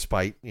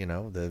 despite,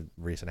 the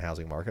recent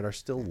housing market, are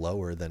still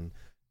lower than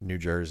New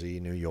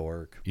Jersey, New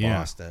York,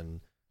 Boston,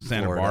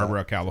 Santa Florida.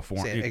 Barbara,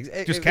 California.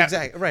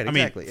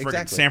 Exactly.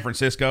 San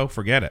Francisco,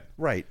 forget it.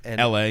 Right. And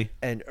LA.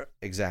 And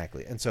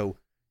exactly. And so,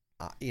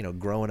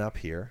 growing up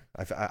here,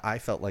 I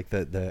felt like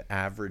the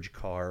average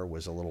car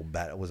was a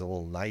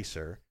little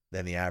nicer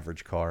than the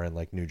average car in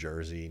like New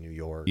Jersey, New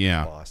York,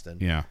 Boston.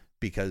 Yeah.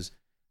 Because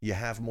you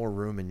have more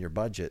room in your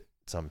budget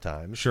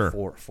sometimes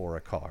for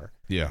a car.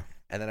 Yeah.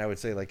 And then I would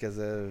say, like, as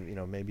a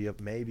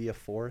maybe a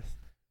fourth,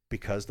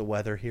 because the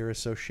weather here is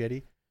so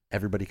shitty,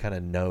 everybody kind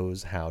of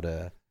knows how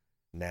to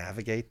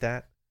navigate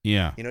that.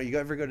 Yeah. You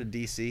ever go to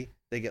DC,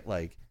 they get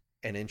like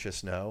an inch of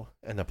snow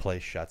and the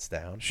place shuts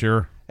down.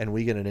 Sure. And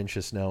we get an inch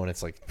of snow and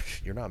it's like,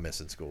 you're not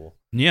missing school.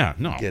 Yeah,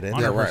 no, get in.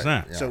 100%. Yeah,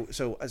 right.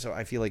 Yeah. So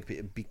I feel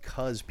like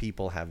because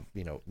people have,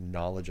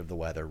 knowledge of the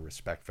weather,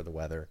 respect for the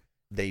weather,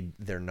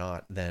 they're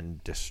not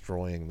then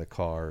destroying the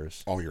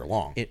cars all year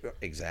long.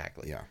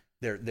 Exactly. Yeah.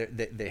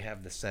 They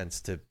have the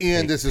sense to.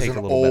 And this is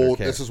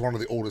This is one of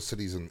the oldest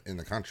cities in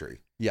the country.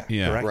 Yeah.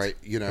 Yeah. Correct.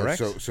 Right.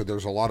 So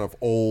there's a lot of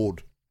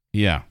old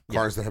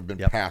cars that have been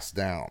passed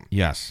down.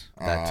 Yes.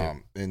 That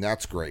too. And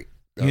that's great.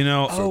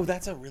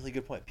 That's a really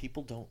good point.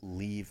 People don't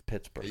leave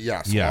Pittsburgh.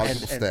 Yes. A lot of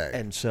people stay.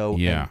 And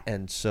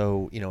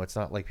so it's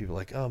not like people are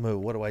like, oh,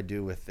 what do I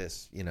do with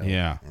this?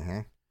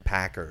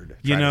 Packard.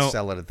 Trying to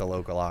sell it at the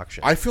local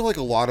auction. I feel like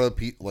a lot of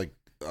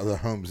the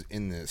homes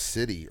in the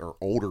city are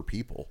older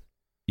people.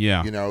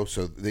 Yeah.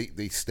 So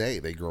they stay.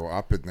 They grow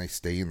up and they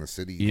stay in the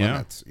city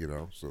limits.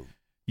 So.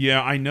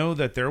 Yeah, I know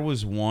that there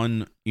was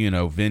one,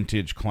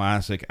 vintage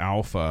classic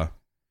Alpha,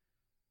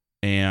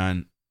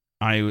 and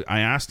I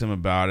asked him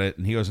about it,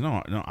 and he goes,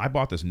 no, I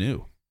bought this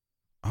new.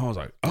 I was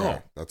like, oh. Yeah,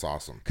 that's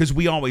awesome. Because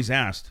we always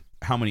asked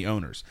how many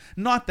owners.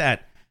 Not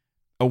that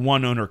a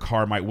one-owner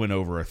car might win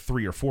over a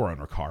 3 or 4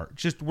 owner car.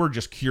 We're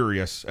just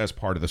curious as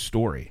part of the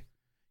story.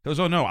 He goes,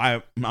 oh, no,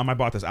 I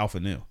bought this Alpha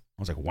new. I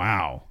was like,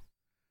 wow.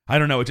 I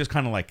don't know. It just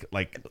kind of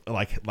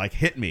like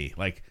hit me.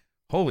 Like,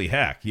 holy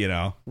heck,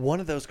 One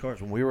of those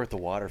cars, when we were at the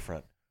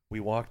waterfront, we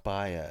walked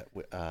by it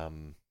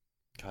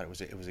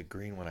was a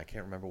green one. I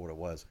can't remember what it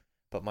was.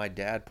 But my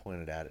dad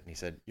pointed at it and he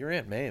said, your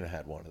Aunt May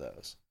had one of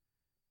those.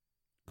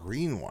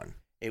 Green one?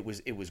 It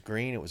was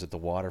green. It was at the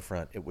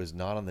waterfront. It was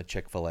not on the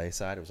Chick-fil-A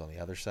side. It was on the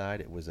other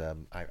side. It was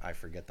I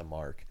forget the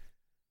mark.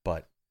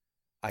 But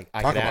I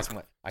could ask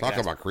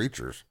about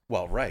creatures.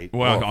 Well, right.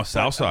 Well, on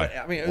south side.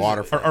 I mean,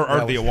 waterfront.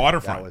 Or the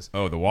waterfront.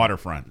 The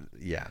waterfront.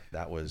 Yeah,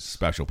 that was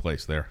special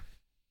place there.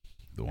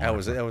 That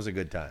was a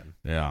good time.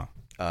 Yeah.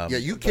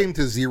 You came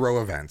to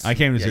 0 events. I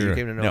came to 0. You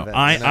came to no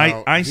events.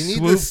 I you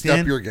swooped need to step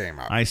in. your game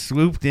up. I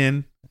swooped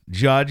in,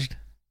 judged,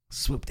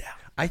 swooped out.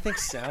 I think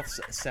South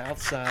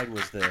Side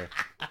was the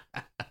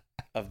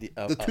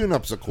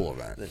tune-up's a cool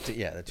event. The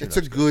tune-up's it's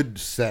a good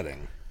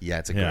setting. Yeah,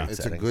 it's a great setting.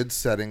 It's a good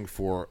setting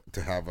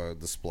to have a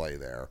display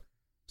there.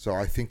 So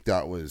I think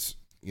that was,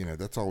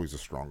 that's always a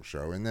strong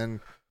show. And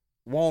then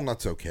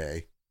Walnut's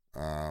okay.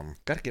 Got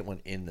to get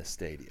one in the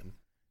stadium.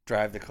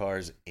 Drive the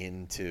cars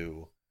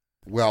into.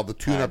 Well, the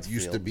tune-up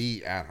used to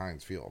be at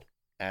Heinz Field.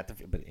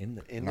 But in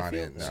the field.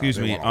 No, excuse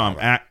me,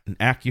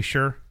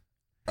 Accusure.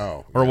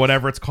 Oh, or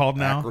whatever it's called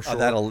now.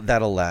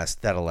 That'll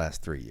last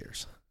 3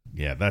 years.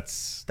 Yeah,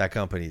 that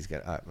company's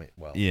got.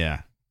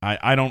 Yeah,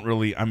 I don't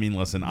really. I mean,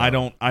 listen, I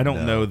don't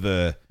know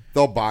the.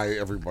 They'll buy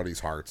everybody's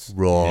hearts.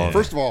 Wrong. Yeah.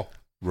 First of all,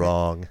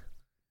 wrong.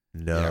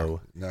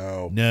 No.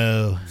 Yeah.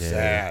 No.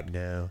 Sad.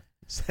 No.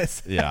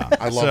 Yeah,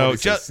 I love.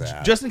 So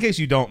just in case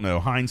you don't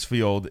know, Heinz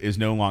Field is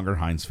no longer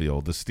Heinz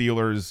Field. The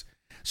Steelers.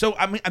 So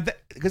I mean,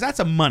 because that's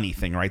a money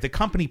thing, right? The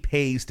company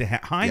pays to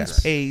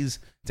Heinz pays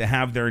to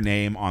have their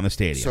name on the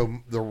stadium. So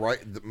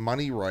the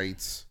money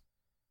rights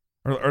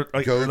or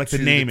go like to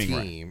the naming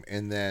the team, right?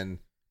 And then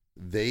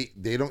they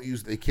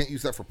can't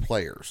use that for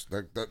players.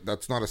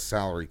 That's not a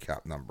salary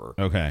cap number.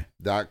 Okay,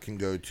 that can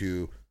go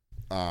to,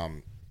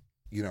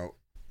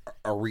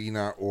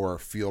 arena or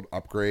field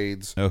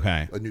upgrades.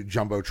 Okay, a new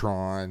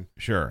jumbotron.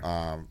 Sure.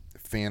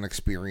 Fan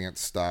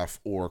experience stuff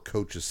or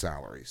coaches'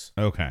 salaries.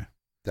 Okay.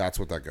 That's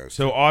what that goes to.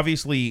 So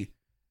obviously,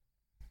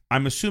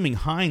 I'm assuming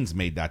Heinz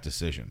made that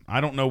decision.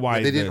 I don't know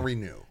why they didn't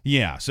renew.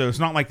 Yeah, so it's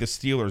not like the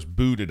Steelers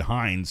booted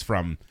Heinz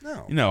from.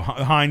 No.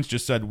 Heinz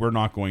just said we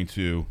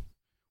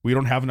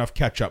don't have enough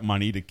catch-up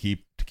money to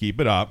keep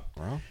it up.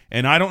 Well,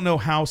 and I don't know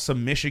how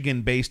some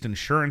Michigan-based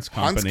insurance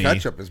company.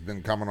 Hunt's ketchup has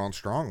been coming on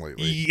strong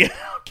lately. Yeah,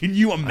 can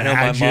you imagine?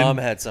 I know my mom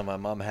had some. My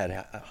mom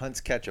had Hunt's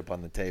ketchup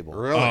on the table.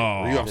 Really?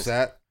 Oh. Were you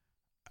upset?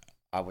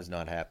 I was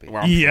not happy.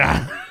 Well,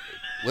 yeah.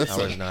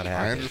 Listen, I was not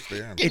happy. I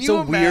understand.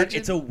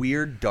 It's a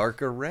weird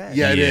darker red.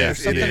 Yeah, it is.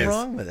 There's something it is.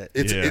 wrong with it.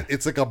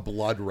 It's like a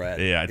blood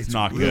red. Yeah, it's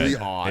not really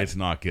good. Odd. It's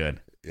not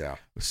good. Yeah.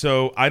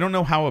 So I don't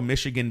know how a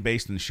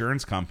Michigan-based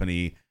insurance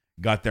company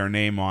got their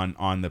name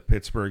on the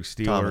Pittsburgh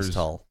Steelers. Thomas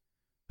Tull.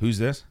 Who's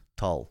this?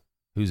 Tull.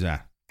 Who's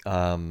that?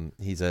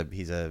 He's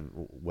a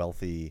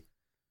wealthy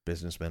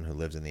businessman who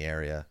lives in the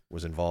area.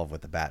 Was involved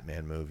with the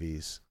Batman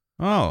movies.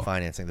 Oh,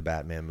 financing the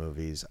Batman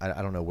movies.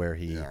 I don't know where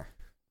he. Yeah.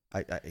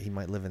 He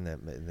might live in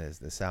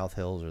the South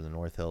Hills or the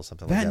North Hills,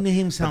 something that like that. That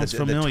name sounds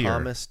familiar. The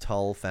Thomas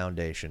Tull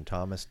Foundation.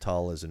 Thomas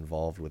Tull is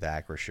involved with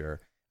Acrisure.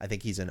 I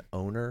think he's part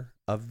owner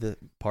of the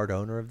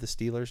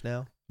Steelers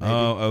now. Maybe.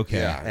 Oh,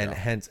 okay. Yeah, and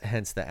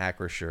hence the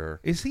Acrisure.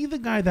 Is he the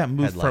guy that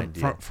moved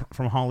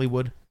from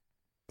Hollywood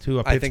to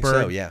Pittsburgh? I think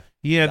so. Yeah.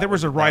 Yeah, there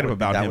was a write-up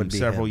about him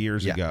several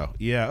years ago.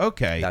 Yeah,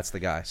 okay. That's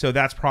the guy. So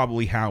that's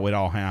probably how it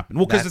all happened.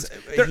 Well, because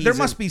there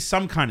must be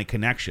some kind of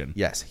connection.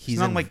 Yes, he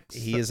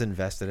is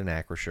invested in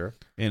Acrisure,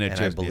 and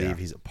I believe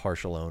he's a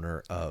partial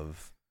owner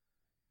of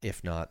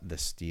if not the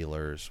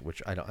Steelers,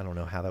 which I don't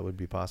know how that would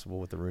be possible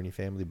with the Rooney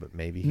family, but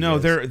maybe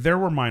there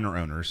were minor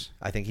owners.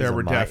 I think he's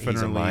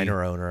a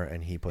minor owner,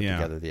 and he put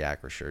together the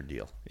Acrisure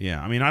deal.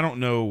 Yeah, I mean, I don't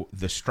know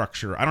the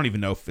structure. I don't even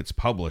know if it's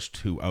published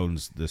who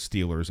owns the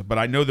Steelers, but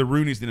I know the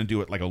Rooneys didn't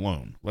do it like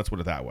alone. Let's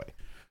put it that way.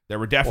 There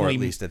were definitely, or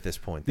at least at this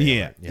point.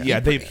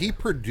 He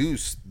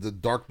produced the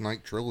Dark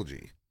Knight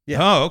trilogy. Yeah.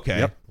 Oh, okay.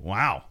 Yep.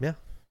 Wow. Yeah.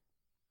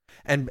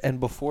 And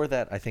before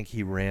that, I think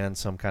he ran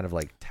some kind of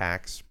like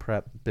tax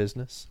prep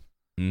business.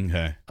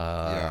 Okay.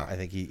 I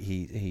think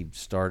he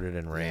started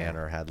and ran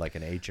or had like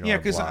an H&R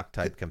Block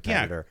type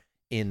competitor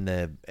in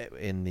the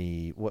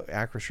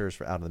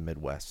Acrisures out of the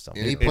Midwest. And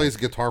he plays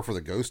guitar for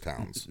the Ghost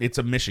Towns. It's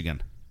a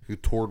Michigan. Who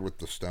toured with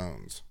the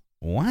Stones.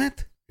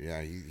 What?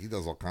 Yeah, he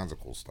does all kinds of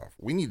cool stuff.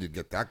 We need to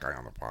get that guy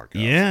on the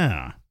podcast.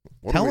 Yeah.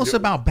 Tell us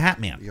about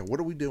Batman. Yeah, what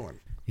are we doing?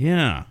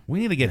 Yeah, we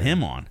need to get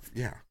him on.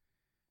 Yeah.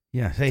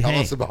 Yeah, Tell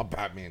us about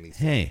Batman.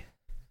 Hey.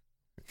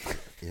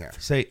 Yeah.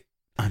 Say,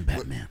 I'm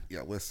Batman.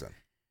 Listen.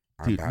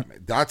 I'm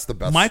Batman. That's the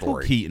best Michael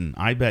story. Keaton,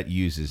 I bet,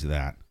 uses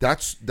that.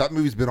 That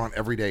movie's been on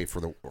every day for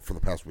the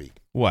past week.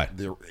 What?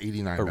 The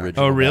 89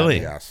 original. Oh, really?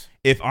 Batman. Yes.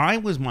 If I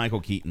was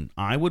Michael Keaton,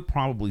 I would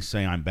probably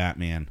say I'm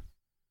Batman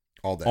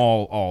all day.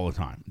 All the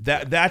time.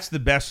 That's the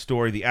best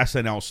story, the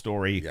SNL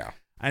story. Yeah.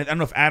 I don't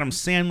know if Adam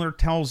Sandler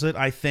tells it.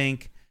 I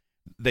think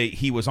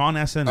he was on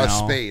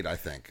SNL. Spade, I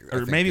think.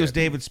 Or maybe it was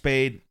David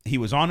Spade. He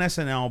was on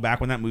SNL back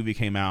when that movie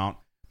came out.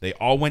 They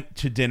all went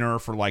to dinner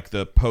for like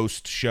the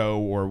post show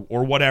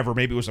or whatever.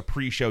 Maybe it was a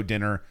pre-show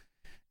dinner.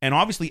 And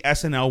obviously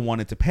SNL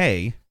wanted to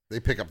pay. They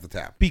pick up the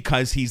tab.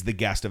 Because he's the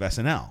guest of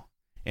SNL.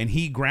 And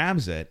he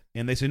grabs it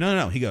and they say,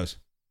 no. He goes,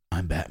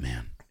 I'm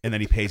Batman. And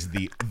then he pays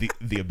the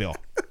bill.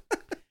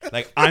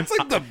 Like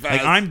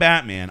I'm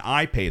Batman.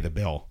 I pay the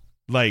bill.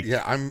 Like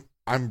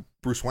I'm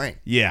Bruce Wayne.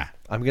 Yeah.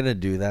 I'm going to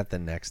do that the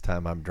next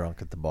time I'm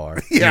drunk at the bar.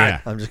 Yeah.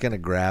 I'm just going to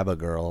grab a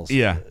girl's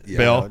bill.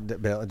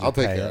 I'll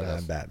take care of it.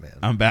 I'm Batman.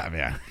 I'm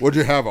Batman. Would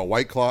you have a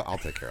White Claw? I'll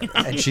take care of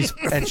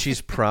it. And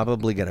she's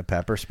probably going to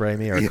pepper spray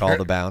me or call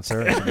the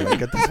bouncer and be like,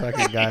 get this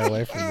fucking guy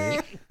away from me.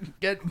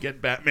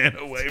 Get Batman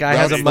away. This guy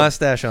has a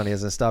mustache on. He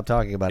hasn't stopped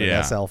talking about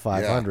an SL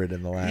 500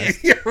 in the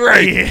last. Yeah,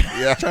 right.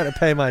 Yeah. Trying to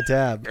pay my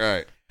tab.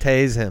 Right.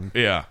 Tase him.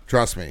 Yeah.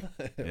 Trust me.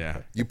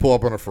 Yeah. You pull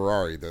up on a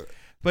Ferrari.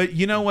 But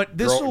you know what?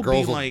 This will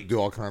girls be like do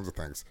all kinds of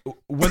things.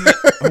 When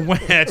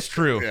that's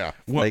true. Yeah.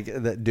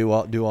 Like do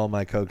all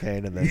my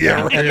cocaine and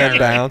then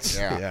bounce.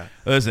 Yeah.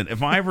 Listen,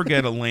 if I ever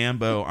get a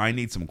Lambo, I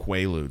need some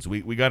Quaaludes.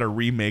 We got to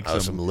remake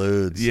some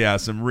Ludes. Yeah,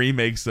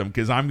 remakes them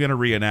because I'm gonna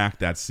reenact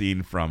that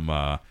scene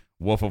from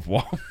Wolf of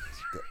Wall.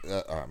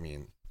 I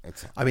mean,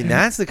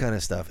 that's the kind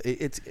of stuff.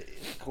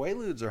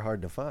 Quaaludes are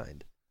hard to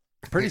find.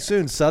 Pretty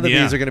soon,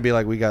 Sotheby's are going to be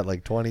like, we got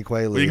like 20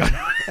 Quaaludes,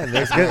 and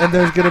there's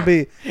going to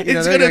be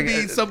it's going to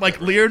be some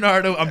like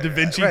Leonardo da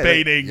Vinci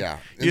painting,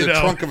 in the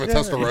trunk of a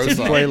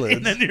Testarossa,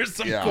 and then there's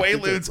some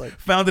Quaaludes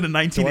found in a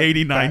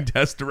 1989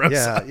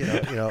 Testarossa.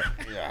 Yeah,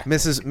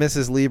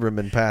 Mrs.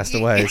 Lieberman passed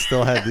away,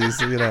 still had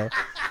these,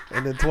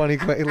 and then 20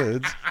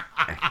 Quaaludes.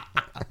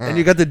 And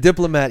you got the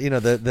diplomat,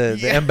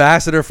 the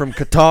ambassador from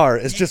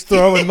Qatar is just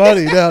throwing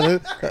money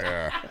down.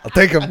 I'll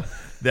take him.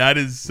 That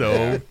is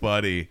so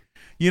funny.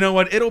 You know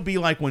what? It'll be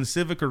like when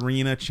Civic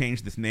Arena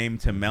changed its name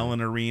to Mellon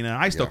Arena.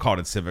 I still called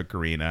it Civic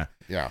Arena.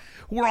 Yeah.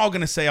 We're all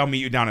going to say, I'll meet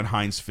you down at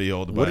Heinz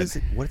Field. What is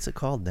it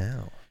called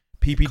now?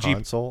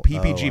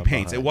 PPG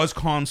Paints. It was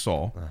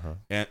Console,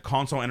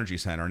 Console Energy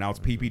Center. Now it's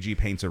PPG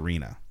Paints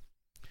Arena.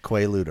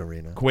 Quaalude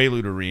Arena.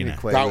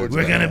 We're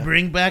going to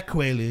bring back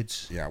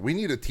Quaaludes. Yeah, we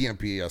need a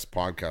TMPS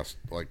podcast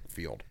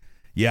field.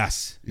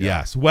 Yes.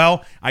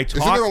 Well, Isn't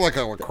there like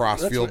a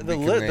lacrosse field? The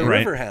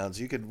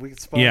Riverhounds. We could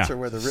sponsor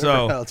where the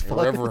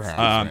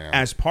Riverhounds play.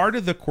 As part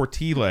of the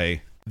Cortile,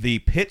 the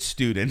Pitt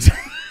students.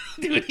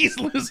 Dude, he's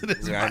losing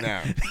his mind.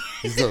 I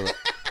know.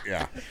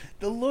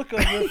 The look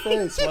on your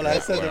face when I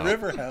said the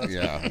Riverhounds.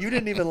 Yeah. You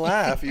didn't even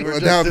laugh. You were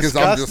just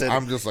disgusted.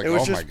 I'm just like, it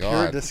was oh just my god,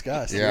 pure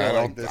disgust. Yeah, I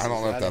don't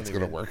know if that's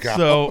going to work out.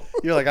 So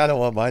you're like, I don't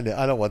want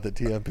the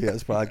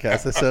TMPS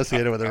podcast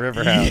associated with the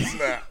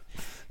Riverhounds.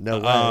 No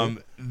way.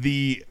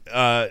 The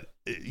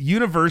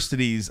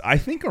universities, I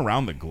think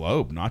around the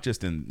globe, not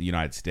just in the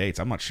United States,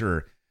 I'm not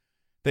sure,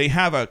 they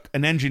have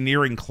an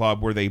engineering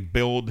club where they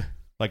build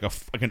like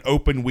an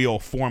open wheel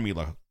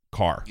formula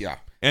car. Yeah.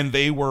 And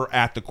they were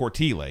at the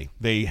Cortile.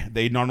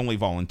 They not only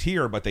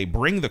volunteer, but they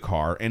bring the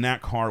car, and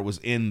that car was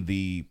in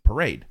the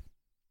parade.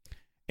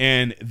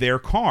 And their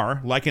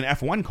car, like an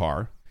F1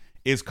 car,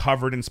 is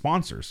covered in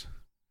sponsors.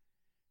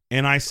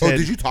 And I said,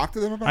 did you talk to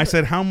them about it? I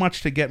said, how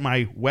much to get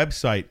my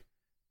website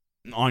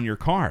on your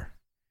car?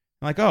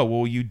 I'm like, oh,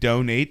 well, you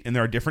donate, and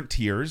there are different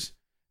tiers,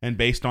 and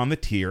based on the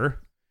tier,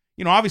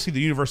 obviously the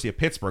University of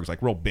Pittsburgh's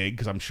like real big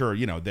because I'm sure,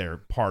 they're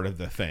part of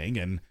the thing,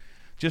 and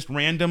just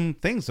random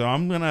things. So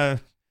I'm going to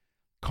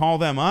call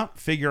them up,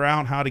 figure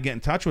out how to get in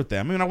touch with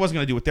them. I mean, I wasn't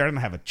going to do it there. I didn't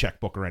have a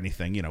checkbook or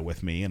anything,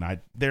 with me, and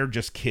they're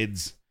just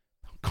kids,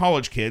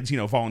 college kids,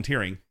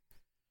 volunteering.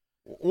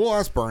 We'll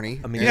ask Bernie.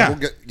 I mean,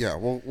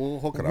 we'll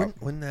hook it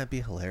up. Wouldn't that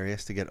be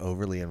hilarious to get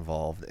overly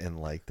involved in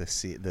like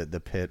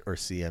the pit or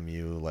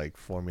CMU like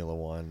Formula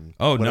One?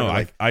 Oh whatever, no,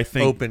 like, I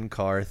think open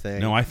car thing.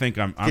 No, I think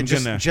I'm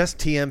just, gonna just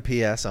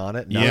TMPS on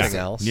it, nothing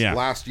else. Yeah.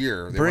 Last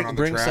year, they went on the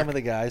bring track. some of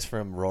the guys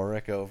from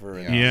Rorick over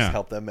and just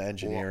help them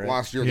engineer it.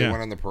 Last year they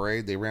went on the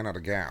parade. They ran out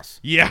of gas.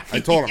 Yeah, I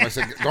told them. I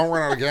said, don't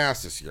run out of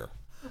gas this year.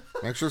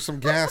 Make sure some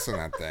gas in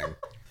that thing.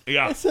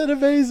 Yeah, I said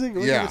amazing.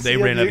 They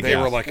ran out of gas. They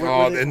were like,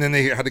 and then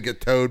they had to get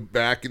towed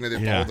back, and then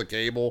they pulled the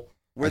cable.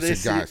 Were they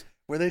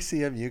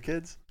CMU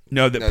kids?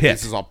 No, the pit.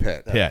 This is all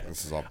pit.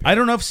 This is all pit. I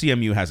don't know if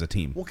CMU has a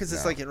team. Well, because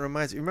it's like it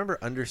reminds. You remember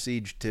Under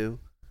Siege 2?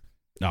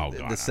 Oh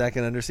God, the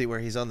second Under Siege where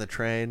he's on the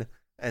train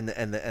and the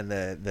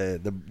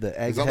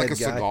egghead is that like a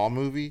guy. Seagal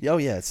movie? Oh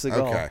yeah, it's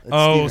Seagal. Okay.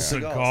 It's Steven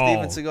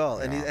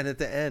Seagal. And at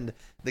the end,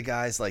 the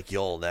guy's like,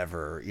 "You'll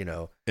never,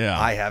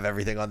 I have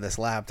everything on this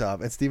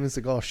laptop." And Steven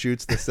Seagal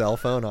shoots the cell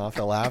phone off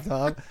the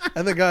laptop,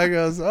 and the guy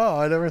goes, "Oh,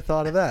 I never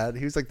thought of that."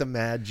 He was like the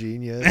mad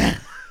genius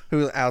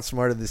who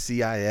outsmarted the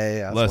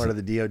CIA, outsmarted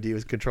the DOD,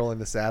 was controlling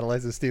the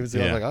satellites. And Steven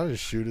Seagal was like, "I'll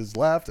just shoot his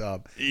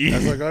laptop." I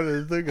was like, "I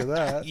didn't think of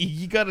that."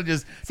 You gotta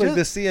just. It's like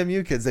the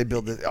CMU kids. They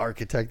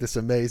architect this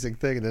amazing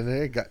thing, and then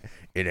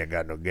it ain't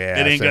got no gas.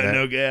 It ain't got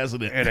no gas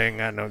in it. It ain't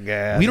got no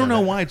gas. We don't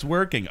know why it's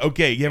working.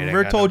 Okay, have I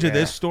ever told you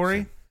this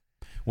story?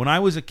 When I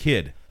was a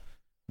kid,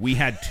 we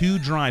had 2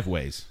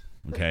 driveways.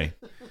 Okay,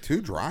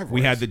 2 driveways.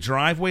 We had the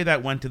driveway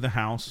that went to the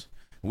house.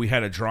 We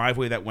had a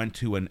driveway that went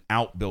to an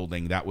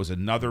outbuilding that was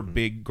another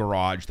big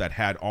garage that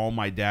had all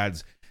my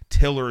dad's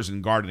tillers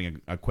and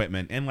gardening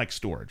equipment and like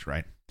storage,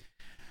 right?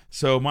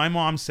 So my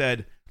mom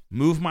said,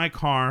 move my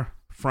car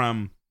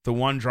from the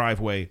one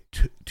driveway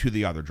to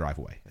the other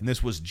driveway. And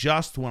this was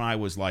just when I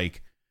was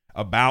like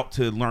about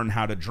to learn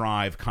how to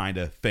drive kind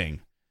of thing,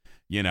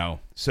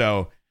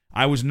 So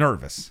I was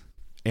nervous.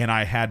 And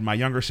I had my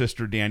younger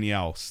sister,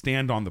 Danielle,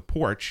 stand on the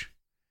porch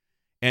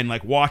and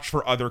like watch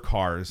for other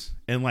cars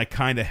and like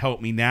kind of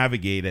help me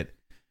navigate it.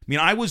 I mean,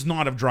 I was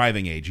not of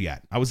driving age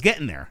yet. I was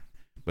getting there,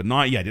 but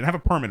not yet. I didn't have a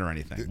permit or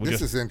anything.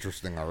 This is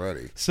interesting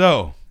already.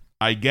 So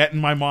I get in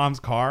my mom's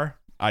car.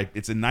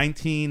 It's a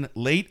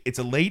late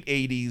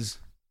 80s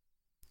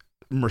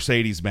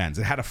Mercedes Benz.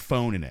 It had a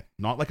phone in it,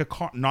 not like a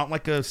car, not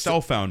like a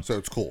cell phone. So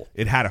it's cool.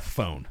 It had a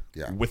phone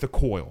with a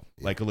coil,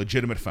 like a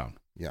legitimate phone.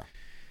 Yeah.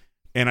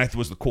 And it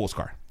was the coolest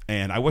car.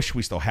 And I wish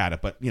we still had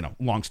it, but,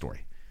 long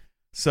story.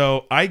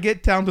 So I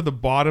get down to the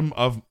bottom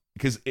of,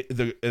 because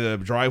the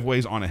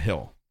driveway's on a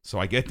hill. So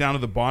I get down to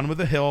the bottom of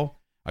the hill.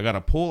 I got to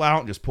pull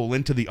out and just pull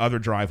into the other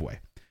driveway.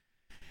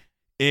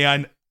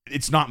 And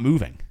it's not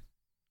moving.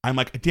 I'm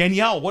like,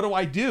 Danielle, what do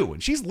I do?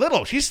 And she's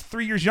little. She's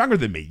 3 years younger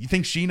than me. You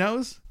think she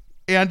knows?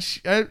 And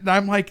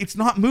I'm like, it's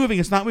not moving.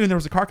 It's not moving. There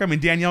was a car coming.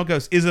 Danielle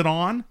goes, is it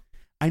on?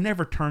 I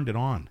never turned it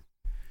on.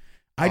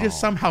 I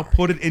just somehow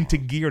put it into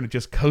gear and it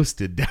just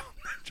coasted down.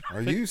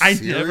 Are you serious?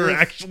 I never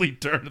actually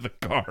turned the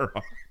car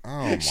on.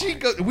 Oh, she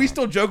goes. We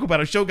still joke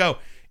about it. She'll go,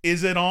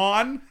 "Is it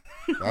on?"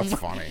 That's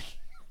funny.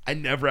 I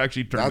never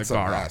actually turned the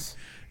car on. Mess.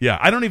 Yeah,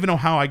 I don't even know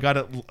how I got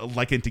it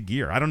like into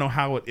gear. I don't know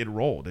how it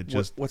rolled. It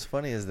just. What's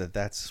funny is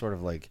that's sort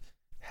of like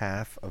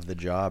half of the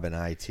job in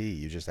IT.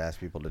 You just ask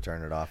people to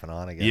turn it off and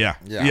on again.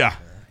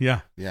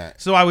 Yeah.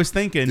 So I was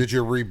thinking, did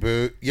you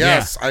reboot?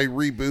 Yes, I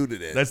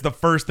rebooted it. That's the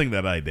first thing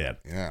that I did.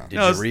 Yeah. Did you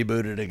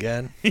reboot it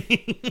again?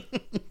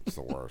 It's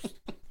the worst.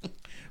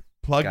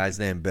 Guy's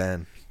name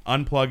Ben.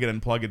 Unplug it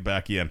and plug it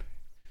back in.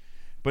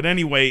 But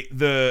anyway,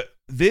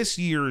 this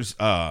year's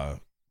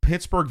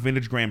Pittsburgh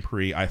Vintage Grand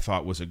Prix I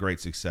thought was a great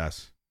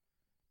success.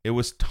 It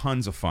was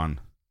tons of fun.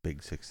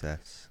 Big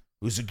success.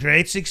 It was a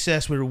great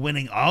success. We were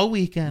winning all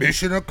weekend.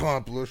 Mission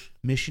accomplished.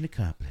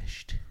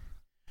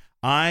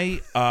 I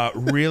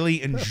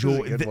really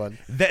enjoyed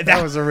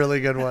that. Was a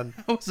really good one.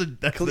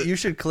 You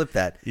should clip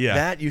that. Yeah.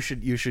 That you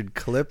should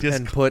clip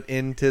and put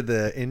into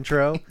the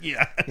intro.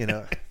 Yeah.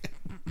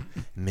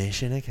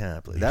 Mission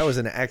accomplished. That was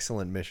an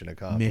excellent mission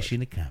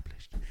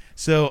accomplished.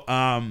 So,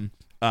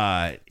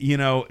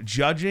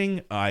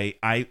 judging,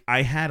 I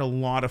had a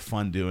lot of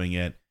fun doing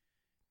it.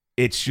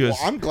 It's just.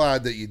 Well, I'm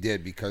glad that you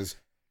did because,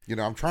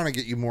 I'm trying to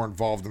get you more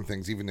involved in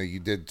things, even though you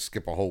did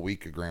skip a whole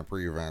week of Grand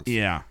Prix events.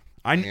 Yeah.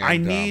 I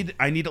need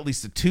at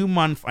least a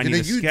 2-month. I need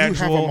a schedule. You do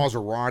have a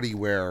Maserati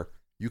where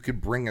you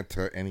could bring it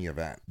to any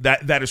event.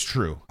 That is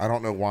true. I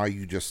don't know why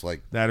you just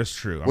like. That is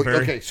true.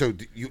 Okay, so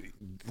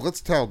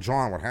let's tell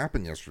John what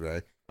happened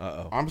yesterday.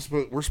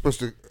 We're supposed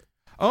to.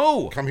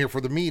 Come here for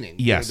the meeting.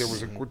 Yes. There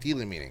was a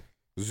Cortile meeting,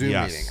 Zoom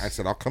meeting. I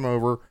said I'll come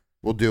over.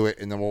 We'll do it,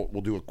 and then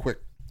we'll do a quick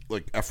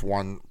like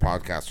F1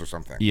 podcast or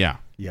something. Yeah.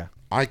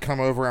 I come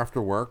over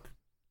after work.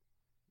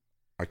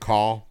 I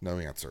call, no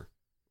answer.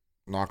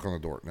 Knock on the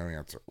door, no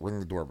answer. Ring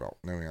the doorbell,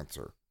 no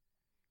answer.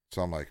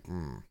 So I'm like,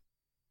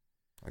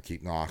 I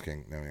keep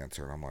knocking, no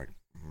answer. And I'm like,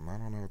 I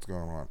don't know what's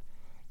going on.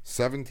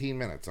 17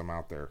 minutes, I'm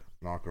out there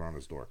knocking on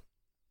his door.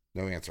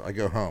 No answer. I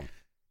go home.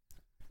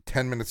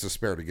 10 minutes to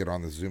spare to get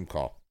on the Zoom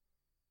call.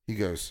 He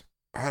goes,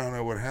 I don't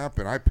know what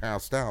happened. I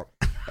passed out.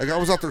 Like I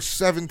was out there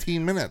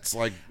 17 minutes,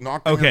 like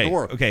knocking on the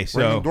door. Okay, so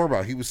ringing the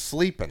doorbell. He was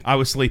sleeping. I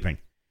was sleeping.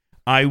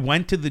 I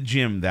went to the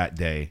gym that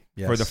day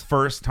for the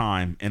first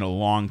time in a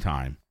long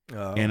time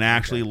and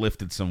actually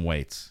lifted some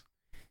weights.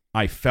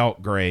 I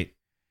felt great,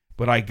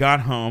 but I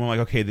got home. I'm like,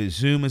 okay, the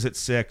Zoom is at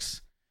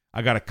 6.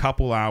 I got a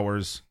couple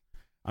hours.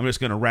 I'm just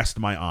going to rest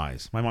my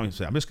eyes. My mom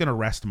said, I'm just going to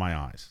rest my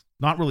eyes.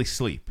 Not really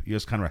sleep. You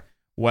just kind of,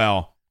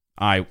 well,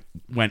 I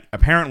went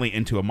apparently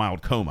into a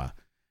mild coma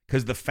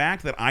because the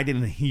fact that I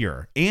didn't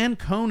hear and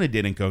Kona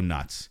didn't go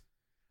nuts.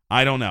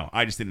 I don't know.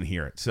 I just didn't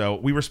hear it. So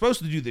we were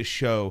supposed to do this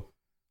show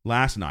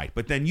last night,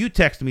 but then you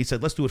texted me,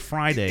 said, let's do it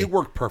Friday. It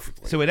worked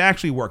perfectly. So it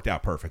actually worked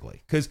out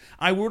perfectly because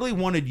I really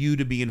wanted you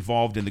to be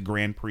involved in the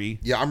Grand Prix.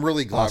 Yeah, I'm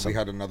really glad we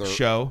had another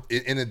show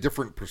in a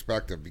different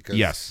perspective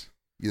because,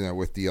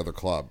 with the other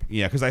club.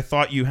 Yeah, because I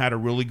thought you had a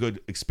really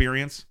good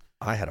experience.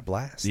 I had a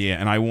blast. Yeah,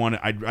 and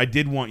I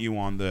did want you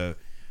on the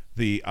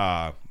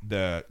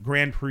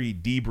Grand Prix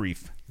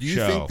debrief show. Do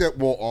you think that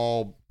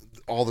we'll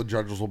all the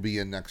judges will be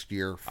in next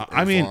year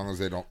as long as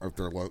they don't, if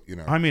they're low,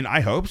 I mean,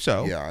 I hope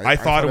so. Yeah, I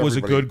thought it was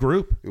a good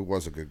group. It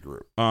was a good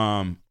group.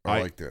 I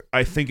liked it.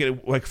 I think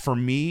it, like, for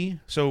me,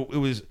 so it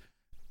was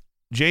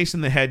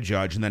Jason, the head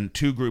judge, and then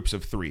 2 groups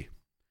of 3.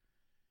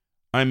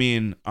 I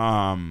mean,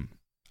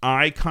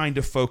 I kind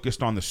of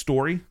focused on the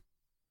story.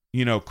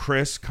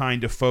 Chris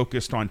kind of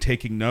focused on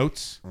taking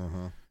notes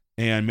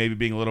and maybe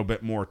being a little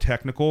bit more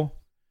technical.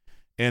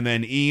 And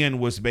then Ian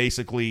was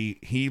basically,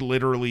 he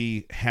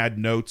literally had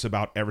notes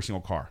about every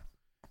single car.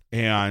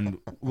 And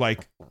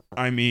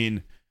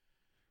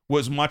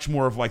was much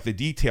more of like the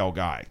detail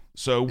guy.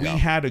 So we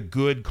had a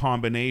good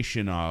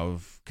combination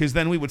of, because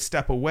then we would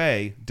step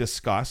away,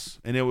 discuss,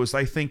 and it was,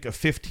 I think, a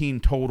 15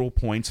 total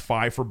points,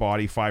 5 for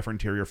body, 5 for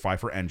interior, 5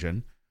 for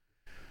engine.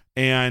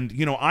 And,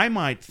 I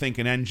might think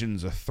an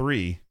engine's a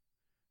 3,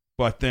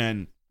 but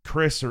then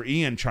Chris or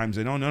Ian chimes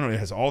in, no, it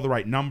has all the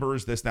right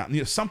numbers, this, that,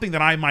 something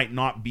that I might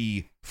not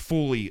be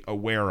fully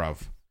aware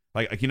of.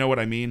 Like, you know what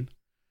I mean?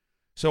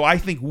 So I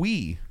think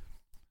we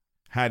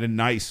had a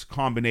nice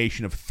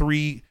combination of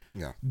 3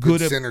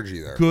 good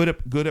synergy there.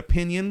 Good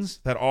opinions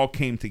that all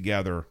came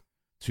together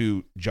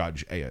to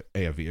judge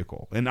a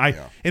vehicle. And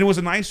and it was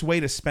a nice way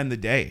to spend the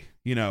day,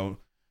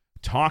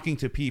 talking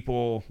to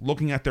people,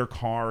 looking at their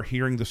car,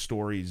 hearing the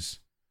stories.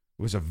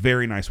 It was a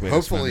very nice way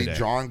to spend the day. Hopefully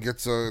John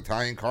gets an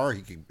Italian car.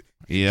 He can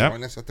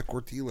join us at the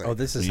Cortile. Oh,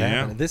 this is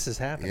happening. This is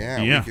happening.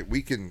 Yeah.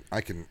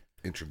 I can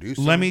introduce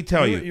him. Let me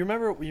tell you. You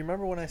remember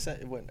when I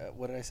sent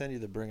what did I send you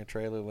the bring a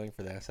trailer link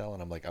for the SL,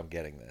 and I'm like, I'm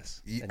getting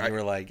this, and you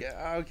were like,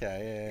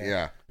 okay,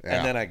 yeah.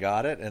 And then I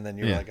got it, and then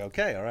you were like,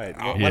 okay, all right.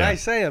 When I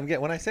say I'm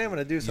going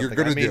to do something,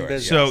 you're going to do it.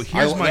 business. So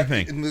here's my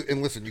thing.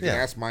 And listen, you can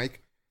ask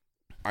Mike.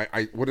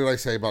 I what did I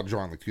say about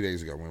John like 2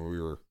 days ago when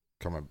we were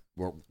coming?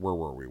 Where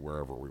were we?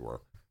 Wherever we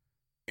were.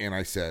 And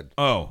I said,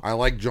 I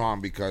like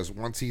John because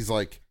once he's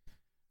like,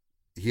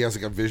 he has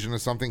like a vision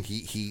of something,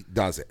 he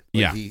does it.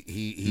 Like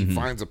he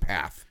finds a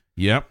path.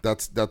 Yep,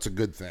 that's a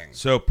good thing.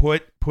 So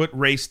put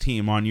race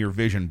team on your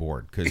vision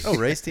board because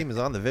race team is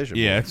on the vision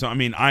board. Yeah, so I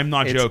mean, I'm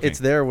not joking. It's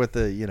there with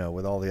the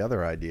with all the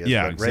other ideas.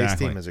 Yeah, but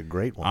exactly. Race team is a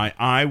great one.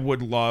 I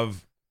would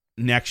love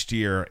next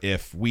year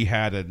if we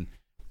had an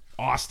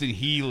Austin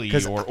Healey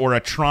or a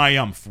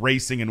Triumph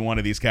racing in one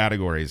of these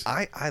categories.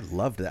 I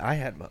loved that. I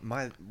had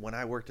when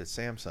I worked at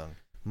Samsung,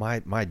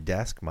 my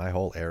desk, my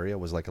whole area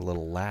was like a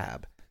little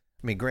lab.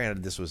 I mean,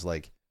 granted, this was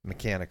like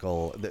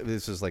mechanical.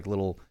 This was like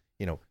little,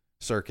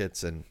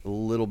 circuits and a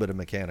little bit of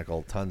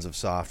mechanical, tons of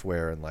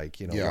software and a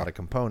lot of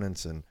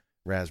components and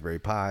Raspberry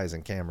Pis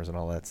and cameras and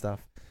all that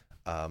stuff.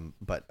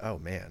 But oh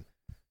man,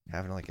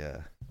 having like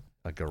a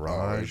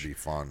garage, it'd be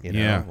fun.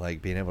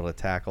 Like being able to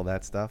tackle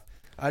that stuff.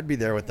 I'd be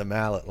there with the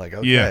mallet, like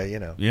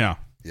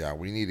Yeah,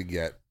 we need to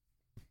get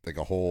like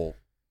a whole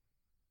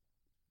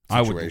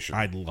situation.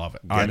 I'd love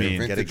it.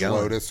 Get a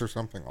Lotus or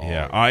something.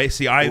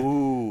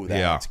 Ooh,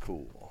 that's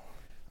cool.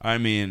 I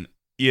mean,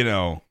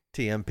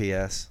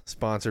 TMPS,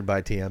 sponsored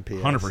by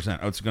TMPS. 100%.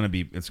 Oh,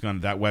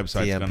 that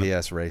website.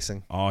 TMPS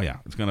Racing. Oh yeah,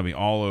 it's gonna be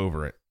all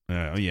over it.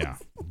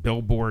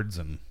 Billboards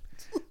and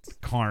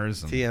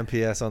cars. And,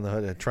 TMPS on the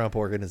hood, a Trump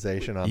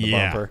organization on the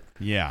bumper.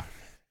 Yeah.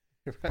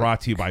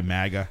 Brought to you by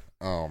MAGA.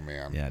 Oh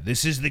man. Yeah,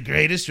 this is the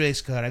greatest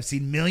race car. I've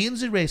seen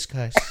millions of race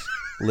cars.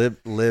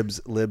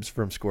 Libs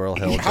from Squirrel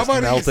Hill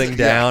just melting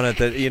down at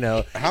the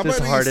How just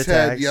about heart he attacks.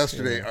 said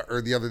yesterday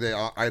or the other day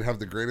I'd have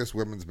the greatest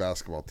women's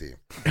basketball team.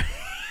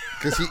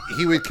 Because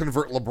he would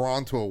convert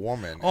LeBron to a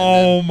woman.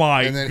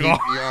 And then he'd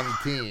be on the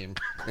team.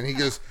 And he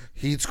goes,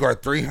 he'd score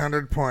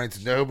 300 points.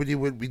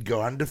 We'd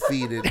go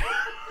undefeated.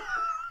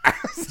 I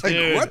was like,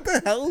 dude, what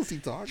the hell is he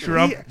talking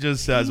Trump about?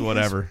 Just says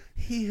whatever.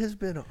 He has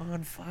been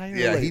on fire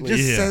lately. He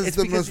just says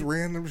the most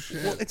random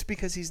shit. Well, it's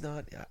because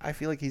I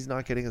feel like he's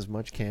not getting as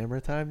much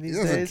camera time these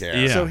days. He doesn't care.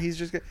 Yeah. So he's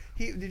just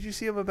did you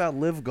see him about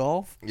Live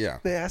Golf? Yeah.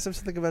 They asked him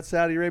something about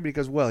Saudi Arabia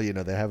because,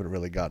 they haven't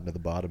really gotten to the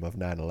bottom of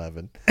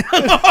 9/11.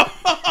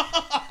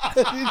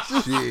 He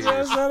just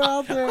throws that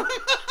out there.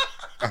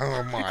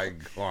 Oh my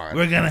God.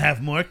 We're going to have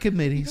more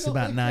committees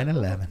about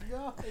 9/11.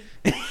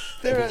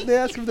 They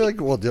ask him, they're like,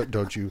 well,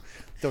 don't you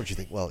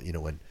think, well,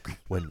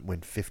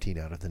 when 15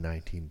 out of the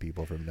 19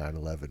 people from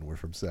 9/11 were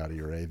from Saudi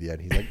Arabia,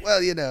 and he's like, well,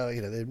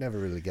 they've never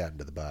really gotten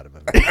to the bottom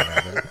of it.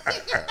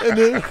 And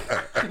then,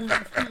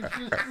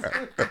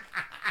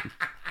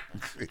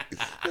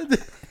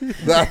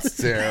 That's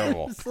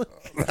terrible.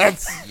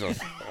 That's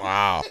just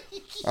wow.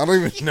 I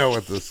don't even know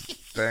what to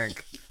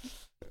think.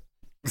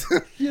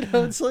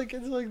 it's like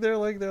they're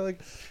like,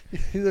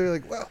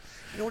 well,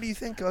 what do you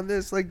think on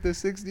this, like the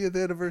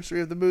 60th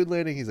anniversary of the moon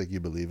landing? He's like, you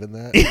believe in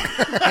that?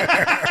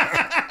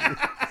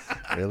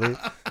 Really?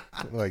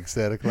 Like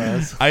Santa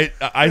Claus? I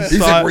He's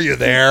saw. like, were you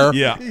there?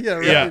 Yeah,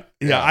 right.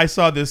 yeah. I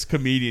saw this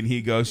comedian.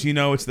 He goes,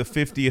 it's the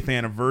 50th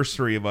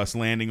anniversary of us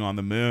landing on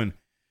the moon.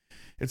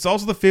 It's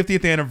also the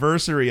 50th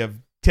anniversary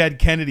of Ted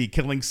Kennedy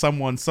killing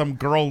some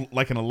girl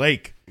like in a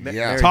lake.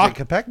 Yeah. Talk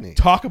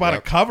about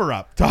a cover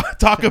up.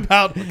 Talk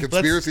about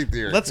conspiracy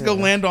theory. Let's go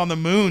land on the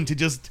moon to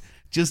just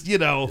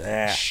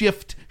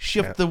shift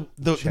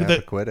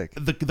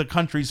the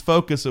country's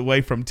focus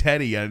away from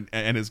Teddy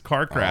and his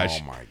car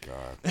crash. Oh my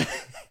God.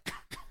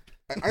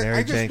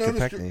 I just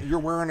noticed you're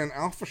wearing an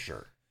Alpha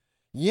shirt.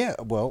 Yeah,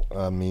 well,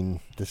 I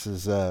mean, this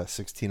is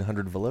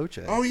 1600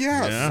 Veloce. Oh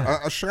yes, Yeah.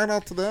 A shout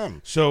out to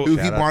them. So who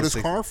he bought his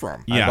car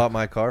from? Yeah. I bought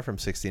my car from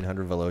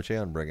 1600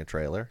 Veloce on Bring a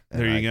Trailer.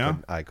 And there you go.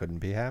 I couldn't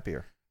be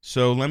happier.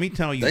 So let me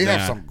tell you, They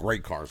have some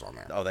great cars on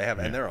there. Oh, they have,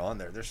 and they're on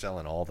there. They're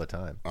selling all the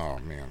time. Oh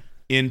man.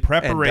 In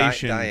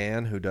preparation, and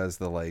Diane, who does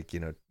the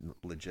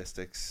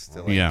logistics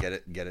to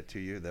get it to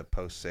you, the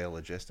post sale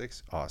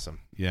logistics, awesome.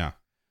 Yeah.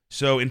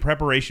 So in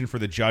preparation for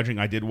the judging,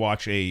 I did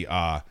watch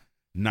a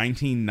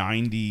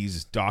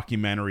 1990s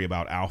documentary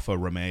about Alfa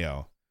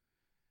Romeo,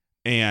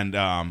 and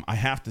I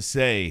have to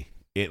say,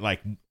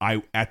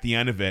 at the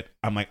end of it,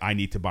 I'm like, I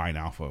need to buy an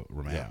Alfa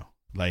Romeo. Yeah.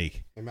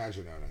 Like,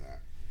 imagine owning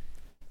that.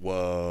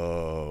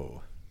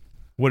 Whoa.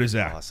 What is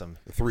that? Awesome.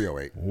 The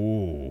 308.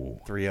 Ooh.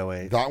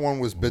 308. That one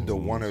was bid to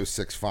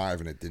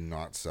 1065 and it did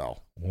not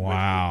sell.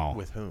 Wow.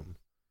 With whom?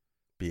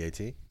 BAT?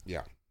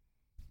 Yeah.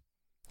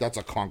 That's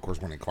a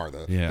concourse winning car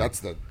though. Yeah. That's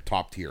the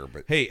top tier,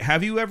 but Hey,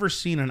 have you ever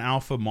seen an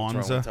Alfa What's wrong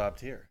Monza? with top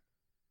tier?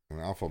 an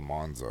Alfa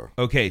Monza.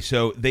 Okay,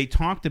 so they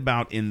talked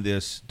about in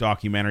this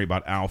documentary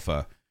about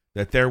Alfa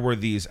that there were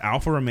these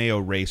Alfa Romeo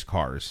race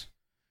cars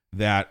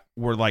that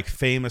were like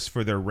famous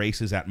for their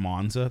races at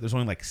Monza. There's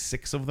only like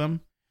 6 of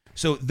them.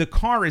 So the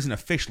car isn't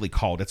officially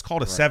called. It's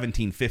called a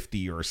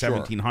 1750 or a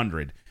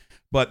 1700.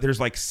 But there's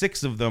like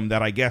 6 of them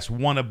that I guess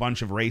won a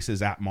bunch of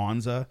races at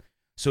Monza.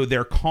 So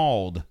they're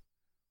called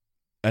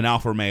an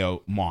Alfa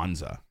Romeo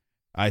Monza.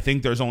 I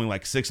think there's only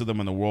like 6 of them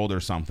in the world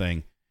or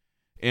something.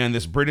 And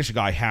this British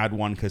guy had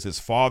one because his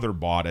father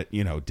bought it,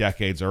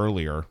 decades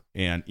earlier.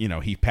 And,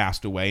 he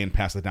passed away and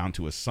passed it down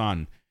to his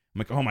son. I'm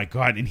like, oh my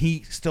God. And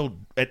he still,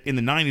 in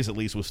the 90s at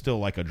least, was still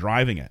like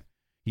driving it.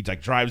 He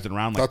like drives it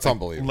around like that's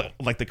unbelievable,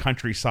 like the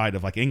countryside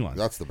of like England.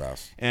 That's the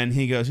best. And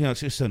he goes, it's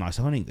just so nice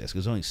owning this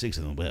because only 6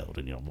 in the world,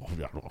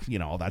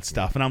 and all that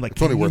stuff. And I'm like,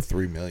 it's only worth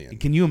 $3 million.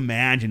 Can you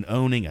imagine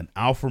owning an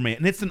Alfa Romeo?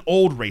 And it's an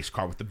old race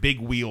car with the big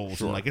wheels,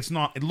 and like it's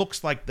not. It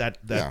looks like that.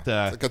 It's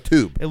like a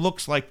tube. It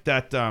looks like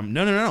that.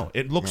 No.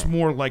 It looks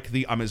more like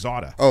the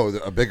Mazda. Oh,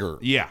 a bigger.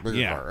 Yeah,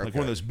 bigger car. Okay. Like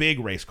one of those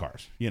big race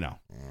cars,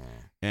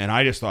 And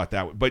I just thought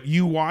that. But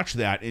you watch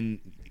that,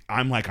 and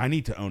I'm like, I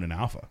need to own an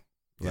Alfa.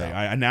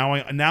 Yeah.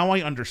 Now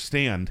I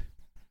understand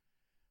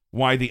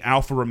why the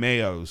Alfa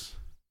Romeos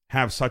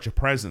have such a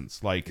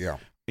presence. Like,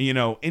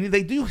 and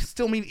they do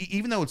still mean,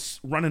 even though it's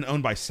run and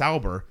owned by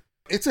Sauber,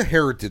 it's a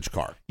heritage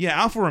car. Yeah,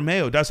 Alfa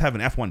Romeo does have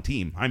an F1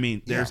 team. I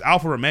mean, there's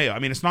Alfa Romeo. I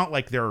mean, it's not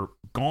like they're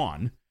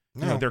gone.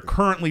 No. They're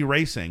currently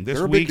racing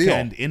this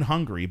weekend in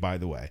Hungary, by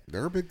the way.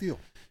 They're a big deal.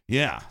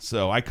 Yeah,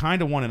 so I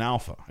kind of want an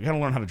Alfa. I got to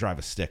learn how to drive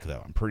a stick,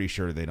 though. I'm pretty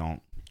sure they don't.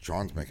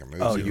 John's making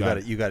moves. Oh, you got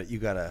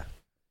to.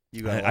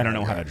 I don't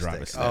know how to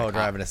drive a stick. Oh,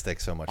 driving a stick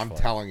so much fun. I'm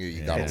telling you,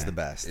 you got It's the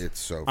best. It's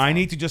so fun. I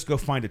need to just go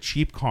find a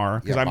cheap car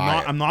because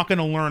I'm not going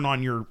to learn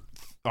on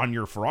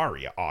your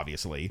Ferrari,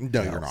 obviously.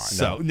 No, you're not.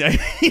 So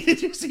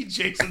did you see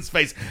Jason's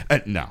face?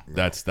 No,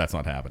 that's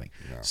not happening.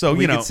 No. So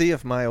we can see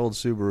if my old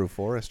Subaru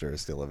Forester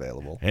is still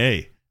available.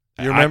 Hey,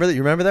 you remember that?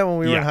 You remember that when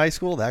we were in high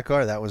school? That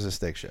car, that was a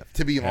stick shift.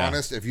 To be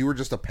honest, if you were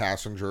just a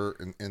passenger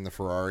in the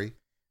Ferrari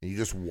and you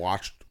just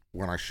watched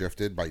when I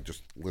shifted by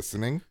just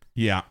listening,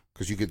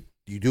 because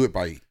you do it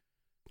by.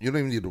 You don't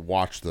even need to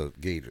watch the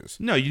gauges.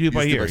 No, you do it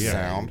by ear.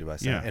 Sound.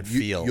 And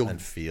feel. You can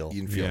feel.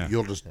 Yeah.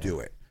 You'll just do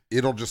it.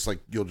 It'll just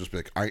you'll just be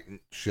like, I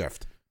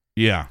shift.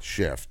 Yeah.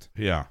 Shift.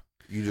 Yeah.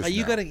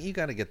 You gotta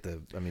get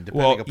the. I mean,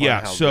 depending upon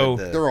how so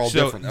good they're all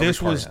different.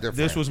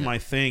 This was my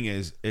thing.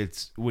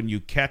 It's when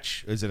you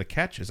catch. Is it a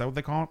catch? Is that what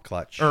they call it?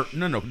 Clutch. Or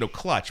no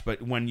clutch.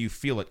 But when you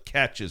feel it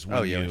catch is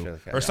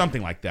when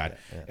something like that.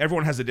 Yeah.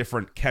 Everyone has a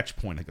different catch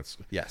point. I guess.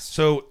 Yes.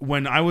 So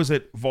when I was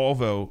at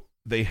Volvo,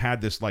 they had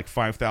this like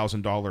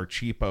 $5,000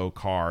 cheapo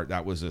car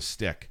that was a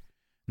stick,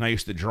 and I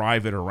used to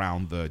drive it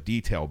around the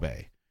detail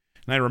bay.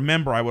 And I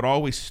remember I would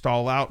always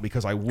stall out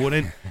because I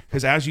wouldn't,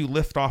 because as you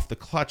lift off the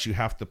clutch, you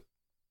have to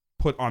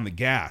put on the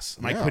gas,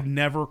 and I could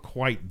never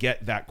quite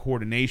get that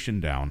coordination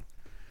down.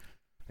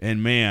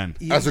 And man,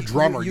 as a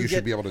drummer, you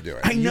should be able to do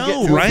it. I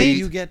know,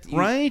 right?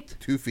 Right?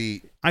 2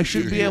 feet. I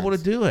should be able to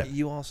do it.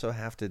 You also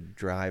have to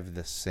drive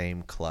the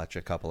same clutch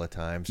a couple of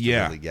times to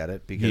really get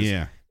it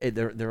because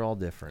they're all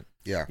different.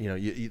 Yeah,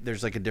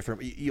 there's like a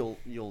different. You'll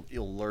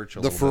lurch a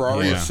little. The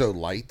Ferrari is so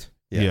light.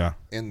 Yeah.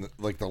 And the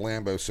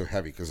Lambo is so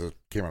heavy because it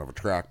came out of a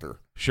tractor.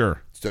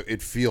 Sure. So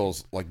it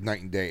feels like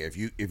night and day. If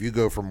you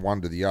go from one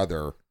to the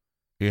other,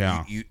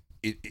 it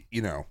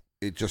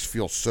just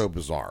feels so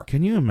bizarre.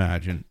 Can you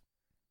imagine?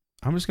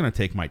 I'm just going to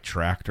take my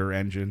tractor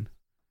engine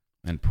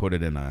and put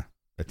it in a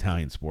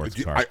Italian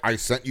sports car. I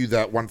sent you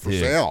that one for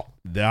sale.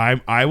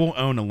 I will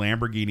own a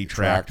Lamborghini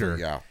tractor.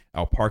 Yeah.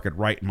 I'll park it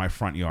right in my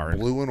front yard.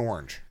 Blue and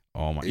orange.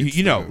 Oh my!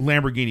 You know,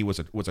 Lamborghini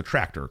was a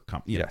tractor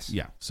company. Yes.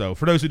 Yeah. So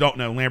for those who don't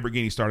know,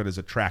 Lamborghini started as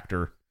a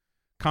tractor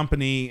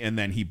company, and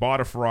then he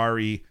bought a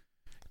Ferrari.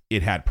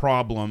 It had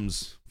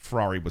problems.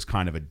 Ferrari was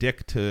kind of a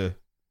dick to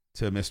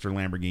Mr.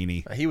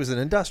 Lamborghini. He was an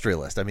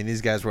industrialist. I mean,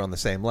 these guys were on the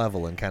same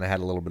level and kind of had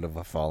a little bit of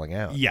a falling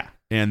out. Yeah.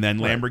 And then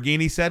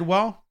Lamborghini said,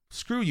 well,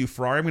 screw you,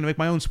 Ferrari. I'm going to make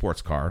my own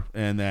sports car.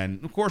 And then,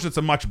 of course, it's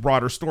a much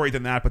broader story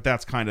than that, but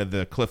that's kind of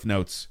the Cliff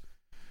Notes.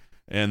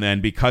 And then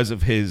because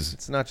of his...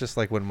 It's not just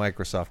like when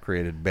Microsoft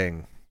created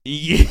Bing.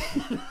 Yeah.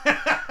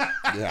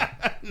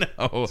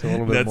 No,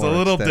 that's a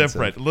little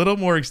different. A little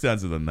more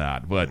extensive than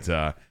that.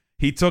 But...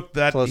 he took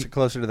that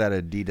closer to that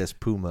Adidas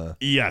Puma.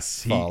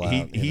 Yes,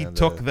 he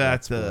took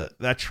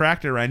that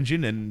tractor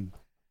engine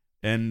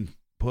and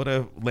put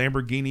a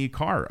Lamborghini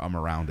car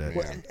around it.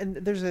 Well, and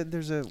there's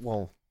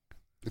a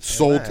it's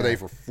sold today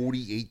for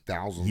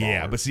 $48,000.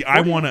 Yeah, but see,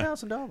 I want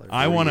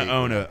to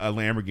own a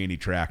Lamborghini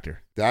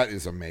tractor. That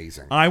is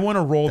amazing. I want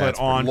to roll that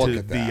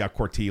onto the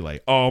Cortile.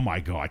 Oh my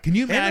God, can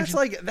you imagine?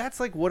 And that's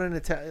like what an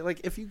Italian,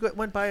 like if you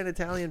went by an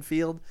Italian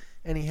field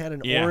and he had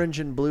an orange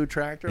and blue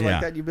tractor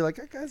like that, you'd be like,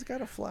 that guy's got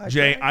a fly.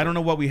 Jay, I don't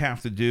know what we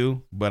have to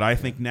do, but I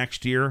think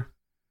next year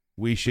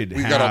we should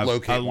have a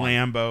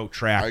Lambo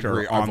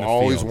tractor on the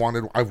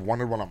field. I've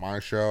wanted one at my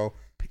show.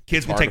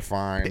 Kids will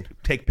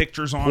take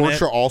pictures on it.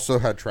 Porsche also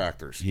had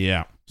tractors.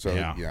 Yeah.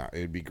 So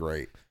it'd be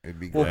great. It'd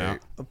be great.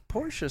 Well,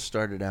 Porsche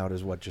started out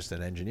as just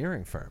an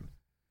engineering firm.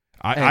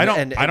 I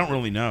don't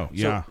really know.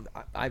 Yeah. So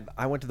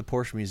I went to the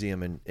Porsche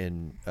Museum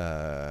in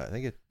I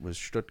think it was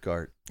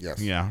Stuttgart. Yes.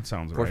 Yeah, it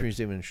sounds right. Porsche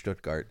Museum in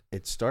Stuttgart.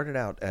 It started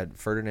out at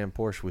Ferdinand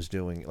Porsche was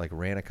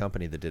ran a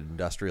company that did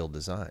industrial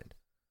design.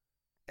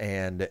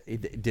 And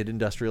it did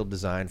industrial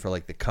design for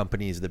like the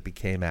companies that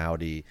became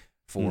Audi,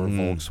 for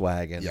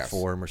Volkswagen,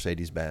 for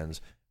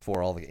Mercedes-Benz,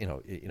 for all the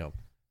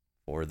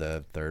for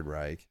the Third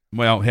Reich.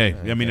 Well, hey,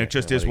 I mean, it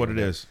just is what it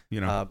is,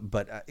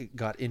 But it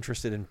got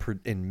interested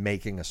in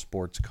making a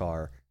sports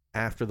car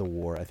after the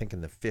war, I think in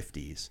the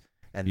 50s,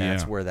 and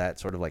that's where that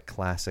sort of like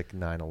classic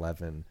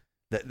 911,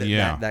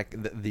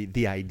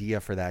 the idea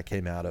for that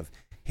came out of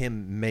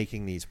him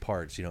making these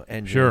parts,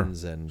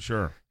 engines and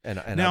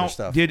now, other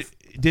stuff. Did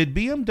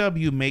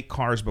BMW make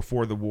cars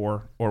before the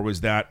war, or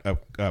was that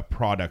a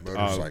product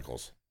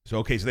motorcycles?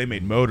 So they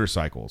made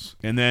motorcycles,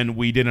 and then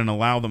we didn't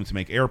allow them to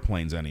make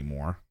airplanes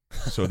anymore.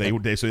 So they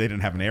didn't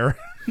have an air,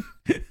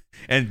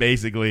 and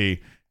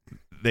basically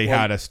they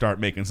had to start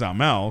making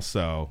something else.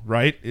 So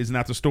isn't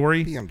that the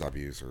story?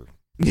 BMWs are.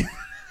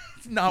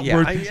 It's not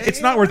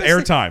worth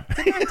airtime.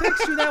 Didn't I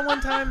text you that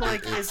one time?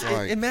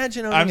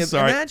 Imagine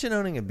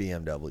owning a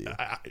BMW.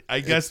 I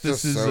guess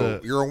this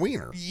is you're a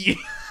wiener. Yeah.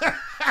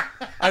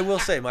 I will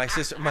say, my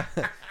sister,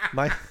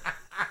 my.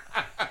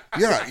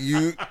 Yeah,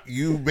 you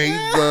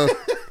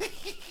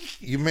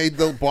made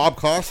the Bob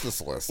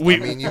Costas list. You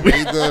made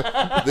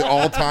the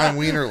all-time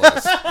wiener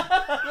list.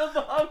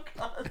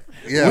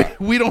 Yeah,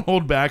 we don't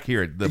hold back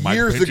here.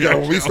 Years ago,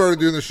 when we started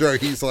doing the show,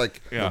 he's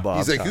like,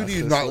 Costas who do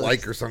you not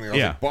like or something? I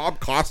was like, Bob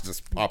Costas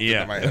popped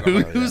into my head.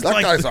 That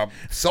guy's a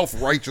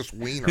self-righteous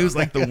wiener. Who's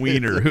like the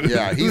wiener?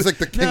 He's like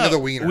the king of the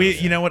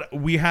wieners. You know what?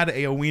 We had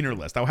a wiener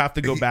list. I'll have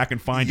to go back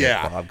and find it.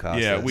 Bob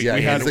Costas. Yeah, we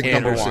had like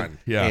number one.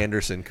 Yeah,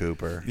 Anderson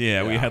Cooper.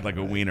 Yeah, we had like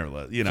a wiener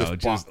list.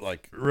 Just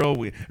like real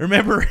weird.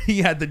 Remember,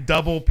 he had the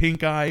double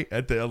pink eye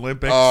at the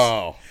Olympics.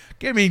 Oh.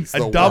 Give me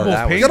a double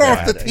pink. Get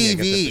off the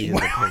TV.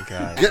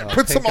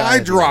 Put some eye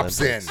drops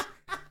in.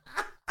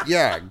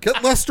 Yeah,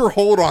 get Lester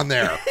Holt on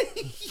there.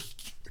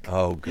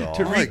 Oh God,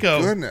 Tirico.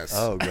 My goodness.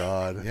 Oh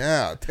God,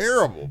 yeah,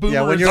 terrible.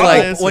 Yeah, when you're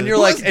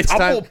like it's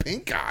double time.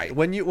 Pink eye.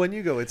 When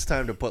you go, it's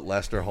time to put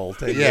Lester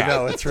Holt in.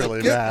 It's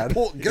really bad.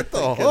 Get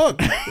the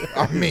hook.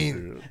 I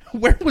mean,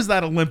 where was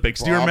that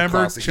Olympics? Do you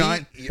remember?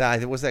 China?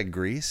 Was that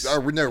Greece? No,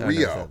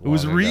 Rio. It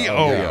was Rio.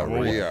 Oh, yeah,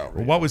 Rio.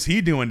 Well, what was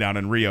he doing down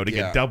in Rio to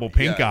get double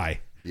pink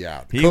eye?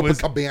 Yeah,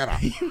 Copacabana.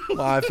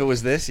 Well, if it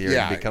was this year,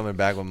 he'd be coming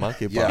back with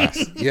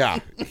monkeypox. Yeah,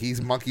 he's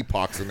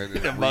monkeypoxing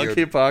it.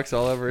 Monkeypox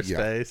all over his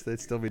face.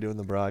 They'd still be doing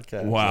the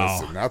broadcast. Wow,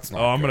 listen, that's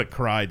not. I'm gonna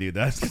cry, dude.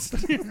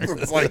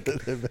 It's like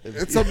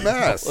it's a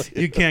mess.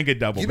 You can't get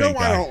double. You know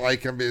why I don't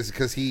like him is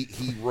because he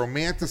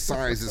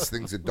romanticizes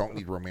things that don't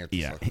need romanticizing.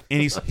 Yeah,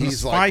 and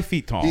he's like, 5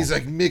 feet tall. He's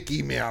like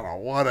Mickey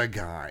Mantle. What a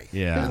guy.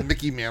 Yeah, and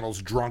Mickey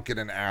Mantle's drunk in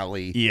an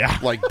alley. Yeah,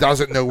 like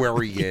doesn't know where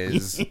he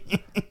is.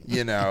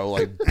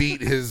 Like beat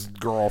his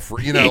girl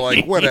girlfriend,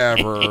 like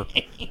whatever.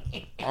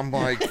 I'm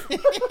like,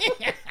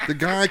 the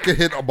guy could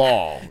hit a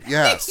ball,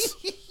 yes,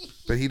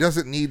 but he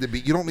doesn't need to be.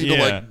 You don't need to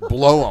like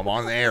blow him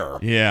on air.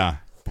 Yeah.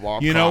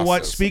 You know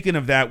what? Speaking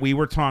of that, we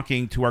were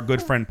talking to our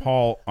good friend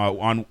Paul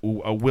on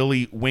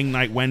Willie Wing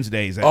Night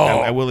Wednesdays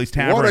at Willie's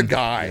Tavern. What a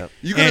guy! Yep.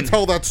 You gonna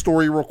tell that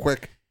story real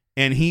quick?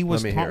 And he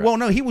was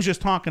he was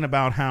just talking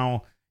about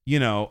how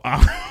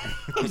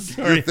I'm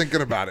sorry. You're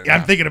thinking about it.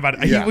 I'm thinking about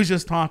it. Yeah. He was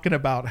just talking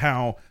about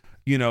how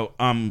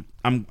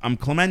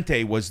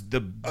Clemente was the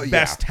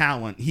best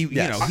talent.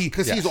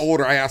 Because he's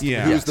older. I asked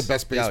him who's the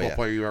best baseball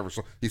player you ever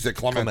saw. He said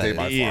Clemente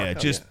by far. Yeah,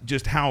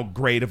 just how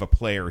great of a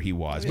player he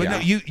was. But no,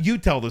 you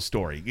tell the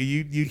story.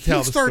 You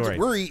tell the story.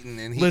 We're eating,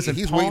 and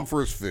he's waiting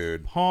for his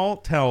food. Paul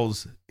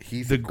tells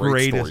the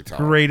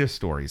greatest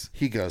stories.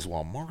 He goes,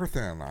 well, Martha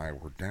and I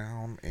were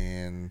down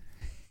in,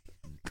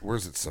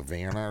 where's it,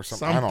 Savannah or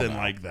something? I don't know.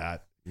 Like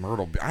that.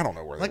 Myrtle. I don't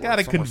know where they were. Like at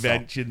a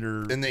convention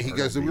or. And then he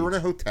goes, we were in a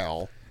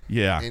hotel.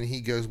 Yeah. And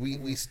he goes,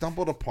 we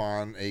stumbled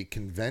upon a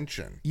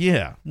convention.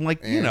 Yeah.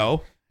 Like,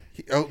 because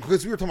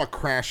we were talking about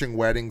crashing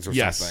weddings or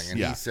something. And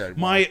he said,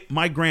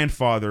 my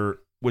grandfather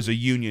was a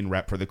union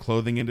rep for the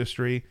clothing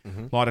industry,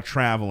 a lot of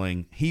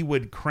traveling. He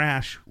would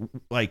crash,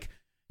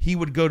 he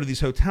would go to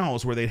these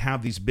hotels where they'd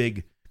have these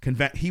big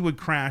he would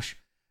crash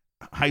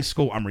high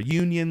school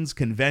reunions,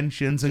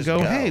 conventions, and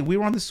go, hey, we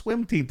were on the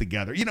swim team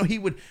together.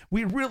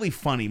 We really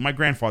funny. My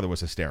grandfather was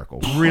hysterical.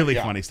 Really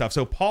funny stuff.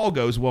 So Paul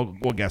goes, well,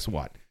 guess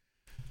what?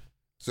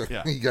 So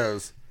he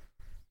goes,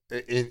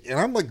 and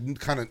I'm like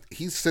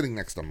he's sitting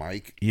next to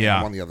Mike. Yeah.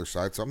 I'm on the other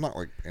side, so I'm not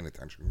like paying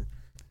attention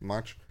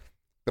much.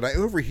 But I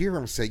overhear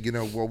him say,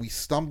 we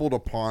stumbled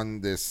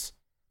upon this,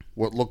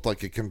 what looked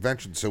like a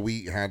convention. So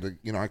we had to,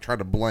 I tried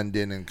to blend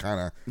in and kind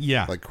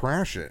of like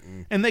crash it.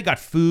 And they got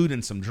food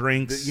and some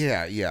drinks.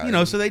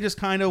 Yeah. So they just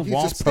kind of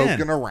waltzed just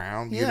poking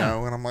around,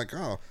 and I'm like,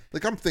 oh,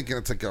 like I'm thinking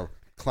it's like a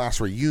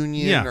class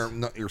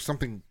reunion or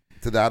something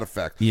to that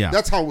effect. Yeah.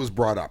 That's how it was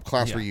brought up,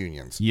 class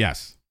reunions.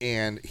 Yes.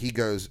 And he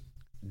goes,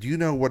 do you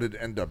know what it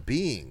ended up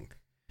being?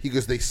 He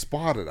goes, they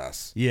spotted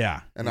us.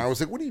 Yeah. And I was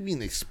like, what do you mean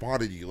they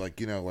spotted you?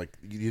 Like, like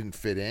you didn't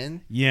fit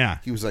in? Yeah.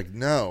 He was like,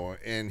 no.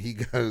 And he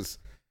goes,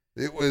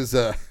 it was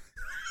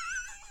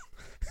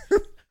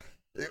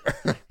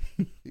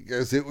he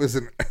goes, it was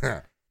an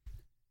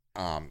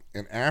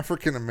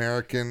African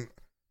American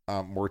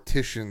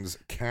mortician's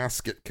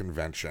casket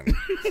convention.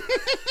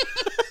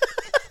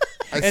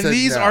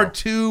 These are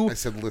two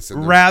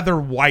rather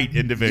white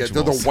individuals.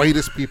 Yeah, they're the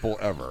whitest people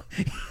ever.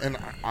 And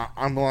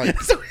I'm like,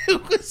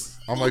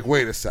 I'm like,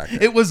 wait a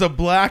second. It was a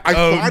black. I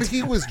thought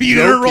he was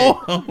funeral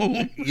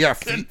home. Yeah,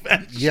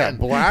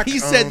 black. He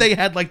said they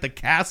had like the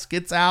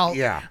caskets out.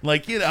 Yeah,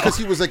 because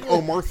he was like, oh,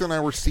 Martha and I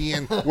were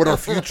seeing what our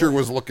future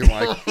was looking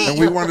like, and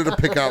we wanted to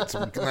pick out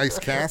some nice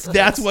caskets.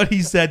 That's what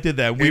he said to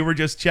them. We were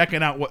just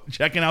checking out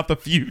the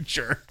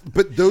future.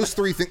 But those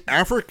three things: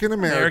 African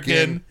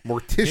American,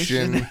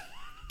 mortician.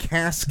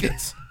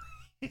 Caskets.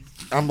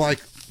 I'm like,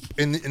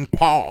 in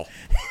Paul,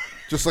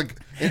 just like,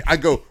 I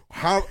go,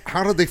 how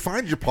did they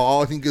find you,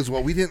 Paul? And he goes,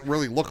 well, we didn't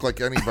really look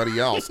like anybody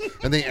else,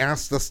 and they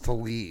asked us to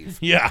leave.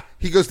 Yeah.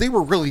 He goes, they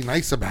were really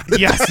nice about it.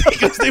 Yes,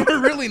 because they were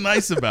really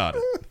nice about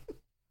it.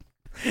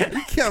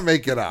 You can't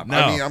make it up. No.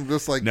 I mean, I'm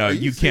just like, no,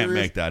 you can't serious?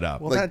 make that up.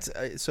 Well, that's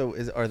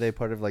are they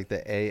part of like the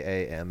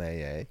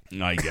AAMAA?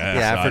 I guess. The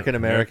African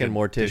American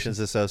Morticians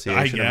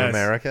Association of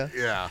America?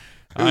 Yeah.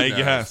 I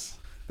guess.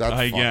 That's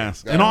I funny.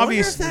 guess. And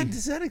obviously,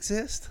 does that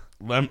exist?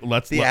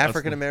 The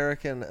African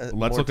American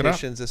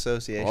Morticians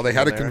Association. Well, they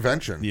had a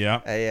convention. Yeah.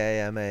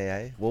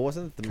 AAMAA. What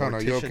wasn't it? The Connor,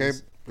 Morticians. You okay,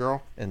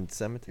 girl? And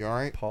cemetery. You all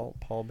right?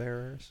 Pall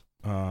bearers.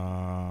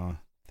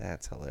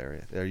 That's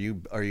hilarious. Are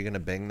you going to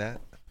Bing that?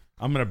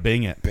 I'm going to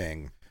Bing it.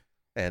 Bing.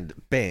 And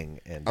Bing.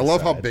 And I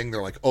love how Bing.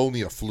 They're like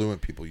only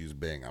affluent people use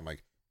Bing. I'm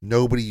like,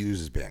 nobody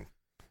uses Bing.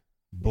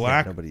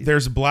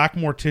 There's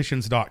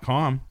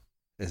blackmorticians.com.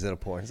 Is it a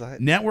porn site?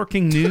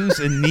 Networking news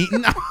and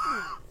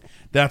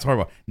that's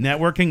horrible.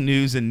 Networking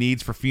news and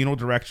needs for funeral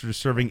directors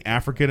serving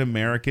African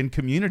American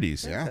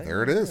communities. Yeah,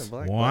 there it is.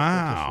 Black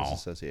wow.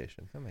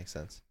 Association. That makes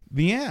sense.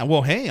 Yeah.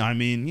 Well, hey, I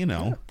mean,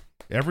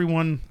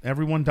 everyone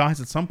dies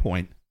at some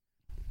point.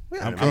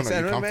 Yeah,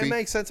 it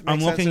makes sense.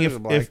 I'm looking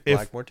if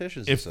Black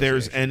Morticians if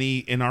there's any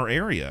in our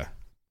area.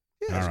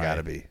 Yeah, there's got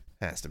to be.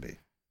 Has to be.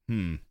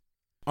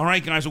 All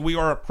right, guys. We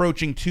are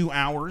approaching 2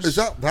 hours. Is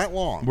that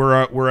long?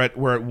 We're at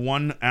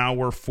 1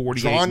 hour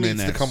 48 John minutes.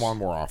 needs to come on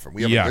more often.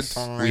 We have a good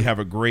time. We have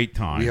a great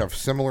time. We have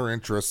similar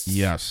interests.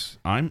 Yes,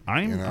 I'm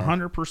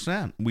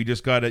 100%. We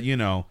just got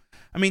to,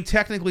 I mean,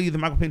 technically the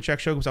Michael Pinchak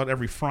show goes out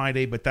every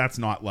Friday, but that's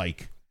not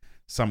like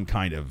some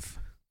kind of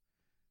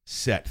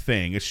set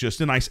thing. It's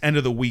just a nice end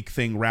of the week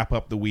thing. Wrap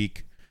up the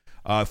week.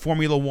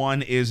 Formula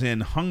One is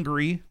in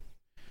Hungary,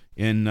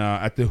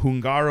 at the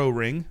Hungaro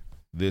Ring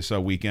this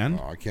weekend.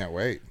 Oh, I can't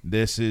wait.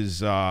 This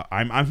is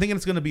I'm thinking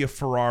it's going to be a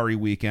Ferrari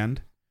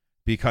weekend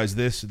because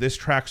this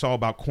track's all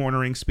about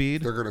cornering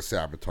speed. They're going to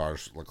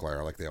sabotage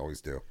Leclerc like they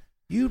always do.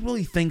 You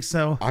really think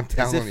so? I'm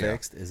telling you.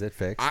 Is it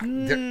fixed?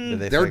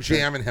 They're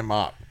jamming him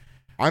up.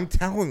 I'm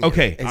telling you.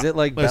 Okay. Is it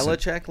like listen.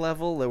 Belichick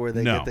level where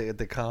they No. get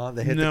the comms?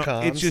 They hit No, the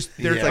comms? it's just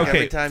It's like okay,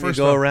 every time you first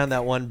go off- around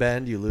that one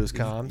bend, you lose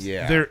comms?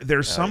 Yeah.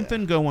 There's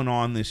something going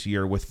on this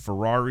year with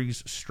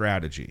Ferrari's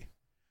strategy.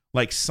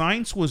 Like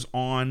Sainz was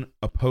on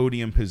a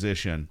podium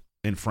position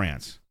in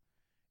France,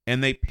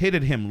 and they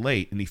pitted him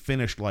late, and he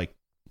finished like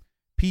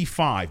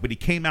P5, but he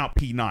came out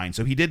P9,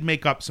 so he did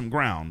make up some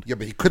ground. Yeah,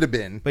 but he could have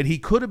been. But he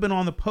could have been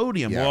on the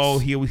podium. Yes. Well,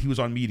 he was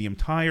on medium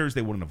tires.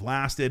 They wouldn't have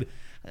lasted.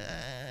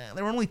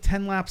 There were only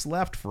 10 laps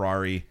left,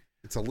 Ferrari.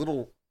 It's a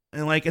little.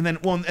 And then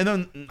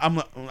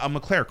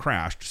Leclerc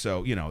crashed,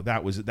 so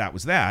that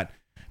was that.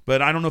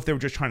 But I don't know if they were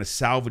just trying to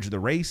salvage the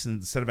race, and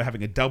instead of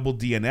having a double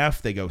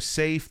DNF, they go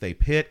safe, they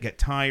pit, get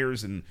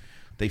tires, and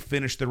they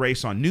finish the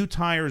race on new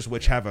tires,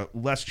 which have a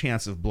less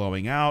chance of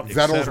blowing out.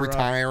 Vettel's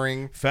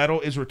retiring.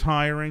 Vettel is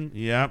retiring.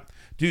 Yeah,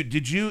 dude,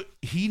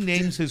 he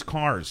names his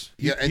cars?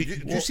 Yeah, and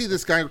did you see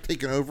this guy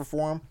taking over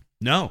for him?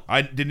 No,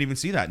 I didn't even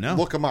see that. No,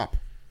 Look him up.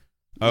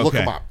 Okay. Look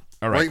him up.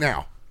 All right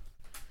now.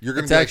 You're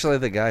gonna It's be actually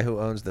the guy who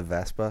owns the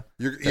Vespa.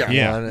 You're won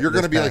going to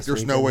this be like, past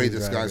there's no weekend way he's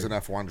this guy's driving.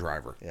 an F1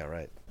 driver. Yeah,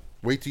 right.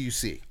 Wait till you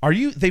see.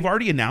 They've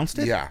already announced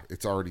it? Yeah,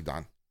 it's already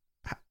done.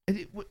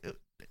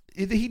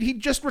 He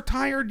just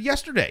retired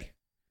yesterday.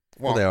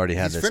 Well, they already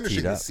had he's this finishing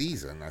teed the up.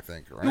 season, I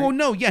think, right? Well,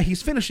 no, yeah,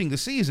 he's finishing the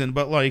season,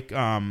 but like,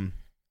 well,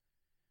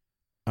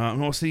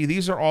 see,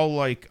 these are all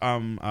like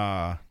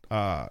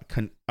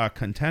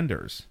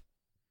contenders.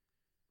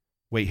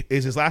 Wait,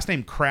 is his last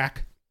name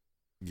Crack?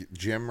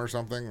 Jim or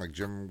something? Like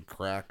Jim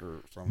Crack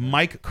or something?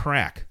 Mike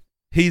Crack.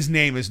 His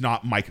name is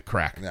not Mike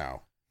Crack.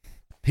 No.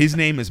 His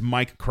name is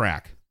Mike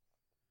Crack.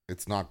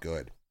 It's not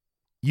good.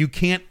 You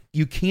can't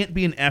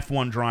be an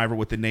F1 driver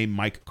with the name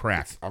Mike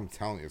Crack. I'm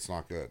telling you, it's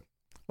not good.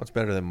 What's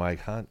better than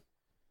Mike Hunt?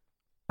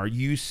 Are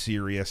you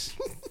serious?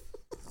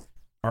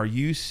 Are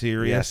you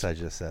serious? Yes, I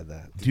just said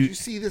that. Did you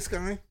see this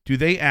guy? Do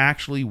they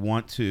actually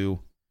want to?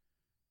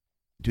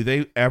 Do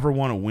they ever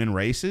want to win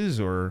races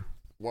or?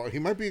 Well, he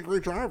might be a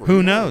great driver.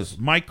 Who knows?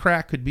 Mike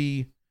Crack could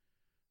be,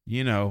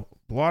 a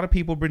lot of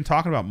people have been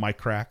talking about Mike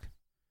Crack.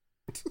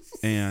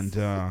 And,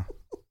 oh,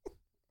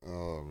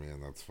 man,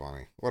 that's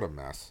funny. What a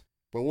mess.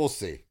 But we'll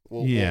see.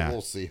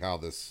 We'll see how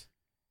this.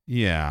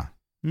 Yeah.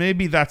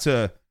 Maybe that's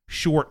a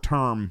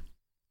short-term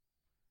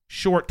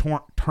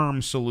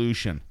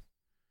solution.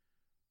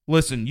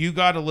 Listen, you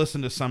got to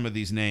listen to some of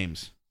these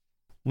names.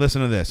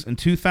 Listen to this. In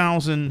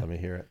 2000. Let me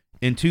hear it.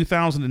 In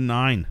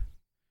 2009.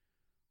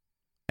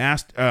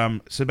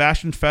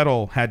 Sebastian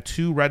Vettel had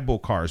 2 Red Bull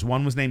cars.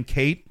 One was named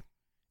Kate,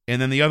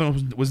 and then the other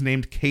one was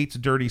named Kate's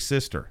Dirty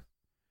Sister.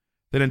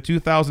 Then in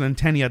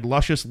 2010, he had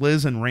Luscious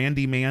Liz and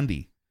Randy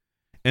Mandy.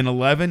 In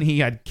 11, he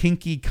had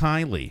Kinky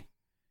Kylie.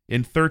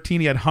 In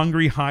 13, he had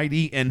Hungry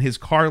Heidi, and his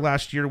car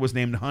last year was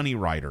named Honey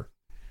Rider.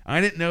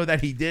 I didn't know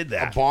that he did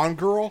that. A Bond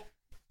girl?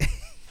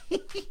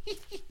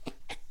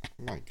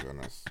 My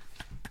goodness.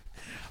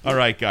 All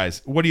right,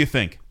 guys. What do you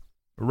think?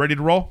 Ready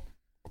to roll?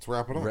 Let's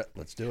wrap it up.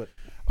 Let's do it.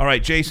 All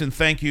right, Jason,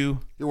 thank you.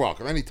 You're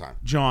welcome. Anytime.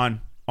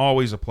 John,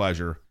 always a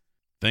pleasure.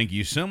 Thank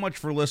you so much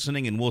for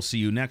listening, and we'll see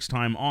you next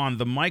time on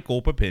The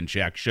Michael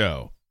Papinchak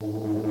Show.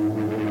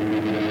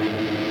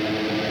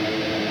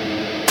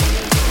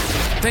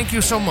 Thank you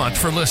so much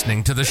for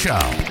listening to the show.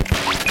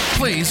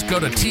 Please go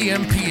to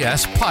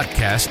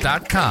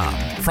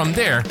tmpspodcast.com. From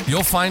there,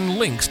 you'll find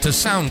links to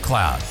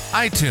SoundCloud,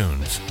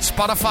 iTunes,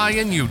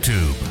 Spotify, and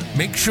YouTube.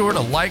 Make sure to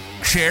like,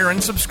 share,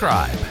 and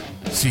subscribe.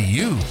 See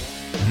you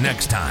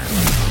next time.